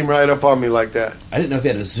 Just came right up on me like that. I didn't know if he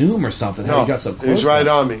had a zoom or something. How No, he got so close. it was right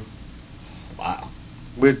now. on me. Wow.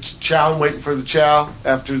 With chow, waiting for the chow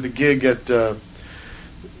after the gig at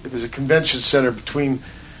it was a convention center between.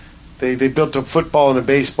 They built a football and a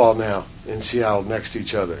baseball now in Seattle next to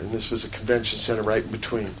each other, and this was a convention center right in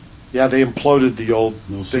between. Yeah, they imploded the old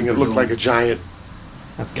thing. It looked like a giant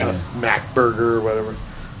Mac burger or whatever.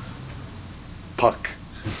 Puck.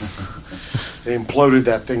 They imploded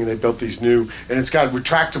that thing and they built these new, and it's got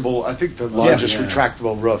retractable, I think the largest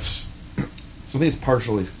retractable roofs. So I think it's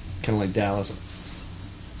partially kind of like Dallas.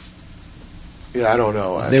 Yeah, I don't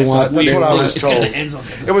know. They want- That's what I was it's got told. the end zone, it's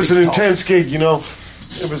got this It was an big intense gig, you know.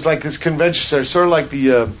 It was like this convention center, sort of like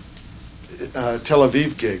the Tel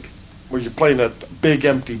Aviv gig, where you're playing a big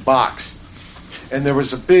empty box. And there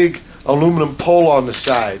was a big aluminum pole on the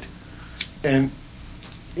side. And,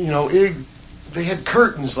 you know, they had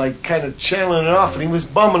curtains, like, kind of channeling it off, and he was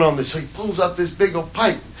bumming on this, so he pulls out this big old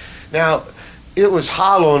pipe. Now, it was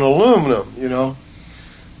hollow and aluminum, you know,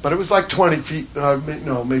 but it was like 20 feet,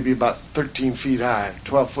 maybe about 13 feet high,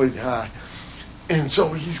 12 feet high. And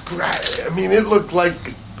so it looked like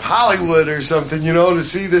Hollywood or something, you know, to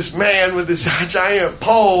see this man with this giant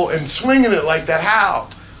pole and swinging it like that. How?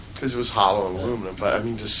 Because it was hollow and aluminum. But, I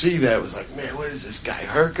mean, to see that, it was like, man, what is this guy,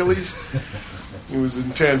 Hercules? It was an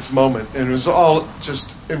intense moment. And it was all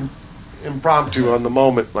just impromptu on the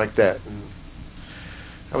moment like that. And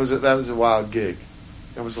that was a wild gig.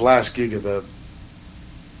 That was the last gig of the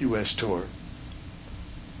U.S. tour.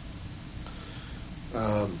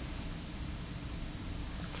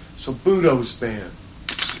 So Budos band.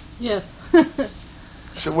 Yes.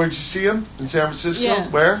 So where'd you see him? In San Francisco? Yeah.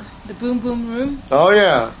 Where? The Boom Boom Room. Oh,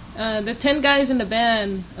 yeah. The 10 guys in the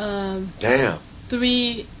band. Damn.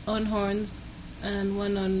 3 on horns and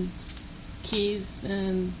 1 on keys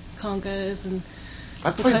and congas and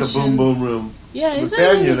I played the percussion. Boom Boom Room. Yeah, with is that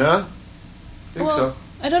Banyan, really? huh? I think so.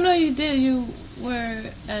 I don't know you did. You were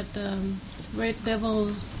at Red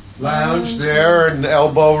Devil's Lounge there and the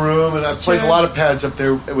Elbow Room, and I played a Sure. lot of pads up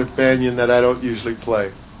there with Banyan that I don't usually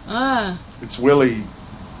play. Ah. It's Willie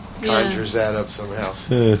Yeah. conjures that up somehow.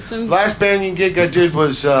 So- Last Banyan gig I did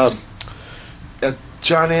was at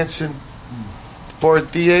John Anson Ford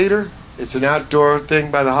Theater. It's an outdoor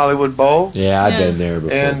thing by the Hollywood Bowl. Yeah, I've been there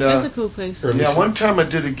before. And, That's a cool place. Yeah, one time I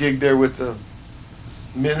did a gig there with the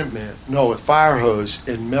Minutemen. No, with Fire Hose,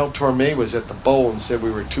 and Mel Torme was at the bowl and said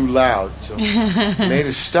we were too loud, so made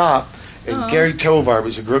us stop. And Aw. Gary Tovar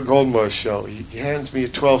was a Golden Boy show. He hands me a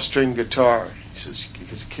 12-string guitar. He says,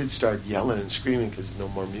 because the kids started yelling and screaming because no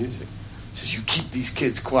more music. He says, you keep these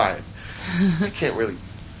kids quiet. I can't really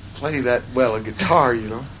play that well a guitar, you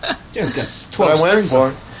know. Yeah, it's got But 12 I went strings for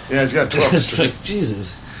on it. Yeah, it's got 12 It's strings. like,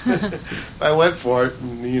 Jesus. I went for it,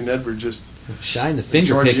 and me and Ed were just... Shine the finger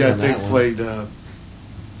Georgie, picking I on think, that one. played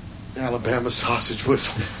Alabama Sausage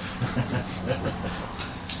Whistle.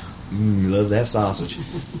 Love that sausage.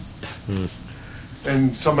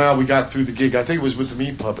 And somehow we got through the gig. I think it was with the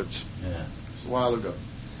Meat Puppets. Yeah. It was a while ago.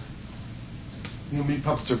 You know, Meat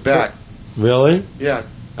Puppets are back. Really? Yeah.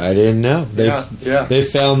 I didn't know. Yeah. They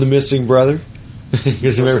found the missing brother.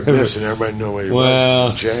 Because He wasn't missing. Everybody knew where he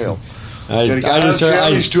was. He was in jail. I Got a guy just out of heard.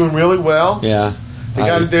 jail. He's doing really well. Yeah.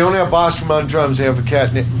 They only have Bostrom on drums. They have a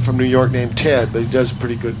cat from New York named Ted, but he does a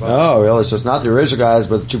pretty good Bostrom. Oh, really? So it's not the original guys,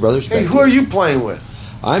 but the two brothers. Hey, who are you playing with?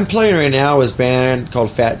 I'm playing right now with a band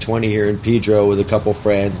called Fat 20 here in Pedro with a couple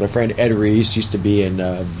friends. My friend Ed Reese used to be in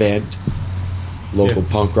Vent, local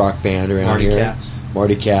punk rock band around Marty here. Katz.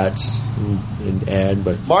 Marty Katz and Ed.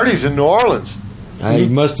 But Marty's in New Orleans. I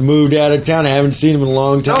must have moved out of town. I haven't seen him in a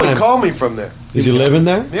long time. No, he called me from there. Is he living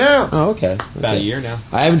there? Yeah. Oh, okay. About a year now.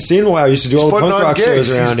 I haven't seen him in a while. I used to do He's all the putting punk on rock gigs.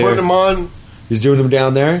 shows around He's here. putting them on. He's doing them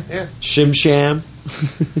down there? Yeah. Shim Sham.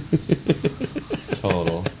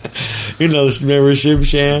 Total. You know, remember Shim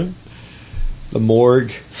Sham? The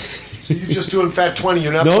Morgue. So you're just doing Fat 20.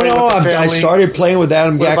 You're not No, playing no. with the family? I started playing with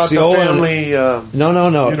Adam What about the Gaxiola. family, No.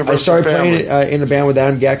 I Universal started Family? playing in a band with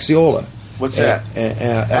Adam Gaxiola. What's that?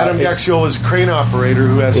 Adam it's- Gaxiola is a crane operator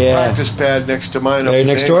who has a Yeah. practice pad next to mine. up Right in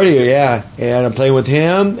next door to Anchorage. you, yeah. And I'm playing with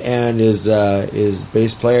him and his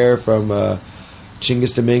bass player from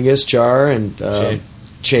Chingus Dominguez, Char, and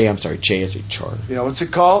Che. I'm sorry, Che is Char. Yeah, what's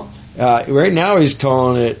it called? Right now he's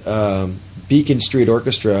calling it Beacon Street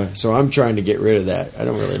Orchestra, so I'm trying to get rid of that. I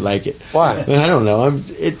don't really like it. Why? I don't know.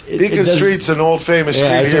 Beacon Street's an old famous street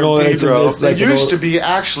it's here an old- in it's a- Pedro. it's like It an used old- to be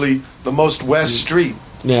actually the most west street.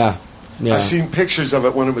 Yeah. I've seen pictures of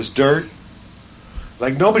it when it was dirt.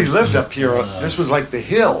 Like nobody lived up here. This was like the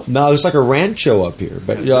hill. No, there's like a rancho up here,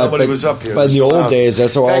 but Nobody was up here. But in the old days,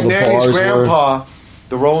 that's how all the Nanny's bars were. grandpa,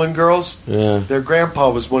 the Rolling Girls, Yeah. their grandpa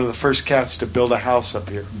was one of the first cats to build a house up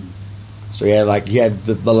here. So he had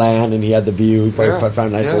the land and he had the view. He probably found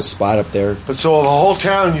a nice little spot up there. But so the whole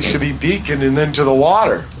town used to be Beacon and then to the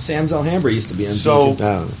water. Sam's Alhambra used to be on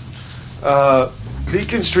Beacon.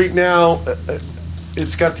 Beacon Street now,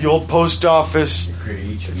 it's got the old post office.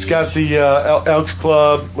 It's got the Elks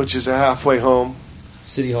Club, which is a halfway home.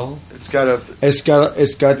 City Hall. It's got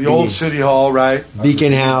the old City Hall, right?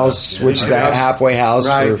 Beacon House, which is a halfway house.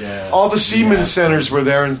 Right. All the Seaman centers were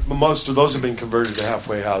there, and most of those have been converted to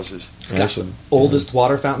halfway houses. It's got the oldest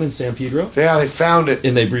water fountain in San Pedro. Yeah, they found it.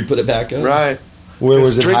 And they re-put it back up. Right. Where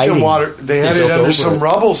was it drinking hiding? water, they had it under some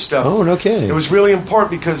rubble stuff. Oh, no kidding. It was really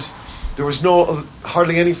important because there was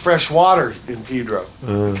hardly any fresh water in Pedro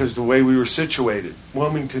because the way we were situated.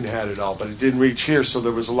 Wilmington had it all, but it didn't reach here, so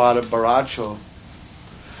there was a lot of baracho.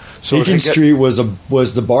 Beacon Street was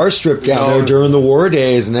the bar strip down there during the war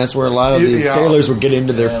days, and that's where a lot of the sailors would get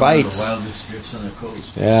into their fights. The wildest strips on the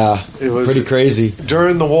coast. Yeah, it was pretty crazy.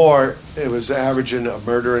 During the war, it was averaging a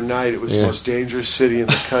murder a night. It was the most dangerous city in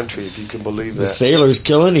the country, if you can believe that. The sailors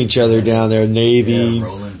killing each other down there, Navy,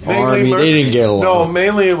 Army, they didn't get along. No,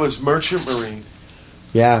 mainly it was Merchant Marine.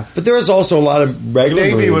 Yeah, but there was also a lot of regular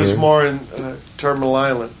Navy Marine was here. more in Terminal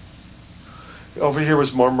Island. Over here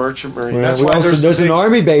was more Merchant Marine. Well, That's why there's an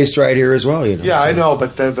army base right here as well. Yeah, I know,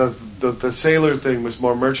 but the sailor thing was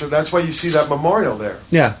more merchant. That's why you see that memorial there.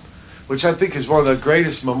 Yeah, which I think is one of the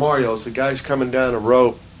greatest memorials. The guy's coming down a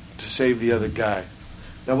rope to save the other guy.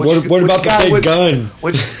 Now, what about the big gun?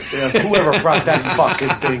 Whoever brought that fucking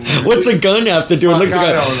thing? What's a gun have to do? I Look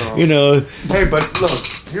don't know. Hey, but look,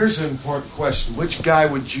 here's an important question: which guy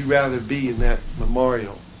would you rather be in that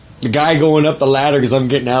memorial? The guy going up the ladder because I'm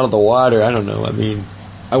getting out of the water. I don't know. I mean,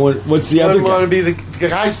 what's the other guy? I want to be the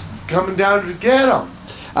guy coming down to get him.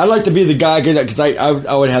 I'd like to be the guy getting it because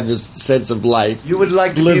I would have this sense of life. You would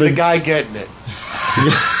like to be the guy getting it.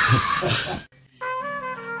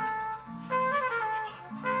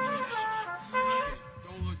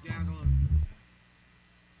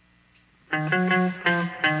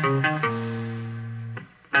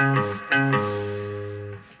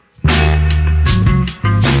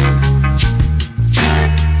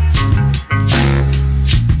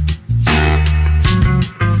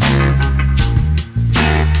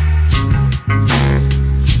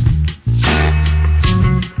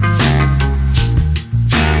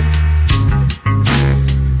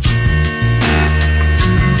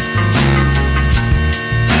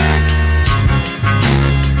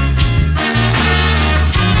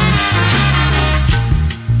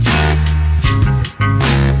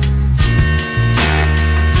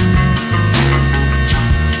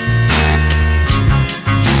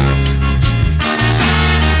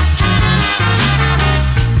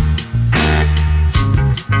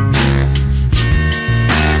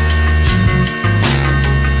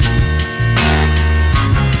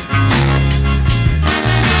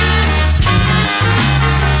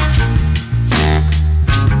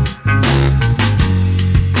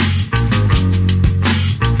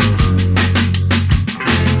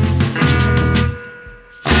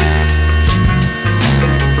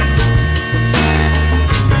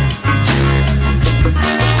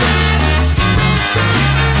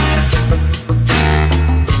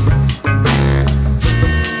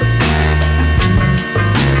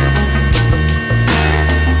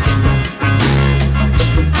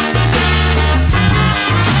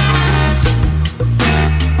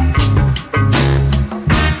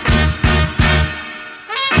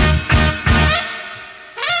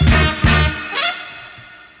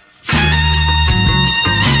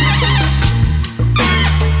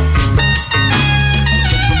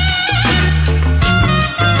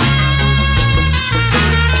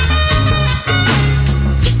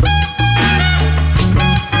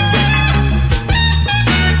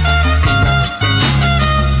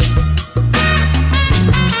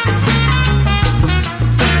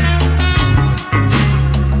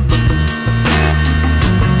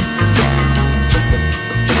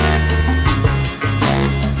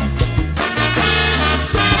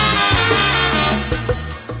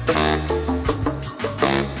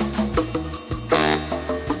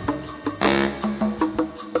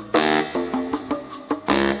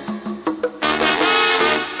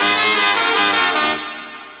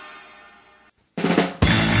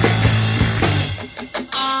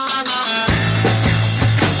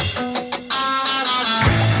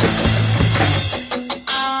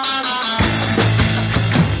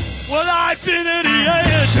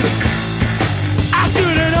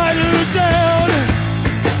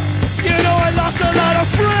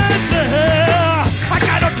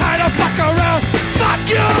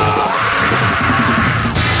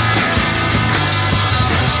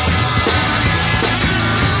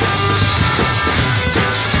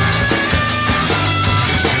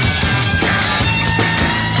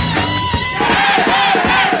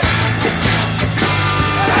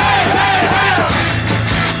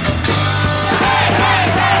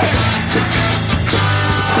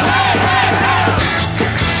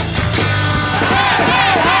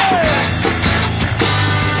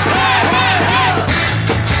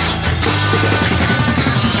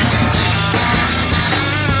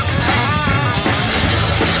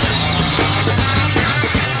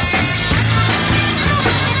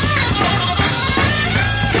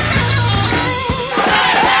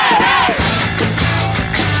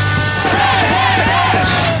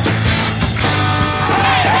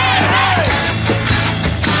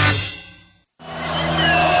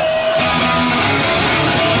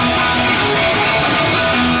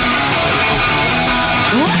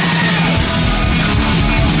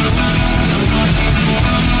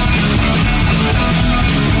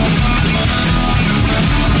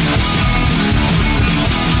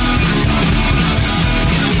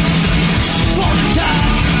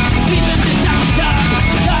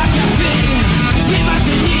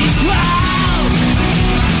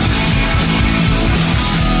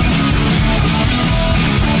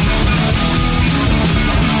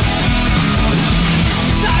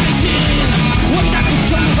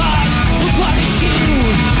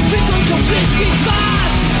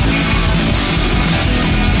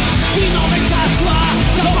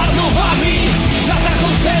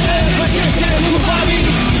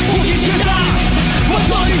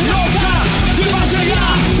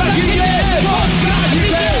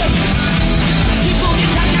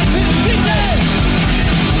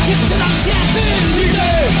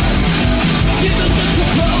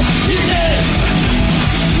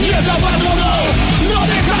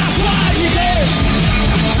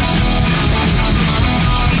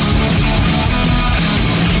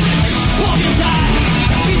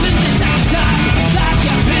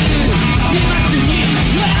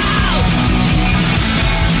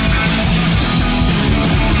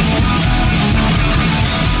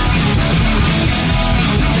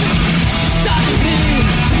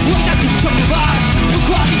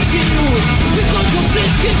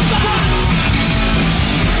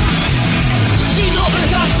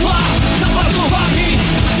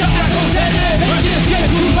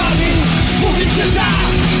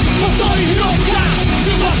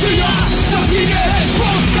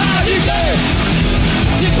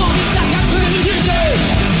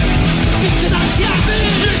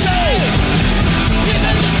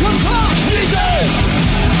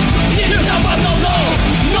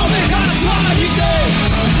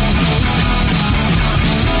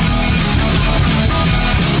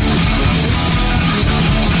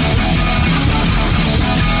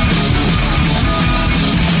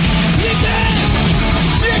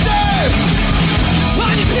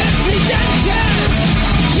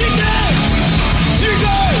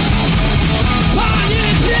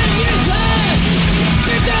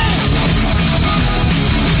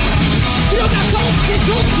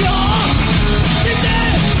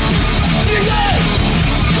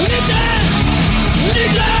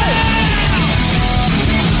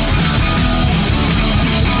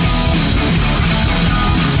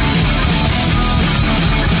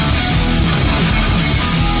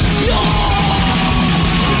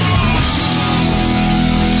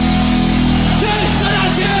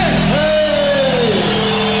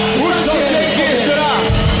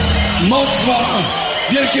 Moskwa!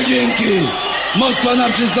 Wielkie dzięki! Moskwa na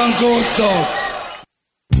przystanku Woodstock!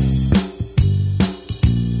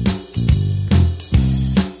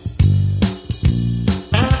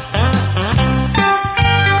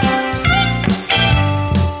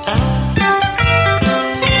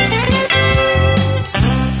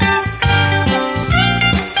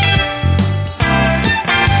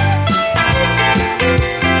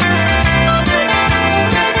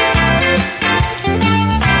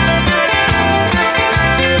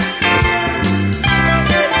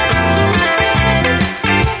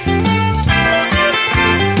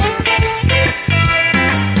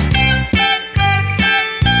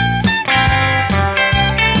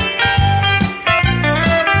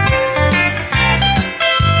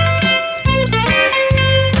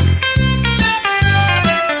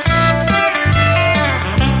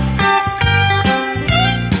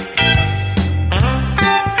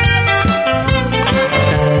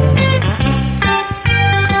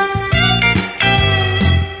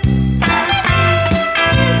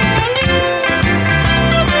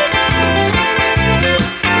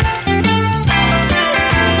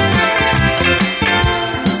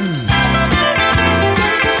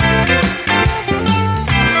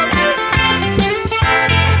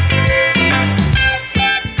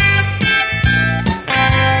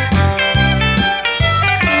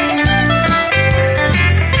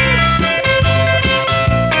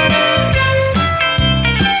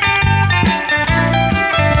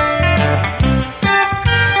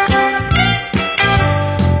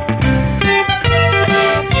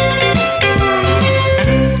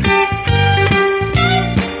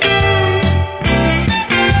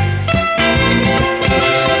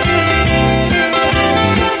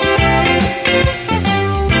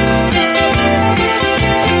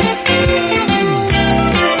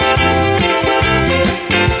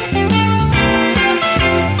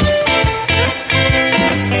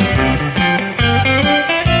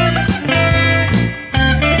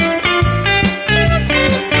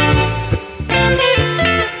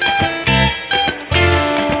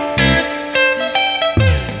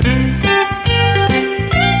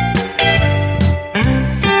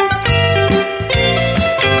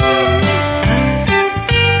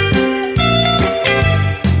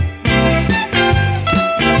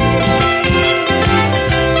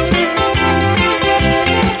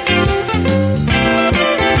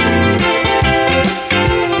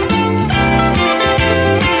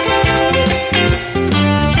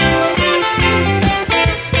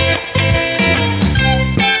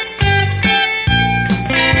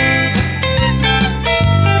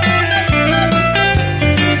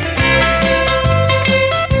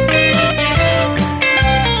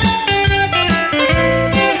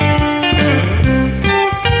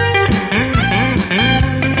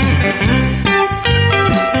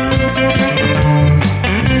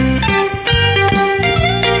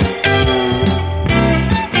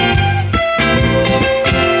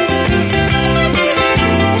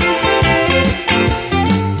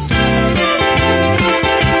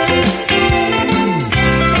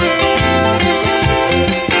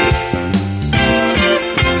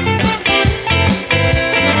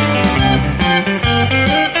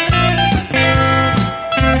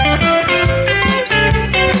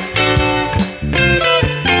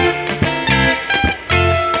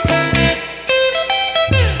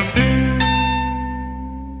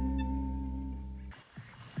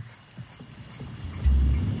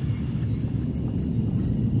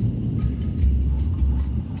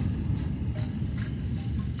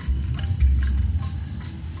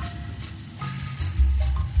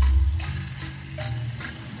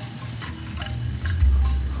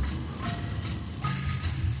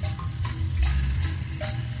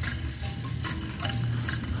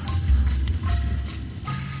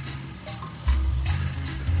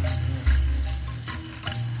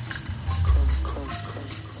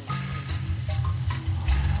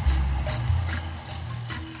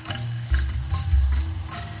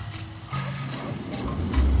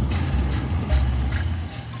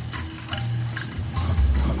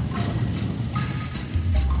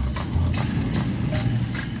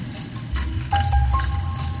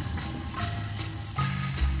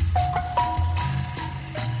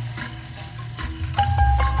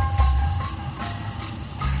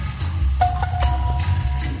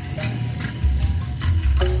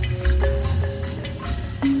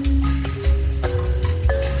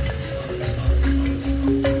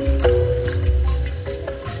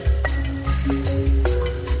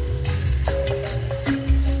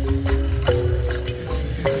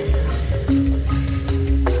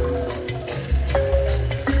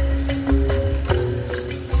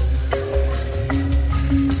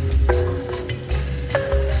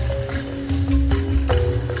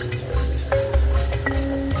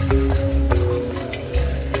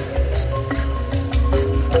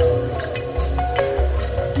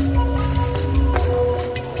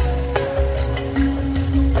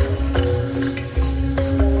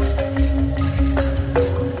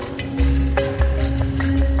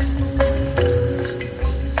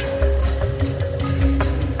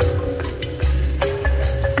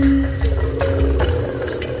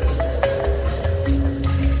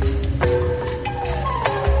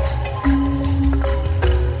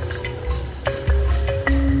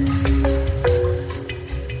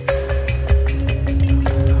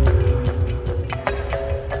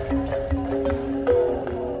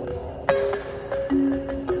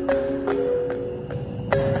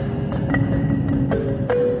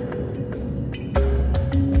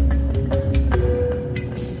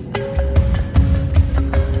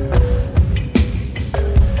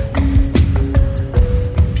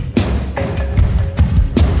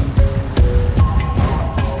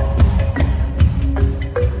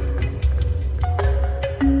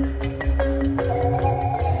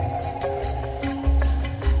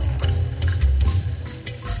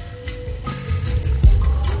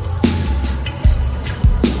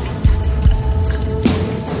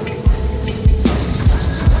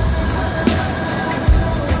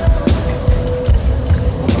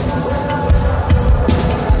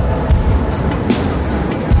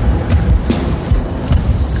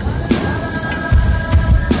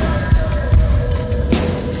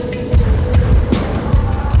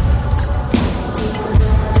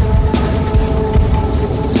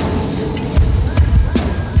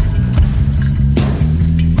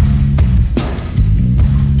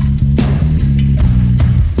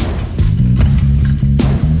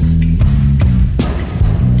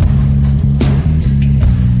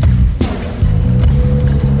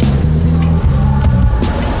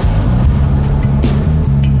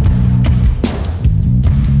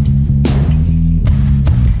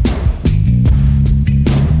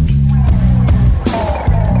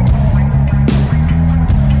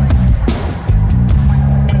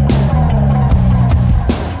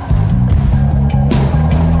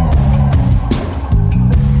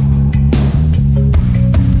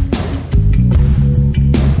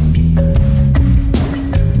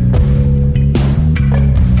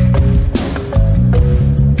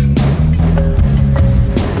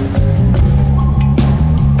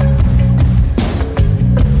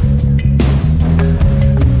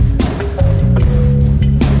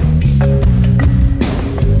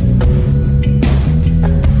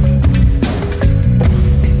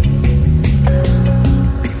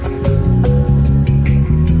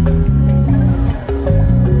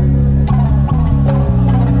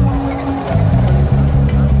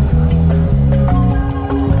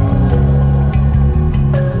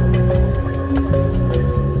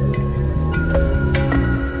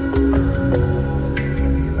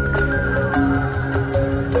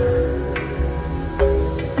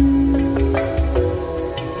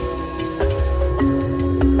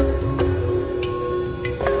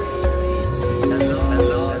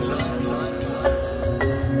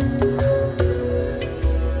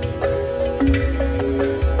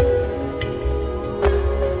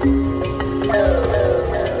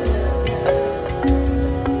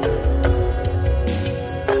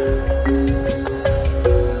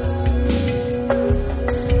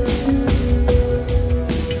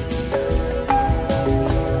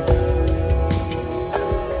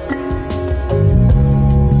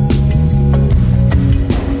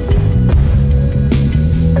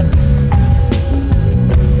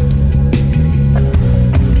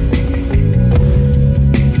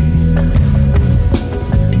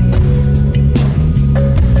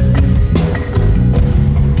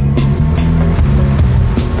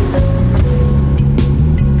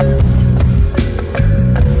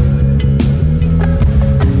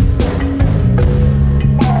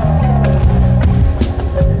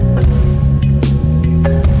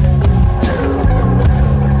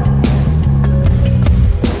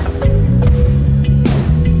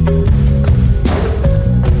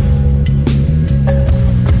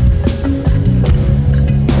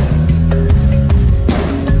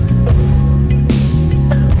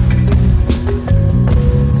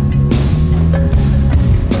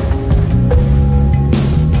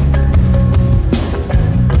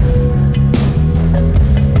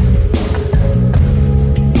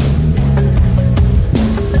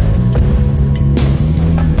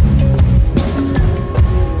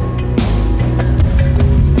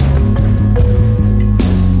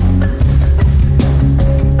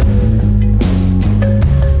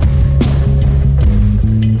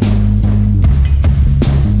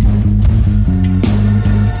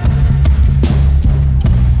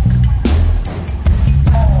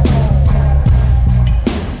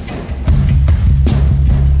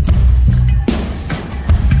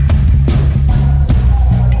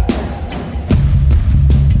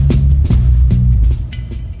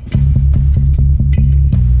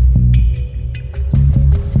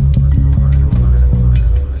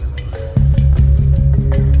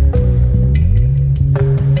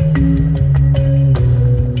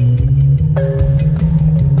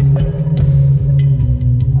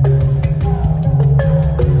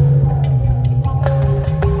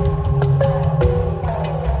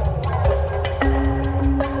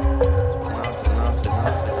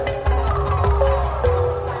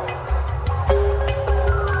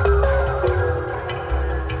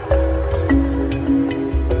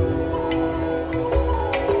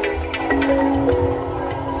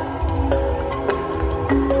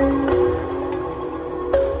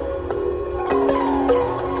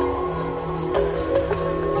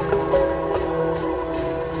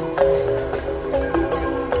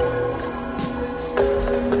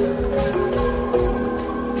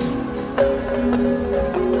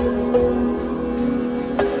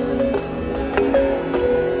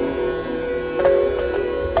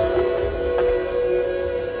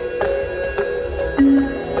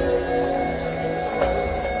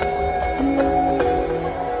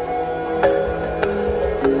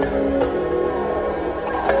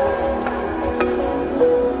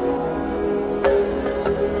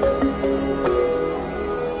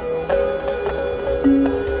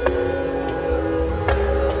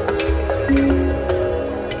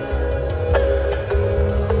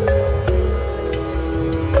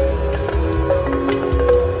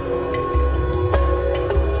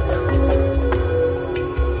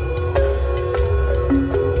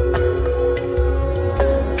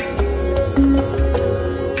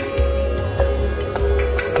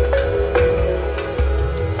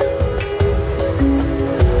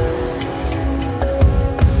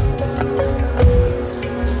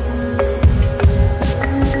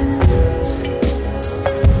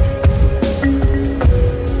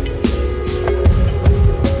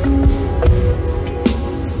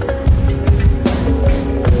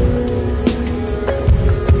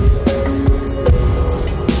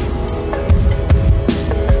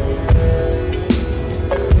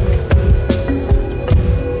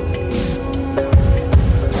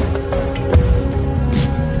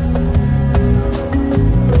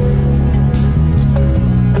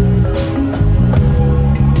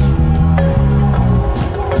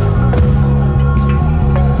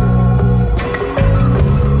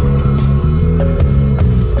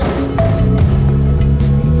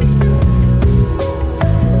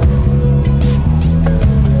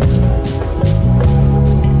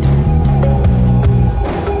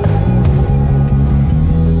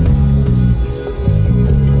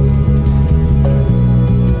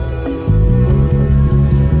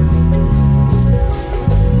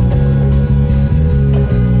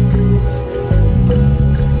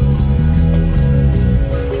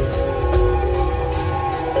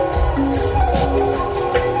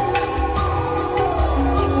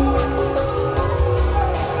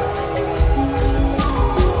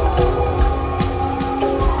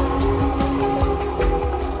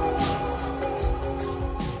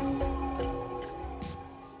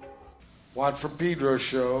 Watt from Pedro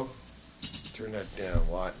Show. Turn that down,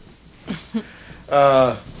 Watt.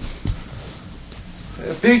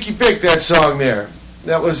 Pinky picked that song there.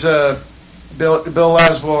 That was Bill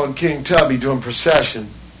Laswell and King Tubby doing Procession.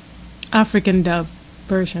 African dub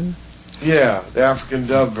version. Yeah, the African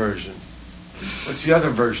dub version. What's the other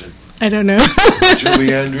version? I don't know.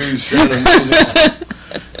 Julie Andrews, Santa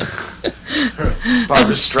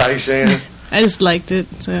Barbara Streisand. I just liked it,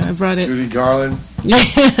 so I brought it. Judy Garland.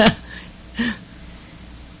 Yeah.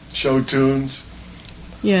 Show tunes.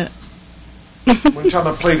 Yeah. One time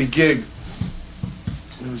I played a gig.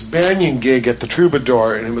 It was a banyan gig at the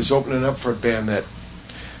Troubadour, and it was opening up for a band that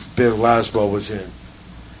Bill Laswell was in.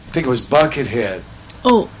 I think it was Buckethead.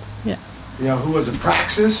 Oh, yeah. Yeah, who was it?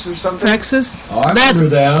 Praxis or something? Praxis. Oh, I remember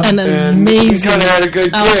that. An amazing we kind of had a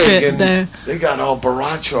good gig, and there. they got all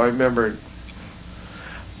baracho. I remember.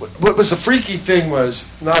 What was the freaky thing was,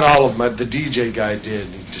 not all of them, the DJ guy did.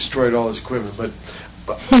 He destroyed all his equipment. But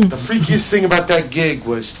the freakiest thing about that gig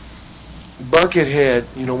was Buckethead,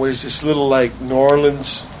 wears this little, like, New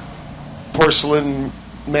Orleans porcelain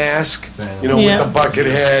mask, with the bucket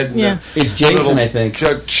head. And it's Jason, I think.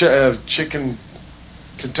 Chicken,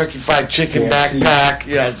 Kentucky Fried Chicken backpack.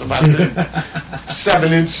 Yeah, it's about a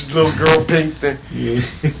 7-inch little girl pink thing. Yeah.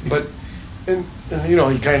 But, and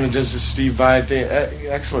he kind of does the Steve Vai thing.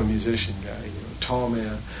 Excellent musician guy, tall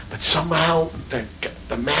man. But somehow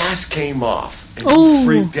the mask came off, and he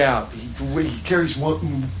freaked out. He carries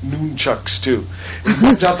nunchucks too. He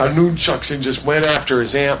whipped out the nunchucks and just went after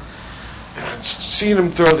his amp. And I'm seeing him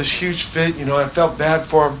throw this huge fit. I felt bad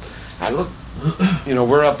for him. I look,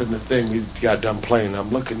 we're up in the thing. We got done playing. I'm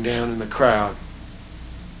looking down in the crowd,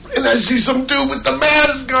 and I see some dude with the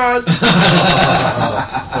mask on.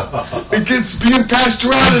 It gets being passed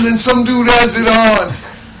around, and then some dude has it on.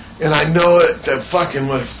 And I know it. That fucking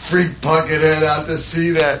would have freaked Buckethead out to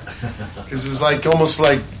see that, because it's like almost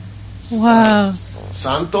like wow,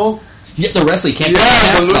 Santo. Yeah, the wrestling can't get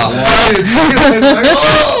the mask off. It's like,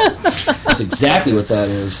 oh! That's exactly what that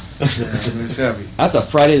is. It's heavy. That's a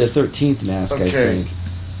Friday the 13th mask, I think.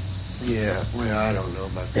 Yeah, well, I don't know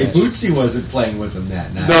about Hey, that. Bootsy wasn't playing with him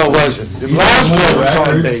that night. No, it wasn't. Laswell was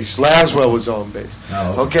on bass. Laswell was on bass.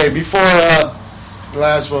 Oh. Okay, before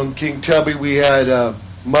Laswell and King Tubby, we had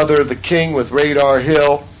Mother of the King with Radar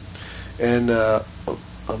Hill, and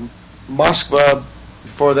Moskwa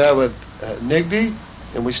before that with Nigdy,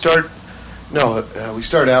 and we start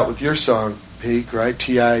out with your song, peak, right?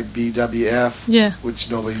 t.i.b.w.f. Yeah. Which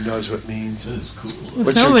nobody knows what it means. That is cool. Well,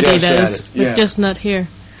 What's your somebody guess at does, it? but Yeah. just not here.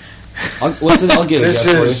 I'll give a This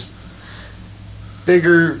guess for is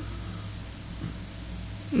bigger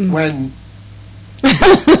when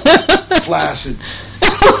flaccid.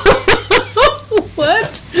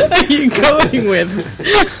 What are you going with?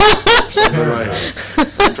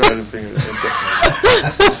 I'm trying to figure this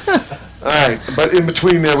out. All right, but in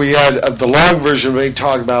between there we had the long version where they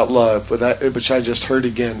talk about love, which I just heard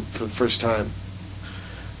again for the first time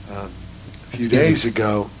a few days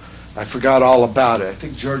ago. I forgot all about it. I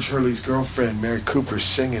think George Hurley's girlfriend, Mary Cooper's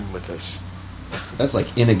singing with us. That's like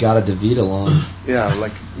Inagata Davida long. Yeah,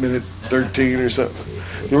 like minute 13 or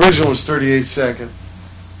something. The original was 38 seconds.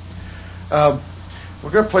 We're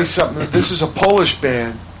going to play something. This is a Polish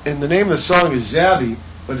band, and the name of the song is Zabi,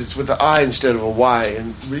 but it's with an I instead of a Y.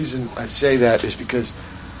 And the reason I say that is because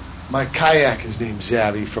my kayak is named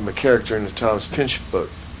Zabi from a character in the Thomas Pynchon book,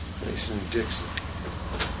 Mason and Dixon.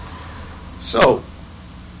 So,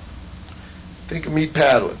 think of me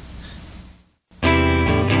paddling.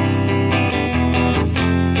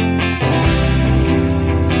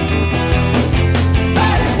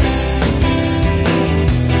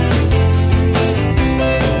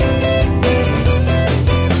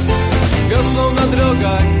 Wiosną na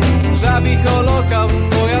drogach żabi holokaust,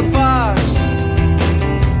 twoja twarz.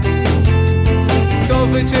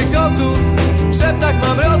 Skowycie gotów, w szeptach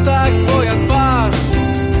mam rotak, twoja twarz.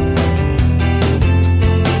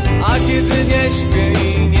 A kiedy nie śpię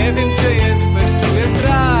i nie wiem gdzie jesteś, czuję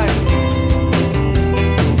strach.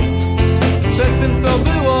 Przed tym co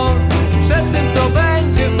było, przed tym co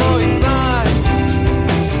będzie w moich snach.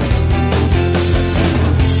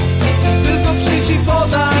 Tylko przyjdź i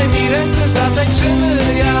podaj mi ręce, zatańczymy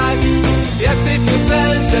jak w tej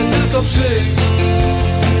piosence. Tylko przyjdź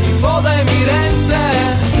i podaj mi ręce.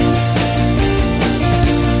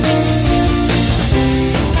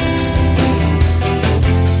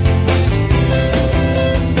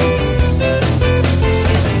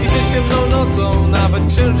 Idę ciemną nocą, nawet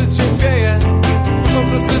księżyc się chwieje. Muszą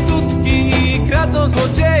prostytutki i kradną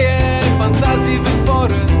złodzieje. Fantazji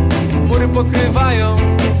wytwory mury pokrywają.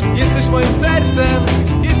 Jesteś moim sercem,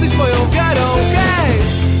 jesteś moją wiarą, hej!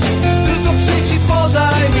 Tylko przyjdź i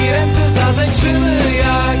podaj mi ręce, zatańczymy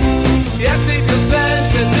jak w tej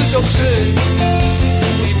piosence. Tylko przyjdź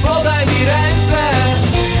i podaj mi ręce.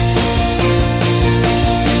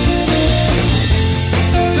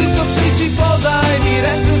 Tylko przyjdź i podaj mi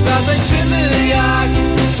ręce, zatańczymy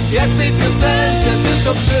jak w tej piosence.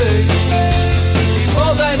 Tylko przyjdź i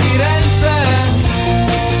podaj mi ręce.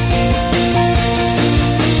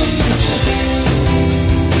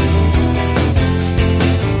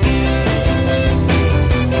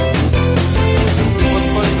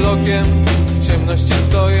 W ciemności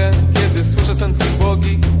stoję, kiedy słyszę sen twój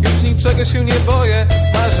błogi. Już niczego się nie boję,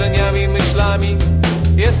 marzeniami, myślami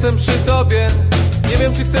jestem przy tobie. Nie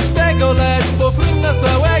wiem czy chcesz tego, lecz popłyń na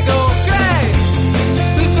całego. Hej!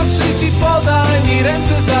 Tylko przyjdź i podaj mi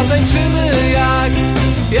ręce, zatańczymy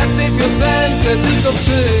jak w tej piosence. Tylko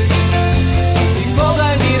przyjdź i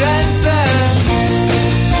podaj mi ręce.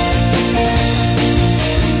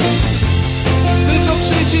 Tylko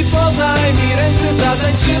przyjdź i podaj mi ręce,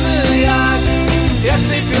 zatańczymy jak w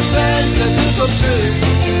tej piosence. Tylko przyjdź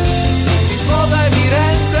i podaj mi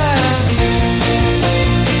ręce.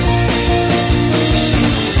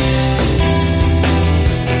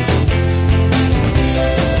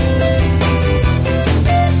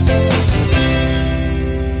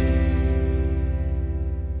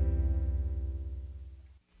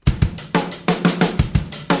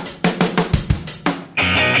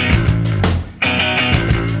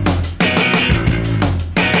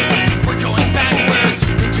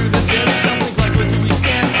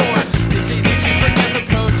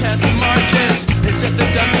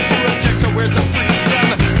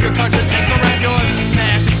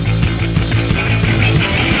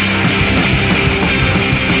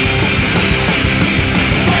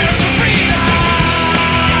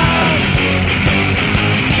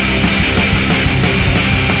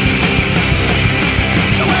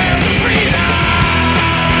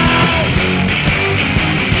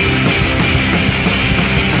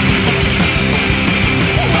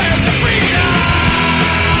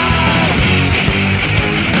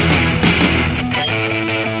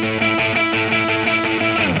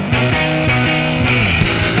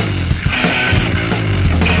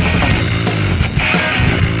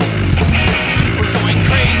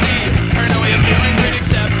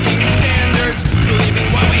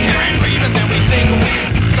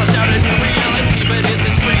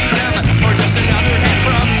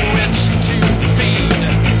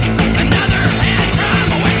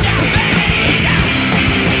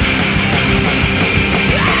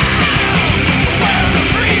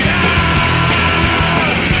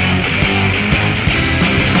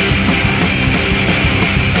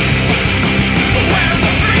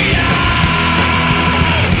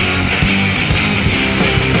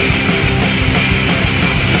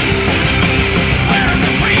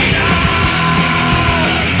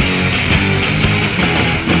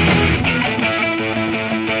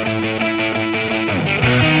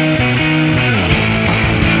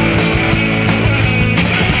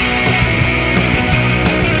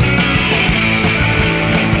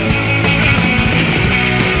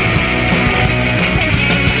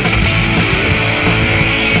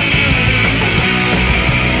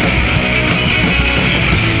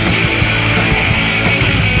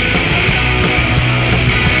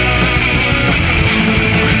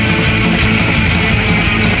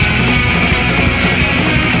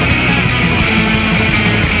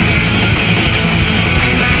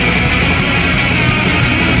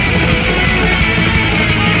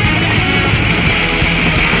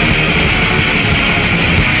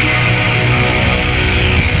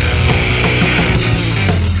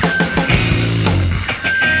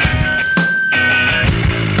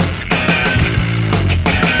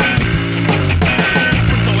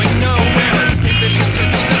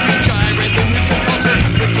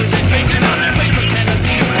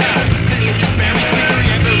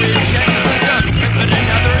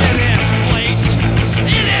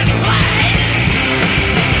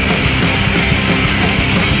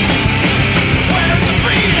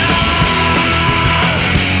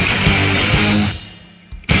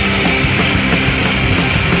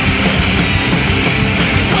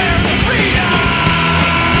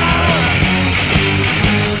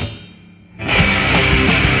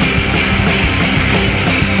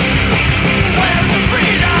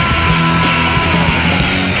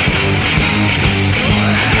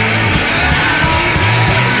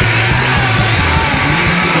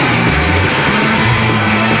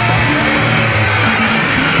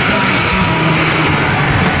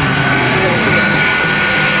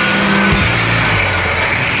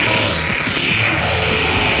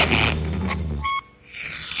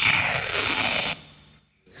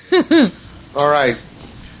 All right.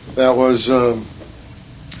 That was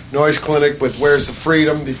Noise Clinic with Where's the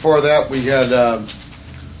Freedom. Before that, we had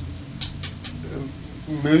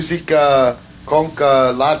muzyka,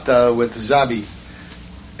 konca, lata with zabi.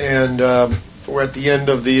 And we're at the end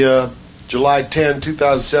of the July 10,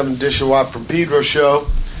 2007 edition of WAP from Pedro Show.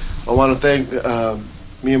 I want to thank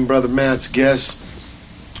me and Brother Matt's guests,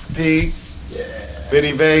 Pete,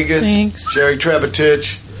 Vinny Vegas, Thanks. Jerry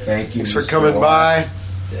Trevatich. Thank you. Thanks for coming by.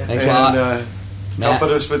 Thanks a lot.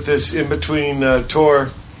 Helping us with this in-between tour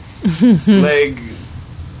leg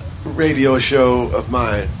radio show of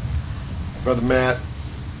mine. Brother Matt,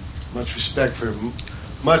 much respect for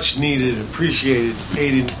much needed, appreciated,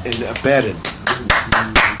 aided, and abetted.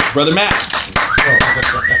 Brother Matt.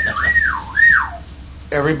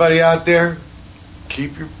 Everybody out there,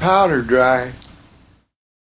 keep your powder dry.